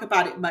to talk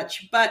about it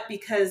much. But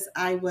because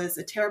I was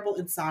a terrible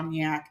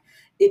insomniac,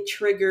 it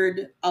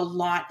triggered a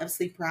lot of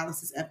sleep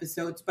paralysis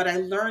episodes. But I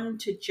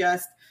learned to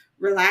just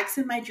relax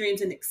in my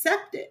dreams and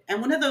accept it.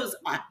 And one of those,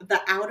 the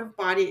out of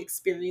body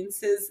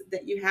experiences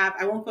that you have,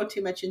 I won't go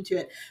too much into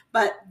it,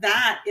 but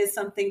that is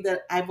something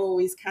that I've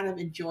always kind of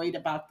enjoyed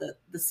about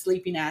the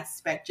sleeping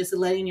aspect, just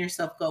letting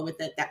yourself go with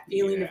it, that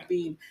feeling of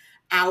being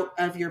out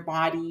of your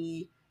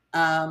body.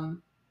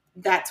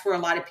 That's where a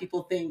lot of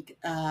people think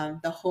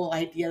the whole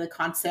idea, the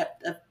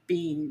concept of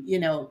being,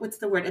 what's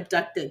the word,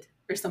 abducted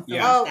or something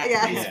like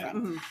that.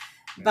 From.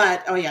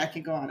 But, I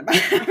can go on about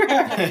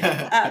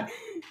it.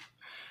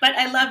 But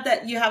I love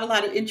that you have a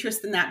lot of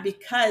interest in that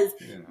because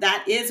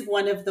that is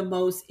one of the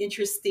most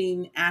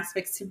interesting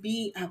aspects to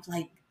me of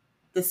like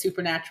the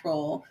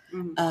supernatural.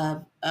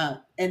 And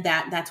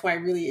that's why I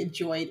really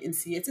enjoyed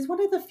Insidious. It's one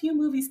of the few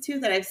movies too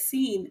that I've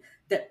seen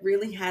that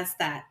really has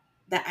that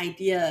that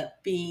idea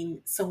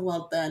being so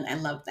well done. I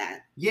love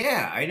that.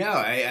 Yeah, I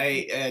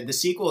know. The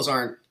sequels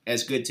aren't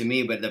as good to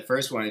me, but the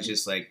first one is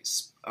just like,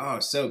 oh,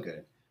 so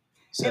good.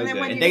 So And then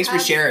good. when And you thanks for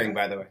have- sharing,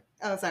 by the way.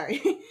 Oh,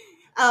 sorry.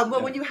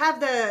 But when you have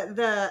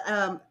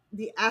the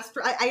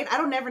astro, I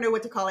don't never know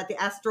what to call it,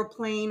 the astral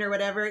plane or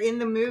whatever in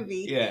the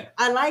movie. Yeah.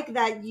 I like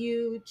that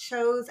you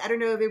chose. I don't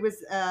know if it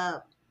was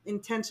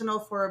intentional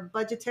for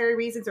budgetary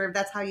reasons or if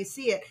that's how you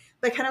see it,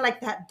 but kind of like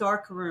that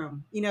dark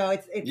room. You know,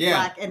 it's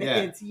black, and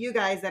it's you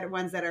guys that are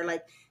ones that are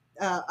like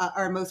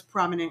are most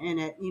prominent in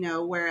it. You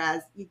know,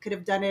 whereas you could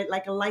have done it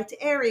like a light,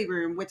 airy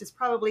room, which is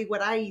probably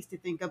what I used to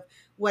think of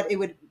what it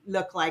would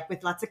look like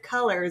with lots of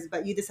colors.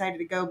 But you decided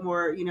to go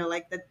more, you know,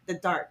 like the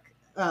dark,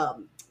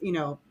 you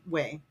know,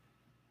 way.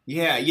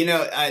 Yeah, you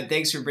know,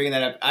 thanks for bringing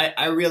that up.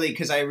 I really,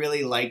 because I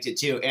really liked it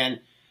too.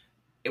 And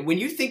when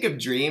you think of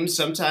dreams,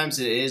 sometimes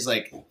it is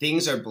like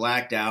things are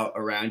blacked out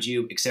around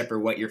you except for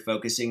what you're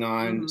focusing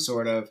on,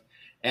 sort of.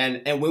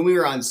 And when we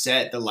were on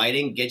set, the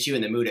lighting gets you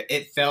in the mood.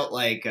 It felt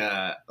like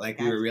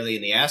we were really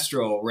in the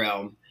astral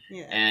realm.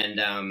 Yeah.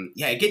 And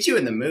it gets you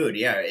in the mood.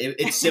 Yeah,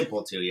 it's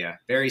simple too. Yeah,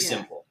 very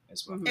simple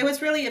as well. It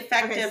was really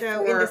effective. Okay,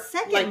 so in the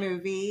second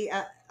movie,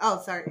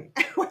 sorry,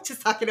 we're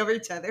just talking over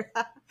each other.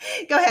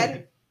 Go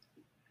ahead.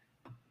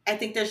 I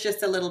think there's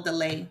just a little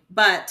delay,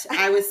 but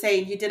I was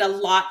saying you did a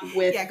lot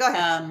with go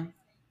ahead.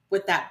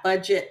 With that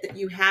budget that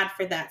you had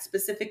for that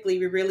specifically.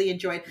 We really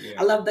enjoyed.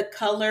 I love the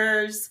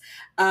colors,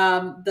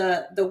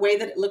 the way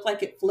that it looked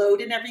like it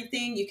flowed and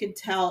everything. You can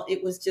tell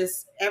it was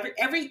just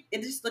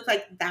it just looked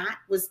like that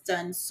was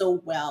done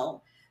so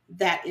well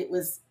that it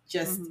was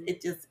just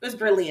it was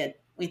brilliant,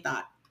 we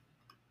thought.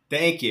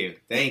 Thank you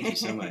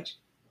so much.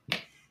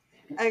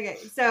 Okay,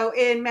 so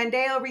in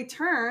Mandao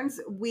Returns,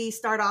 we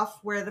start off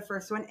where the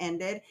first one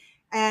ended,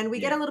 and we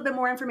get a little bit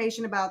more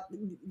information about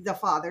the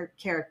father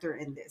character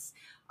in this.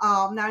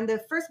 Now, in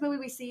the first movie,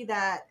 we see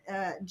that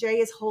Jay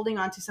is holding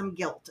on to some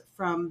guilt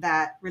from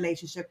that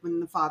relationship when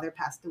the father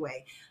passed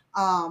away.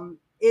 Do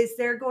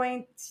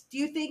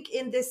you think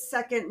in this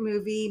second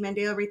movie,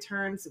 Mandao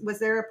Returns, was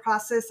there a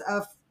process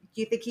of, do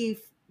you think he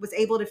was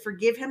able to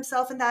forgive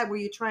himself in that? Were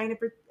you trying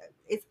to,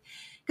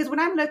 because when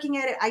I'm looking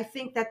at it, I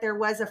think that there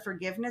was a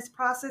forgiveness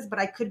process, but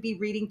I could be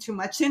reading too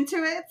much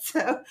into it.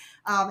 So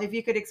if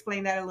you could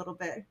explain that a little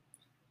bit.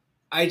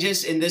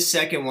 In this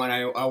second one,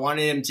 I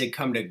wanted him to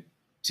come to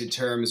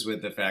terms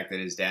with the fact that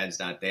his dad's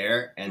not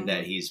there and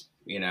that he's,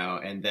 you know,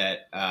 and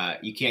that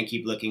you can't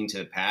keep looking to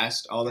the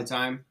past all the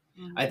time.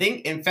 I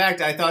think, in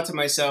fact, I thought to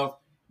myself,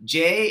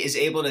 Jay is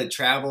able to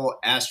travel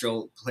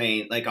astral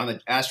plane, like on the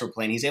astral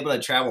plane, he's able to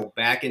travel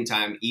back in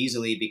time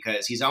easily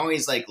because he's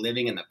always like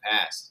living in the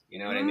past. You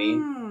know what I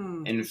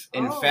mean? And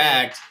in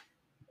fact,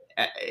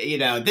 you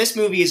know, this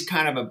movie is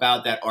kind of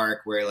about that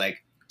arc where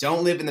like,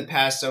 don't live in the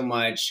past so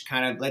much,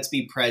 kind of let's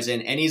be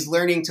present. And he's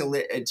learning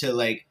to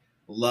like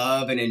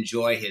love and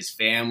enjoy his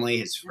family,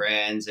 his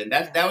friends. And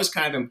that was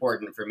kind of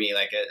important for me.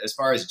 Like as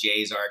far as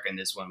Jay's arc in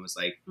this one was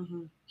like,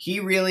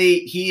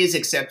 he has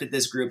accepted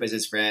this group as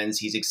his friends.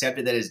 He's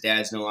accepted that his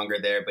dad's no longer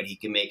there, but he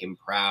can make him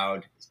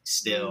proud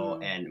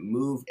still and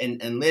move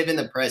and live in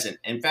the present.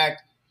 In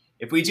fact,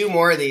 if we do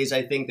more of these,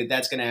 I think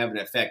that's going to have an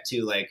effect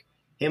too. Like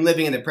him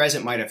living in the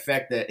present might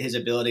affect his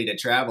ability to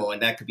travel.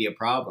 And that could be a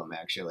problem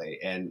actually.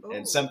 And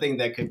something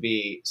that could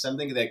be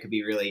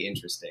really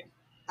interesting.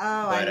 Oh,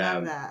 I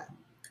love that.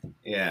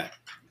 Yeah.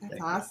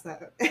 That's awesome.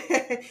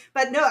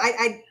 But no,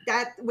 I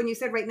that when you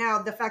said right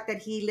now, the fact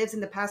that he lives in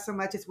the past so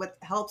much is what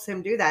helps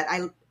him do that.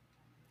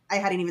 I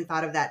hadn't even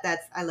thought of that.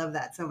 I love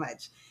that so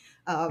much.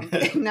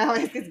 Now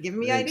it's giving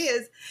me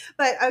ideas.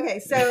 But okay,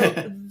 so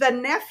the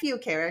nephew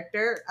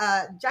character,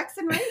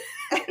 Jackson,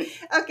 right?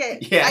 Okay.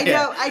 Yeah,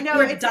 I know.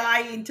 We're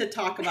dying to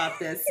talk about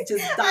this.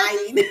 Just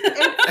dying.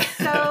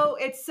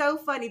 It's so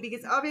funny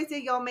because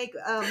obviously y'all make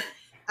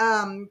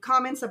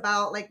comments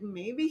about like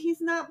maybe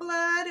he's not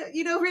blood,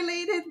 you know,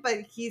 related,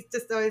 but he's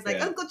just always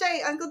like Uncle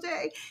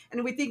Jay,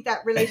 and we think that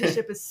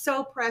relationship is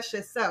so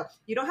precious. So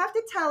you don't have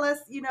to tell us,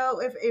 you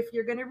know, if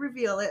you're going to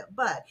reveal it,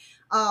 but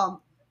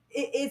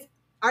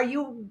are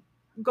you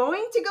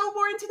going to go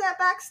more into that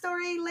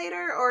backstory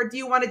later, or do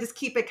you want to just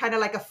keep it kind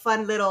of like a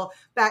fun little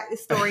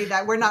backstory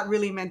that we're not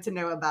really meant to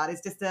know about?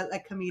 It's just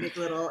a comedic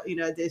little, you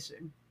know,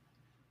 addition.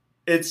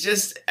 It's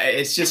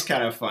just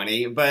kind of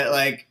funny, but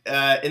like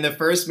in the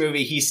first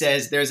movie, he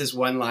says there's this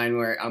one line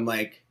where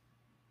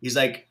he's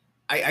like,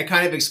 I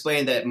kind of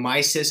explained that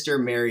my sister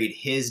married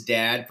his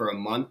dad for a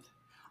month,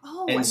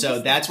 and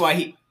so that's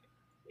why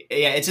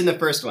it's in the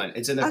first one.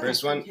 It's in the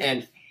first one,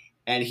 and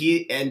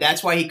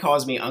that's why he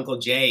calls me Uncle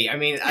Jay. I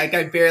mean, I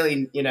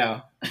barely, you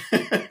know,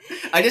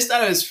 I just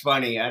thought it was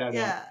funny. I don't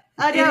know. Yeah,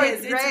 I know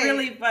it's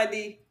really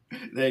funny.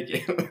 Thank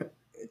you.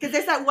 Because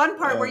there's that one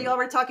part where y'all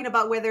were talking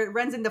about whether it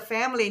runs in the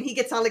family, and he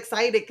gets all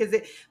excited because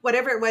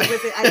whatever it was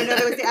I don't know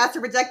if it was the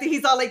astral projector.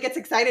 He's all like gets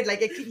excited like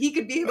he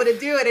could be able to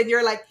do it, and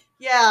you're like,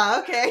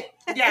 yeah, okay.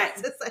 Yeah,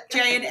 like,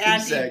 Jay and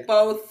Andy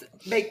both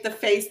make the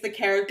face the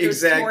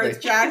characters towards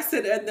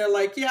Jackson, and they're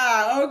like,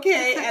 yeah,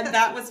 okay, and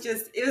that was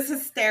it was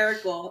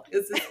hysterical. It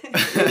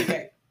was really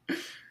great.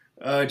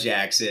 Oh,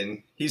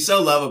 Jackson. He's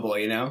so lovable,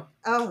 you know?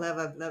 Oh,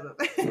 love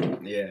him.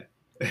 Yeah.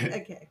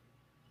 Okay.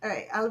 All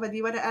right, Alba, do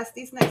you want to ask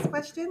these next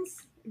questions?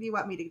 Or do you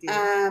want me to do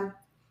it?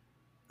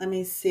 Let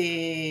me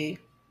see.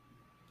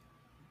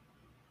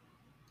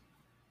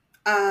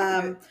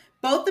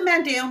 Both the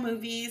Mandale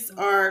movies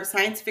are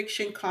science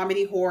fiction,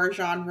 comedy, horror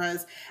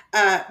genres.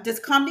 Does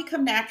comedy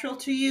come natural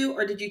to you,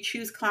 or did you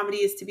choose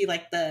comedy as to be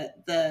like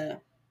the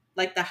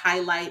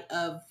highlight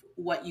of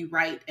what you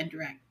write and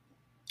direct?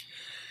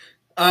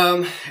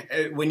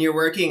 When you're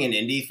working in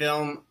indie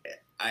film,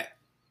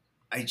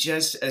 I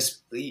just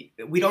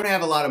we don't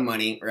have a lot of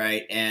money,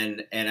 right?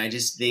 And I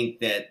just think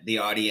that the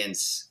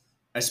audience,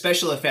 a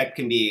special effect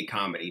can be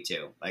comedy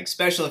too. Like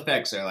special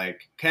effects are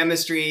like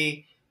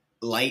chemistry,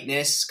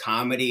 lightness,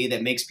 comedy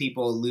that makes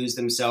people lose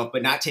themselves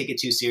but not take it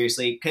too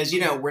seriously, because you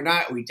know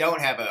we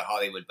don't have a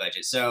Hollywood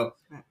budget, so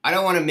I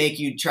don't want to make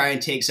you try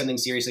and take something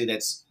seriously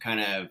that's kind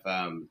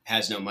of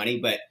has no money.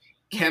 But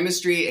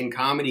chemistry and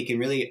comedy can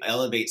really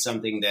elevate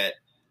something that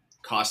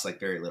costs like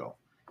very little,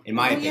 in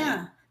my opinion.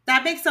 Yeah.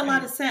 That makes a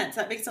lot of sense.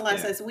 That makes a lot of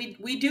sense.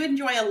 We do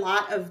enjoy a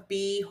lot of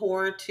B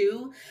horror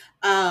too,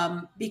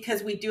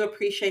 because we do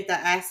appreciate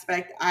that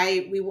aspect.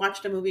 We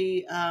watched a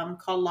movie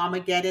called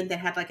Lamageddon that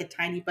had like a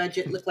tiny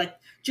budget, looked like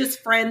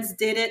just friends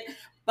did it,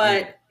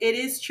 but it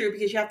is true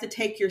because you have to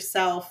take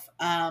yourself,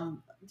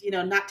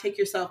 not take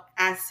yourself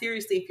as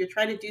seriously. If you're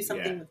trying to do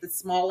something with the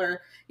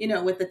smaller,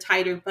 with the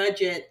tighter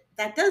budget,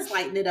 that does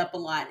lighten it up a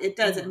lot. It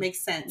does. It makes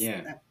sense.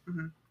 Yeah.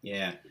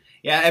 Yeah.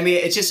 Yeah, I mean,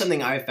 it's just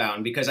something I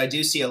found because I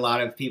do see a lot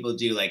of people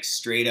do like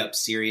straight up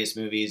serious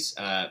movies.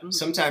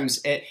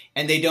 Sometimes,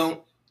 and they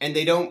don't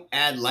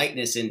add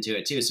lightness into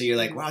it too. So you're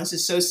like, wow, this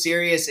is so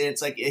serious, and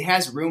it's like it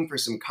has room for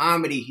some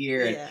comedy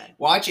here. And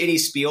watch any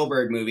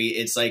Spielberg movie;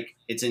 it's like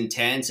it's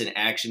intense and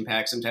action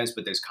packed sometimes,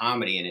 but there's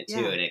comedy in it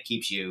too, and it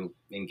keeps you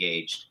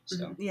engaged.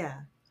 So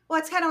Well,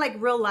 it's kind of like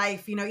real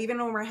life, even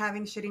when we're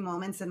having shitty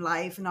moments in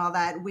life and all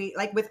that, we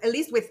like at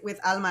least with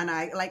Alma and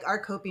I, like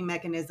our coping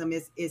mechanism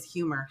is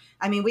humor.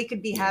 I mean, we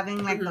could be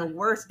having like the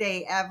worst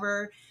day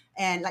ever.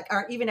 And like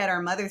even at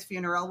our mother's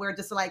funeral, we're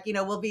just like,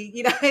 we'll be,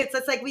 it's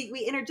just like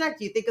we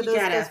interject. You think of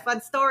those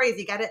fun stories.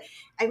 You got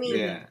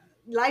to,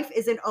 life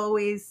isn't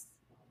always,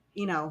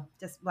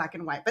 just black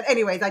and white. But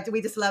anyways,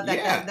 we just love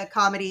that the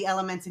comedy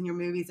elements in your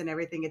movies and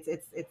everything.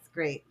 It's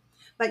great.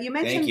 But you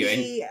mentioned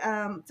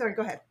sorry,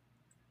 go ahead.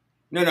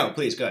 No,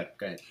 please go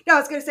ahead. No, I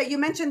was going to say, you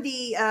mentioned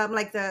the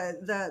like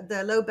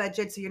the low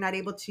budget, so you're not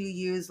able to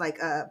use like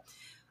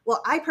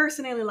well, I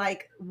personally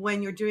like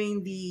when you're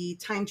doing the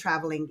time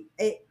traveling.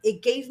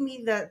 It gave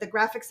me the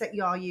graphics that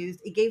y'all used.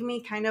 It gave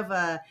me kind of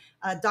a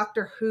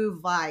Doctor Who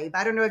vibe.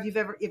 I don't know if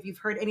you've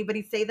heard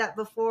anybody say that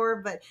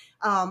before, but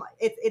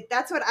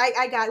that's what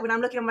I got when I'm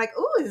looking. I'm like,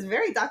 oh, it's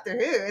very Doctor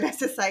Who, and it's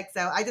just like,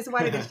 so I just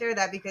wanted to share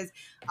that because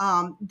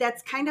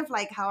that's kind of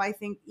like how I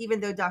think. Even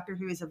though Doctor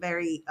Who is a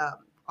very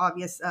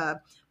obvious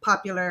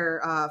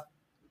popular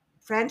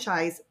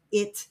franchise,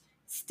 it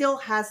still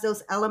has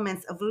those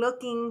elements of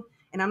looking,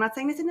 and I'm not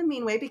saying this in a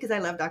mean way because I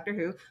love Doctor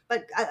Who,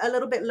 but a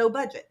little bit low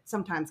budget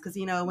sometimes because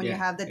when you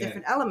have the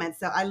different elements.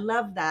 So I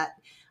love that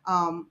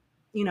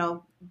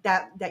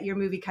that your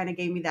movie kind of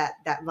gave me that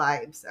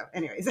vibe. So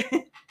anyways.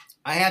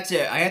 I have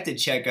to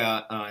check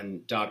out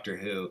on Doctor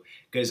Who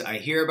because I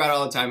hear about it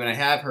all the time, and I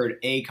have heard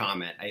a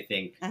comment I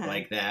think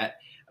like that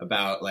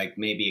about like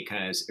maybe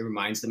it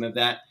reminds them of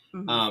that.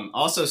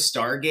 Also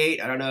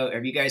Stargate. I don't know.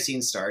 Have you guys seen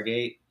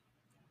Stargate?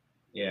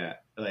 Yeah,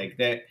 like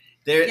that.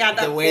 The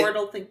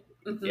portal thing.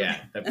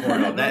 Yeah, the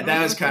portal.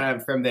 that was kind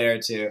of from there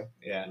too.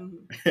 Yeah.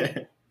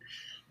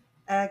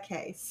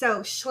 Okay, so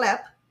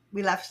Schlep.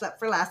 We left Schlep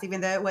for last,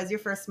 even though it was your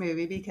first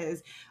movie,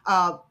 because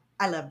I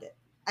loved it.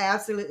 I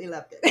absolutely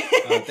loved it.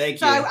 Oh, thank you.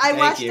 So I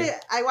watched it.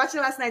 I watched it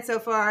last night. So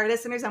for our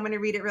listeners, I'm going to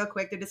read it real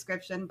quick, the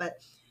description, but.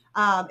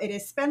 It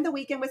is spend the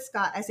weekend with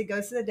Scott as he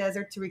goes to the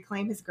desert to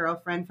reclaim his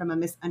girlfriend from a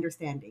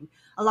misunderstanding.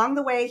 Along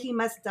the way, he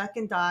must duck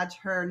and dodge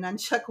her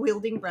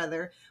nunchuck-wielding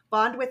brother,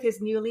 bond with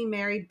his newly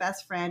married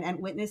best friend,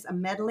 and witness a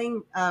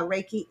meddling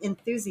Reiki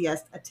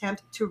enthusiast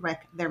attempt to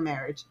wreck their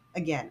marriage.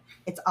 Again,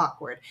 it's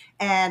awkward.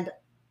 And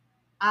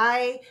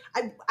I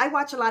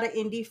watch a lot of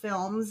indie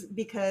films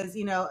because,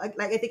 like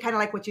I think kind of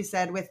like what you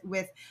said with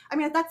I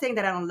mean, I'm not saying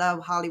that I don't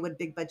love Hollywood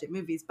big budget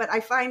movies, but I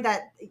find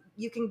that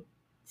you can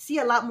see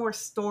a lot more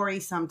story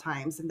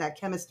sometimes in that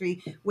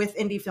chemistry with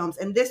indie films.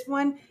 And this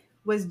one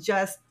was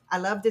just, I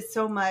loved it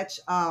so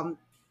much.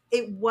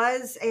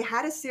 It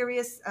had a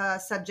serious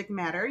subject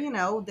matter,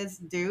 this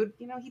dude,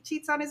 he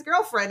cheats on his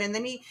girlfriend and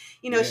then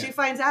she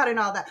finds out and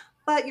all that.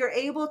 But you're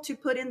able to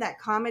put in that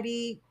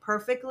comedy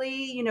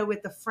perfectly,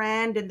 with the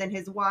friend and then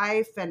his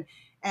wife. And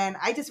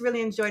I just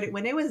really enjoyed it.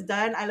 When it was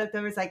done, I looked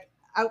over, it's like,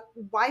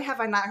 why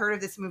have I not heard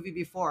of this movie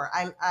before?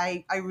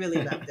 I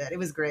really loved it. It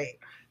was great.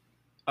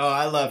 Oh,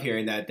 I love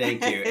hearing that.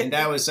 Thank you. And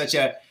that was such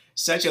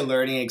a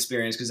learning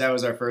experience because that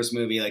was our first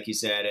movie, like you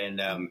said, and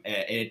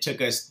it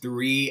took us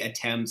 3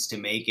 attempts to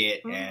make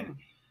it. And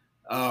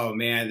oh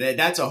man,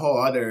 that's a whole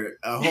other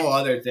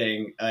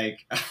thing. Like,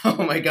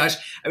 oh my gosh,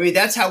 I mean,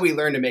 that's how we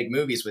learned to make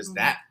movies was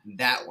that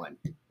one.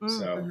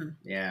 So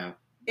yeah.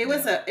 It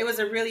was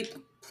a really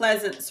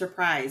pleasant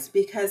surprise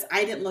because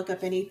I didn't look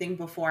up anything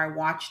before I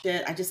watched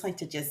it. I just like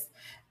to just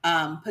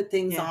put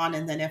things Yeah. on,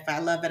 and then if I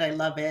love it, I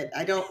love it.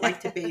 I don't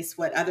like to base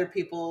what other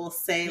people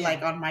say Yeah.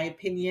 like on my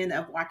opinion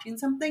of watching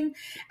something.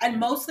 And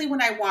mostly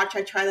when I watch,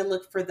 I try to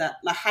look for the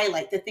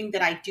highlight, the thing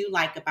that I do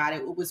like about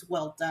it. It was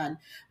well done,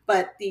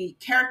 but the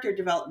character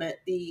development,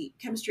 the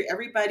chemistry,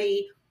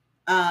 everybody.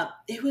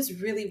 It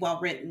was really well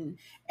written,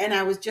 and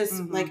I was just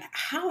Mhm. like,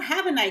 how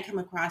haven't I come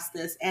across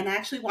this? And I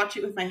actually watched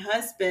it with my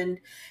husband,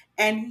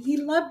 and he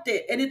loved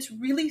it. And it's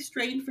really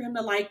strange for him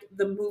to like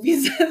the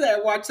movies that I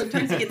watch.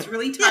 Sometimes he gets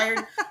really tired.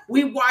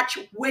 We watch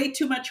way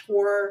too much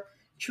horror,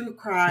 true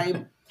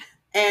crime.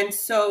 And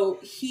so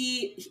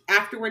he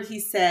afterward he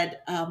said,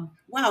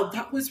 wow,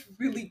 that was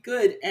really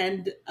good.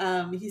 And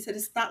he said,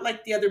 it's not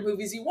like the other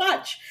movies you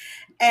watch.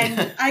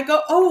 And I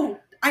go, oh,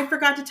 I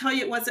forgot to tell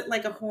you it wasn't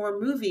like a horror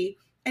movie.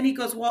 And he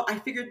goes, well, I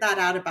figured that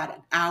out about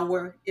an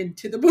hour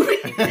into the movie.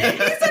 He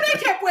said, I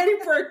kept waiting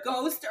for a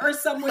ghost or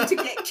someone to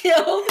get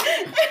killed.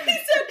 And he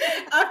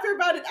said, after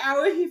about an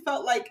hour, he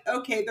felt like,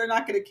 okay, they're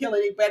not going to kill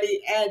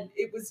anybody. And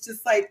it was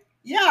just like,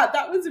 yeah,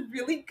 that was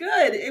really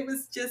good. It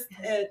was just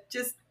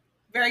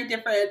very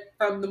different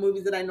from the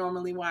movies that I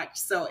normally watch.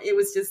 So it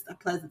was just a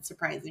pleasant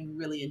surprise and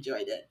really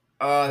enjoyed it.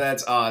 Oh,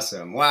 that's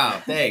awesome. Wow.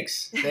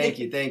 Thanks. Thank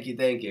you. Thank you.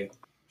 Thank you.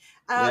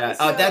 Yeah.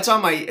 So- That's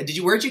on my,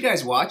 where'd you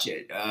guys watch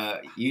it?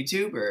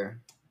 YouTube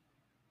or?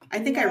 I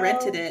think I No.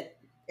 rented it.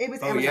 It was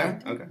Oh,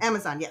 Amazon. yeah? Okay.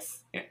 Amazon, yes.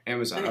 Yeah,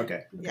 Amazon. Okay.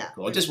 Okay. Yeah.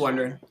 Cool. Just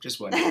wondering. Oh, It's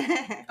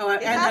and out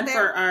then there.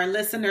 for our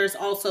listeners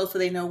also, so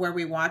they know where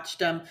we watched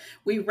them,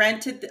 I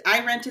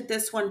rented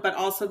this one, but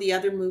also the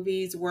other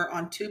movies were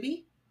on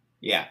Tubi.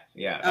 Yeah.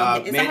 Yeah.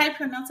 Okay. Is that how you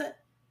pronounce it?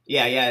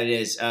 Yeah, it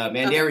is.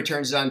 Mandao Okay.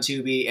 Returns is on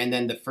Tubi, and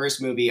then the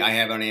first movie I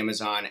have on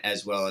Amazon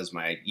as well as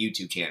my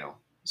YouTube channel.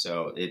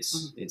 So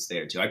it's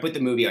there too. I put the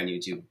movie on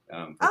YouTube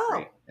for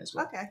free as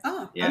well. Okay.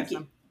 Oh, Yeah. thank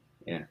you.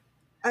 Yeah.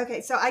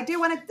 Okay, so I do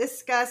want to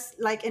discuss,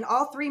 like in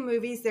all three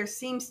movies, there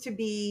seems to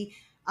be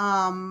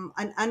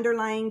an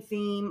underlying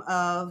theme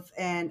of,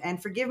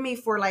 and forgive me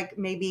for like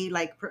maybe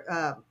like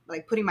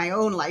putting my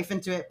own life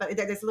into it, but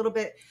there's a little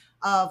bit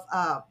of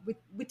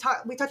we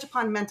touch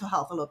upon mental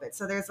health a little bit.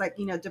 So there's like,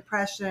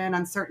 depression,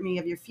 uncertainty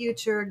of your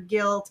future,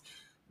 guilt.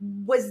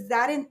 Was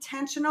that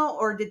intentional,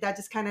 or did that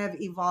just kind of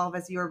evolve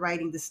as you were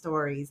writing the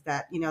stories,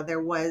 that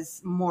there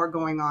was more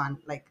going on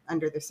like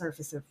under the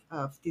surface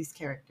of these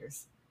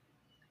characters?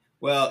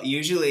 Well,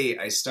 usually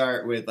I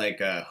start with like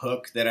a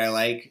hook that I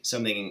like,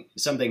 something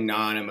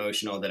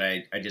non-emotional that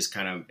I just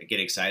kind of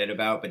get excited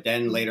about. But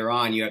then later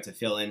on, you have to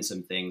fill in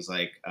some things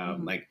like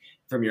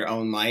from your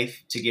own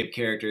life to give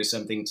characters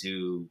something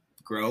to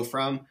grow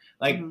from.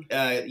 Like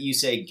you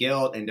say,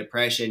 guilt and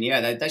depression.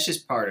 Yeah, that's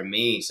just part of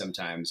me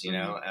sometimes.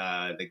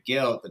 The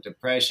guilt, the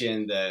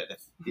depression, the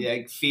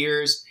like,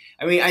 fears.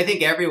 I mean, I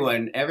think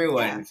everyone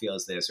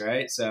feels this,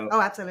 right? So,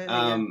 absolutely.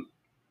 Yeah.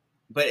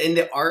 But in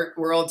the art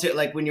world too,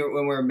 like when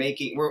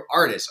we're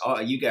artists, all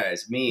you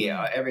guys, me,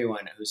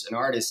 everyone who's an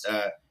artist,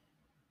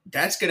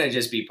 that's gonna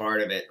just be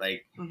part of it.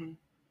 Like,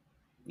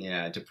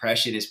 yeah,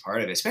 depression is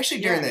part of it, especially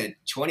during the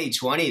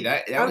 2020.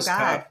 That was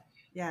tough.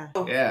 Yeah.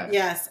 Yeah.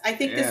 Yes, I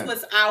think this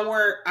was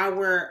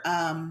our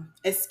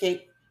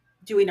escape,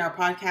 doing our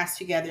podcast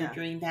together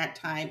during that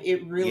time.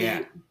 It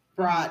really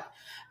brought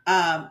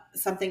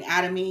something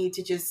out of me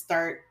to just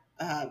start.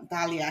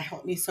 Dahlia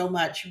helped me so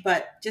much,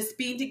 but just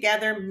being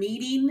together,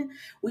 meeting,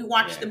 we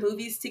watched the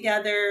movies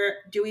together,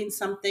 doing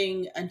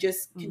something and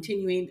just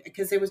continuing,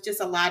 because there was just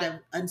a lot of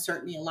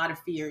uncertainty, a lot of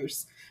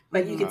fears,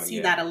 but you can see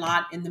that a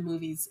lot in the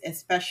movies,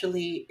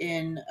 especially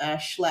in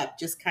Schlepp,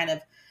 just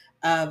kind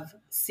of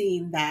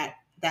seeing that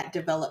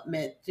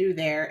development through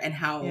there and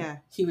how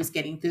he was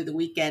getting through the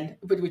weekend,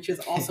 which was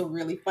also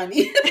really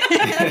funny.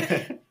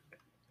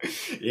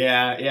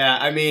 Yeah.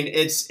 I mean,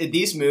 it's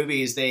these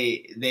movies,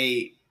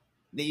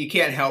 that you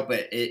can't help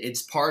it.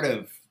 It's part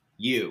of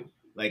you,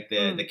 like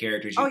the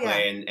characters you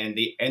play,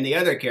 and the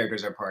other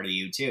characters are part of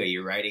you too.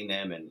 You're writing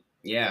them, and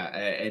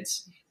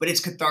it's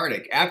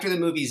cathartic. After the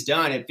movie's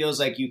done, it feels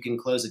like you can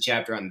close the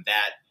chapter on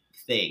that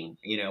thing,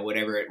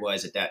 whatever it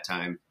was at that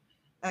time.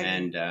 Okay.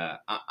 And I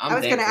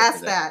was going to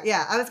ask that.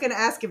 Yeah, I was going to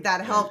ask if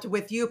that helped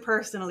with you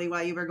personally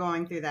while you were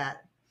going through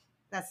that.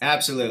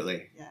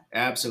 Absolutely. Yeah.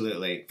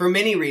 Absolutely. For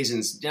many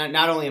reasons,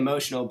 not only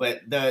emotional, but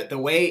the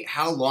way,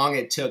 how long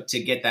it took to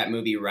get that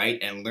movie right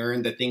and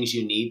learn the things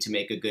you need to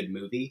make a good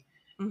movie.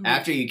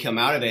 After you come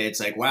out of it, it's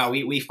like, wow,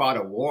 we fought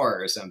a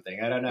war or something.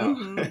 I don't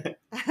know.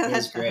 It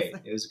was great.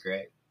 Awesome. It was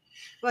great.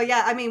 Well,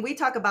 yeah, I mean, we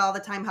talk about all the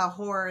time how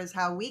horror is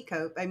how we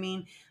cope. I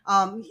mean,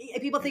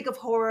 people think of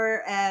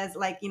horror as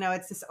like,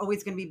 it's just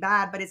always going to be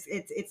bad, but it's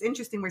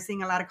interesting. We're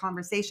seeing a lot of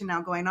conversation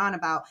now going on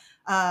about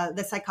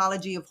the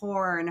psychology of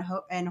horror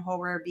and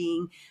horror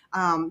being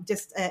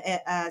just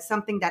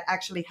something that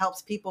actually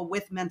helps people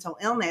with mental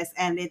illness.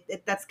 And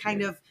that's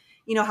kind of,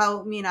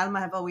 how me and Alma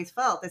have always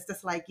felt. It's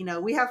just like,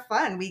 we have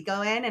fun. We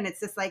go in and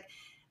it's just like,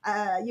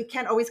 you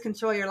can't always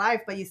control your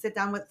life, but you sit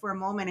down for a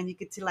moment and you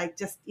get to like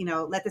just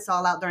let this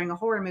all out during a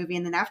horror movie,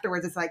 and then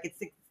afterwards it's like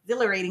it's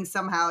exhilarating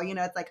somehow. You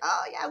know, it's like,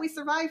 oh yeah, we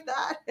survived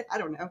that. I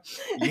don't know.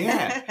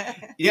 Yeah.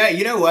 Yeah,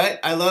 you know what?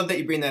 I love that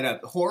you bring that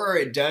up. Horror,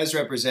 it does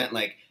represent,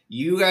 like,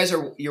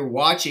 you're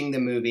watching the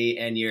movie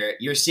and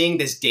you're seeing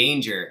this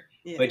danger,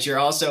 Yeah. but you're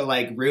also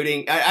like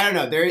rooting. I don't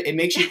know. It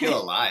makes you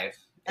feel alive.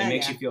 It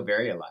makes you feel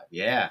very alive.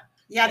 Yeah.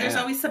 Yeah, there's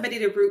always somebody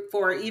to root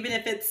for, even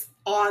if it's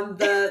on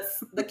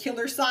the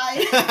killer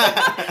side.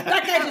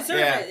 That guy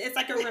deserves it. It's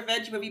like a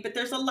revenge movie, but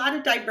there's a lot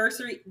of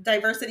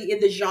diversity in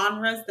the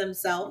genres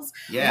themselves,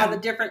 on the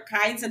different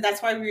kinds, and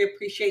that's why we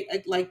appreciate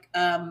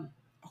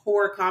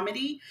horror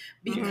comedy,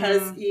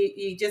 because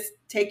you just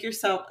take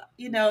yourself,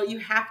 you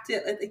have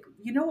to,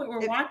 you know what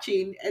we're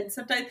watching, and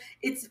sometimes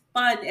it's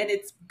fun and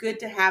it's good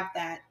to have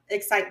that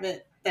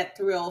excitement, that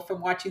thrill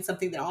from watching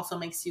something that also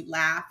makes you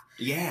laugh.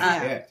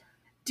 Yeah.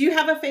 Do you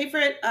have a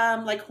favorite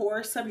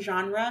horror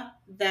subgenre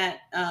that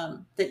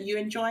you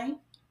enjoy?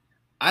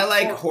 I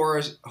like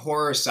horror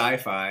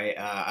sci-fi.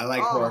 I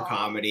like horror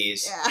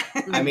comedies.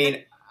 Yeah. I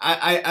mean,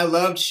 I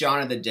loved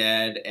Shaun of the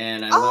Dead,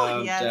 and I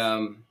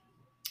loved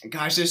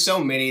gosh, there's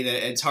so many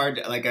that it's hard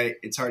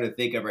to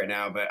think of right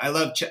now. But I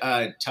love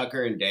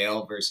Tucker and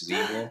Dale versus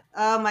Evil.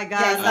 Oh my gosh,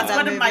 yes, that's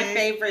one of my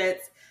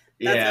favorites.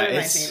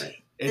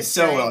 It's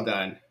so well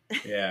done.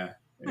 Yeah.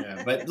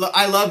 Yeah, but look,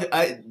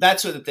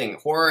 that's what the thing.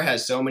 Horror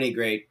has so many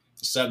great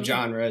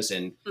subgenres,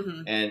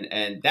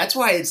 and that's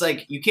why it's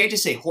like you can't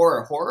just say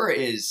horror. Horror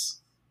is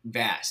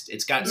vast.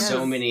 It's got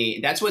so many.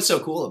 That's what's so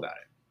cool about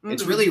it.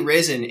 It's really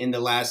risen in the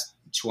last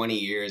 20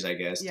 years, I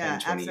guess. Yeah,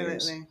 10, 20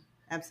 absolutely, years.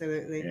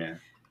 absolutely.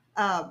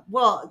 Yeah.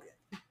 Well,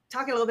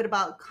 talking a little bit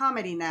about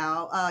comedy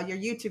now. Your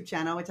YouTube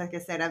channel, which, like I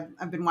said,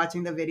 I've been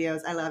watching the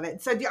videos. I love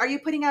it. So, are you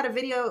putting out a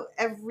video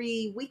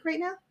every week right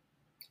now?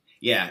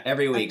 Yeah,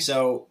 every week. Okay.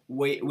 So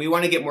we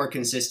want to get more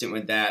consistent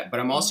with that,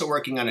 but I'm also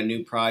working on a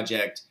new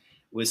project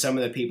with some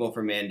of the people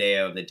from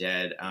Mandao of the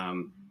Dead.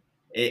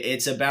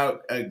 It's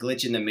about a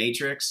glitch in the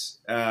Matrix.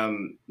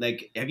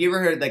 Like, have you ever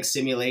heard like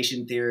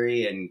simulation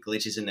theory and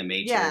glitches in the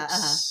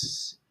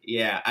Matrix?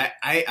 Yeah.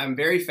 I'm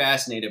very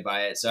fascinated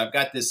by it. So I've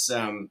got this,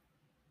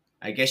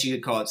 I guess you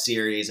could call it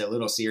a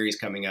little series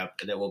coming up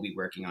that we'll be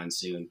working on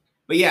soon.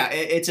 But yeah,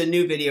 it's a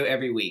new video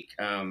every week.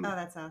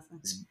 That's awesome.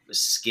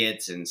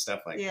 Skits and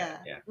stuff like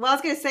that. Yeah. Well, I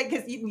was going to say,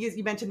 because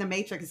you mentioned The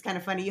Matrix, it's kind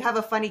of funny. You have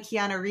a funny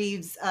Keanu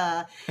Reeves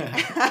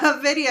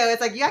video. It's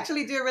like you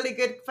actually do a really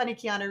good funny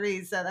Keanu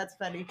Reeves, so that's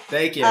funny.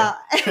 Thank you.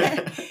 But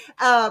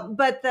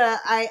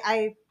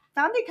I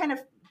found it kind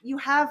of, you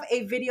have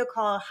a video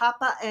called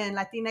Japa and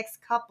Latinx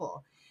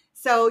Couple.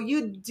 So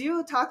you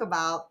do talk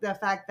about the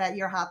fact that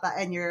you're Japa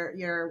and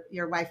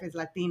your wife is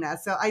Latina.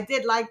 So I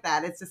did like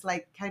that. It's just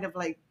like kind of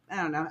like,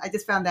 I don't know. I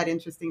just found that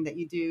interesting that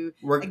you do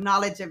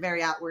acknowledge it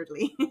very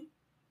outwardly.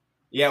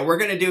 Yeah, we're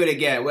going to do it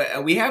again.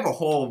 We have a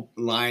whole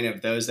line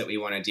of those that we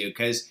want to do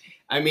because,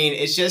 I mean,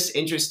 it's just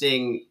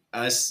interesting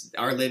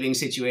our living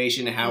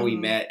situation, how we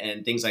met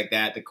and things like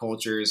that. The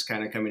cultures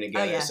kind of coming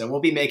together. So we'll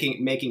be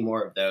making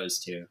more of those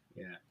too.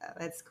 Yeah. Oh,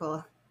 that's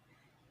cool.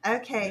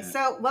 Okay.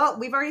 So, well,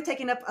 we've already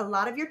taken up a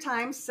lot of your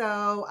time.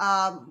 So,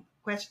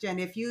 question,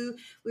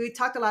 we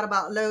talked a lot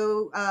about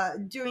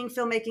doing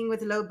filmmaking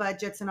with low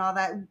budgets and all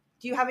that.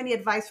 Do you have any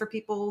advice for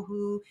people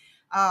who,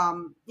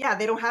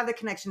 they don't have the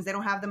connections, they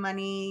don't have the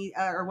money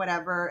or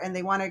whatever, and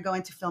they want to go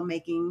into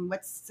filmmaking?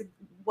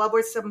 What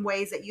were some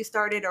ways that you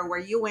started or where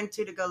you went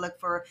to go look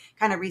for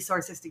kind of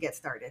resources to get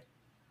started?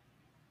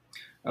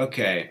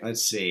 Okay,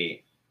 let's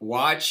see.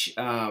 Watch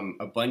a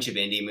bunch of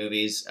indie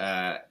movies.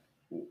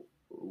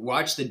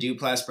 Watch the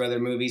Duplass brother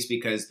movies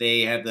because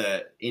they have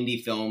the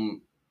indie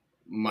film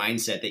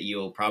mindset that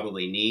you'll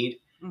probably need.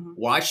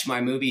 Watch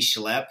my movie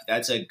Schlep.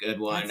 That's a good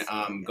one.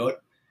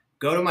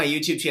 Go to my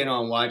YouTube channel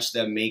and watch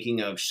the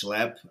making of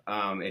Schlep.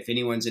 If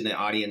anyone's in the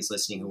audience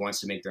listening who wants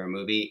to make their own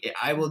movie,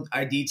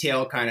 I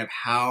detail kind of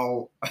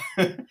how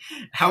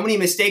many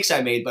mistakes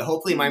I made, but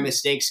hopefully my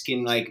mistakes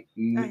can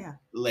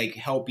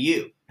help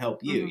you,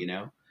 you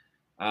know?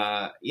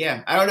 I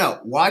don't know.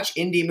 Watch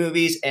indie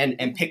movies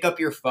and pick up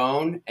your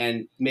phone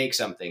and make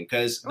something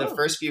because the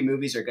first few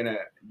movies are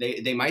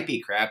they might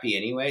be crappy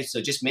anyway.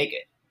 So just make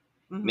it.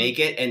 Make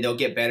it and they'll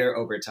get better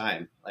over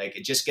time. Like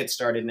it just gets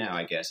started now,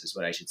 I guess is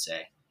what I should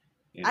say.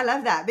 Yeah. I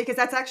love that because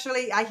that's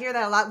actually, I hear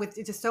that a lot with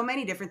just so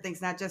many different things,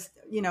 not just,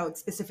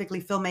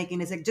 specifically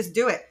filmmaking. Is like, just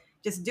do it.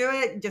 Just do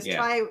it. Just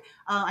try.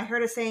 I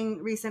heard a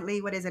saying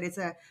recently, what is it? It's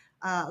a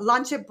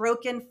launch it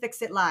broken,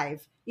 fix it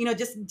live.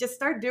 Just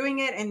start doing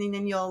it. And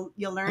then you'll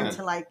learn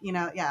to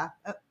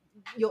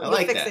you'll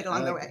fix it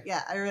along the way.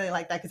 Yeah, I really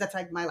like that because that's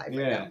like my life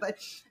right now.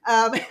 But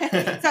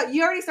so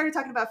you already started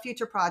talking about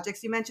future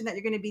projects. You mentioned that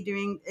you're going to be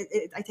doing.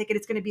 I take it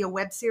it's going to be a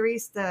web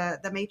series,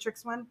 the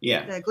Matrix one.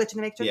 Yeah, the glitch in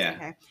the Matrix. Yeah.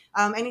 Okay.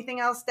 Anything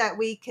else that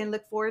we can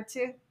look forward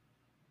to?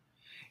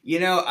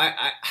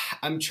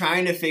 I'm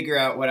trying to figure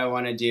out what I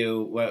want to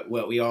do. What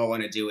we all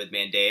want to do with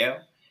Mandao.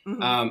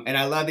 And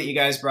I love that you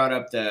guys brought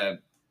up the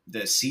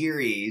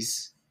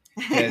series.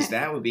 Because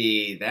that would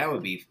be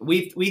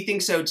we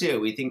think so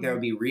too. We think that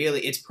would be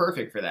it's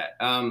perfect for that.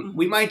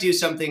 We might do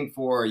something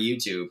for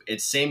YouTube.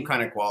 It's same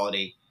kind of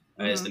quality.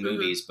 as the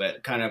movies,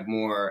 but kind of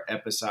more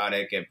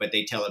episodic, but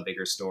they tell a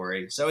bigger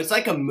story. So it's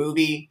like a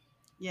movie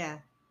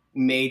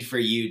made for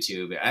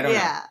YouTube. I don't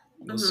know.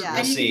 We'll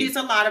and you can use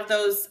a lot of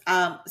those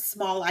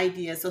small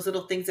ideas, those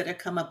little things that have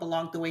come up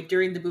along the way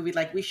during the movie,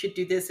 like we should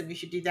do this and we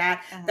should do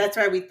that. That's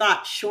why we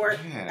thought short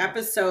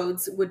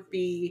episodes would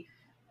be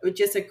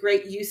just a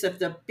great use of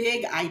the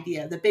big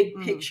idea, the big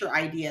picture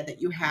idea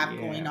that you have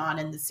going on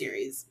in the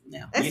series.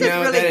 Yeah. This is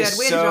really good.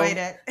 We enjoyed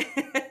it.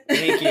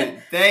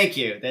 Thank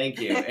you.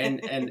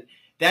 And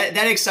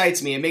that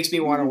excites me. It makes me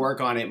want to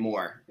work on it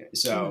more.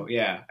 So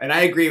yeah. And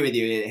I agree with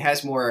you. It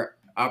has more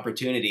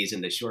opportunities in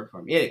the short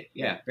form.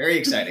 Yeah, very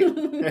exciting.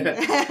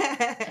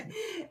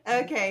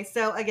 Okay,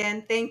 so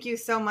again, thank you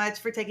so much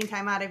for taking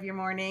time out of your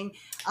morning.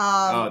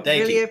 Thank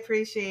really you.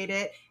 Appreciate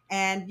it.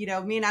 And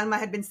me and Alma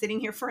had been sitting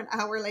here for an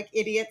hour like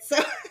idiots. So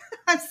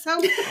I'm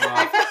so.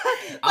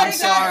 I'm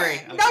sorry.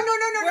 No.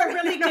 We're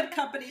really good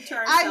company to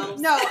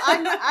ourselves.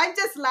 I'm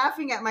just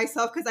laughing at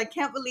myself because I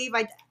can't believe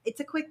it's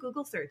a quick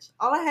Google search.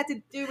 All I had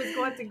to do was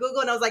go into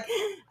Google, and I was like,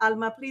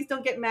 Alma, please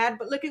don't get mad,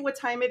 but look at what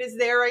time it is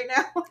there right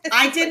now.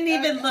 I didn't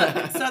even look.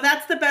 So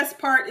that's the best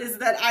part, is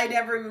that I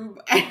never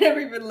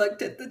even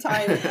looked at the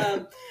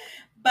time.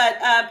 But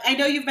I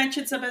know you've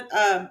mentioned some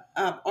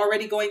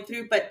already going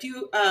through, but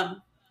do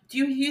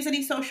you use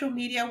any social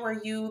media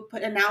where you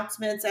put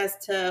announcements as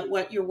to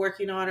what you're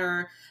working on,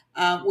 or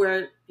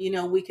where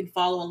we can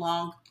follow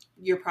along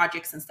your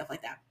projects and stuff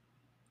like that?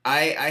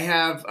 I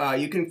have.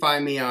 You can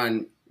find me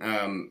on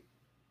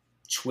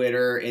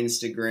Twitter,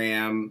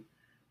 Instagram.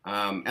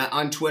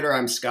 On Twitter,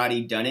 I'm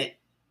Scotty Dunnit,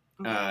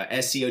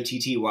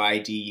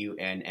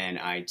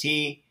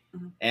 SCOTTYDUNNIT,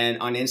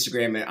 and on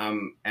Instagram,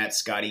 I'm at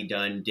Scotty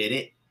Dunn Did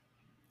It.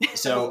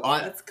 So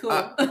that's cool.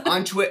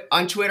 On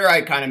Twitter,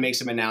 I kind of make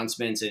some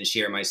announcements and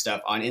share my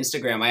stuff. On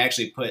Instagram, I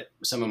actually put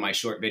some of my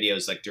short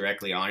videos like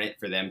directly on it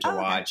for them to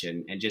watch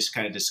and just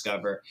kind of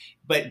discover.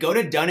 But go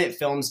to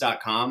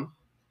dunnitfilms.com.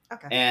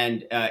 Okay.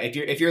 And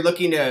if you're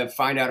looking to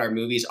find out our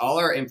movies, all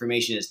our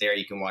information is there.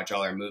 You can watch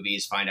all our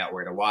movies, find out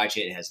where to watch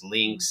it. It has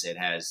links, it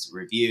has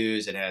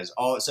reviews, it has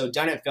all. So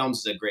Dun It Films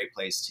is a great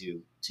place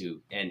to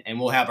and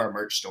we'll have our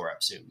merch store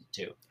up soon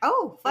too.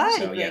 Oh, fun!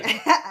 So,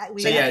 yeah.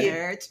 We have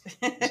merch.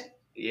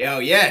 Oh,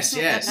 yes.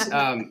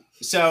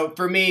 So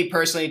for me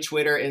personally,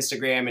 Twitter,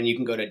 Instagram, and you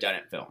can go to Dun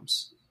It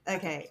Films.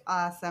 Okay,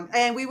 awesome.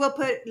 And we will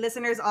put,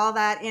 listeners, all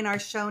that in our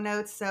show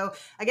notes. So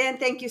again,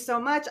 thank you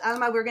so much.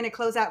 Alma, we're going to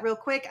close out real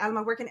quick.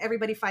 Alma, where can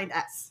everybody find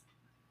us?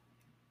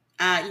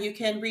 You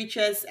can reach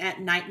us at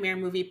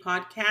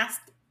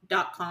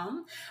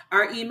nightmaremoviepodcast.com.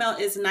 Our email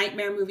is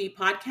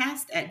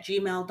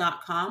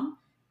nightmaremoviepodcast@gmail.com.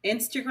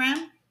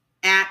 Instagram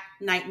at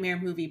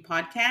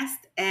nightmaremoviepodcast.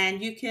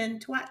 And you can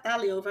twat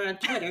Dali over on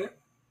Twitter.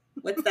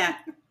 What's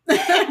that?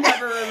 I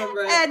never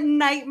remember it. And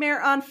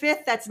Nightmare on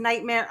 5th. That's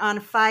Nightmare on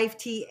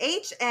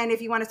 5TH. And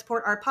if you want to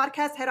support our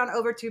podcast, head on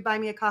over to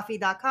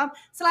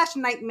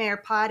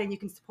buymeacoffee.com/nightmarepod, and you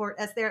can support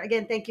us there.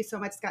 Again, thank you so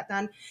much, Scott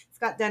Dunn.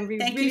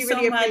 Thank you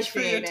so much for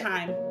your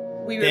time.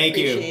 We really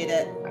appreciate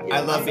it.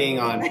 I love being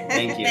on.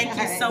 Thank you. Thank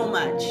you so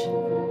much.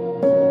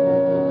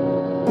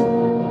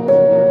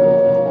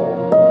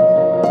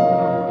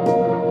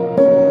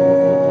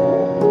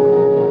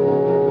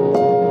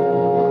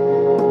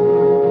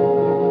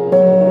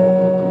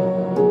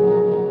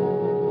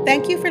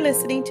 Thank you for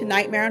listening to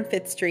Nightmare on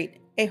 5th Street,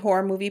 a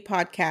horror movie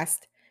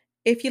podcast.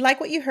 If you like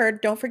what you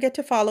heard, don't forget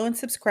to follow and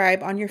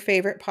subscribe on your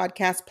favorite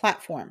podcast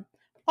platform.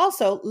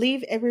 Also,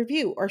 leave a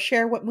review or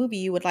share what movie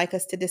you would like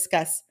us to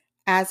discuss.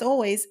 As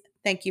always,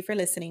 thank you for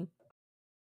listening.